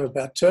that they have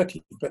about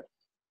Turkey, but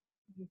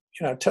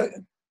you know,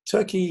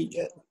 Turkey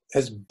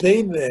has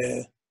been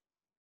there.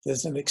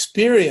 There's an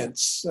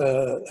experience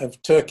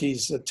of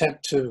Turkey's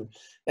attempt to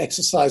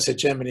exercise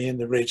hegemony in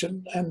the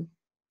region, and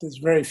there's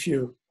very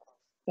few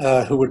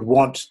who would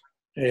want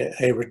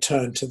a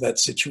return to that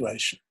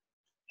situation.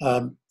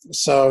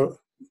 So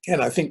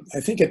again, I think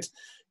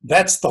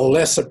that's the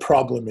lesser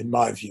problem in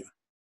my view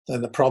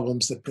than the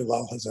problems that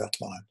Bilal has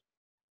outlined.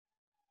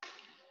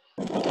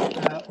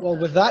 Well,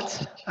 with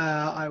that,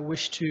 I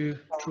wish to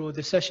draw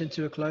the session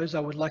to a close. I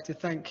would like to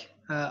thank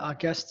our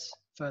guests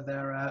for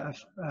their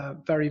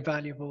very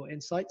valuable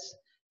insights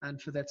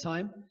and for their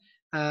time.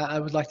 I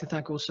would like to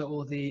thank also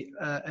all the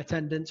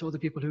attendants, all the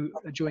people who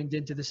joined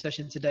into the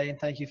session today, and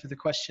thank you for the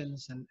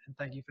questions and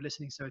thank you for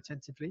listening so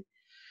attentively.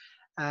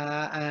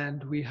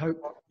 And we hope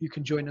you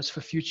can join us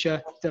for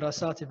future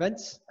Dirasat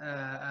events,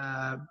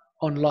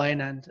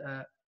 online and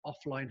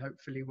offline,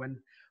 hopefully when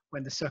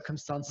the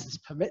circumstances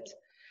permit.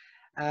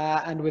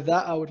 And with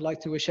that, I would like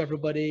to wish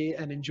everybody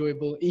an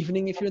enjoyable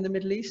evening if you're in the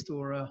Middle East,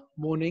 or a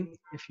morning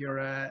if you're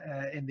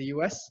in the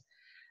US,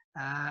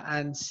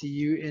 and see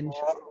you in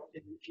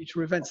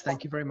future events.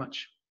 Thank you very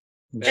much.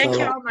 Thank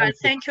you, Omar.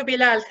 Thank you,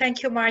 Bilal.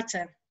 Thank you,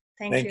 Martin.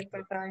 Thank you.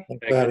 Bye-bye.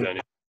 Thank you,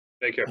 Daniel.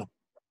 Take care.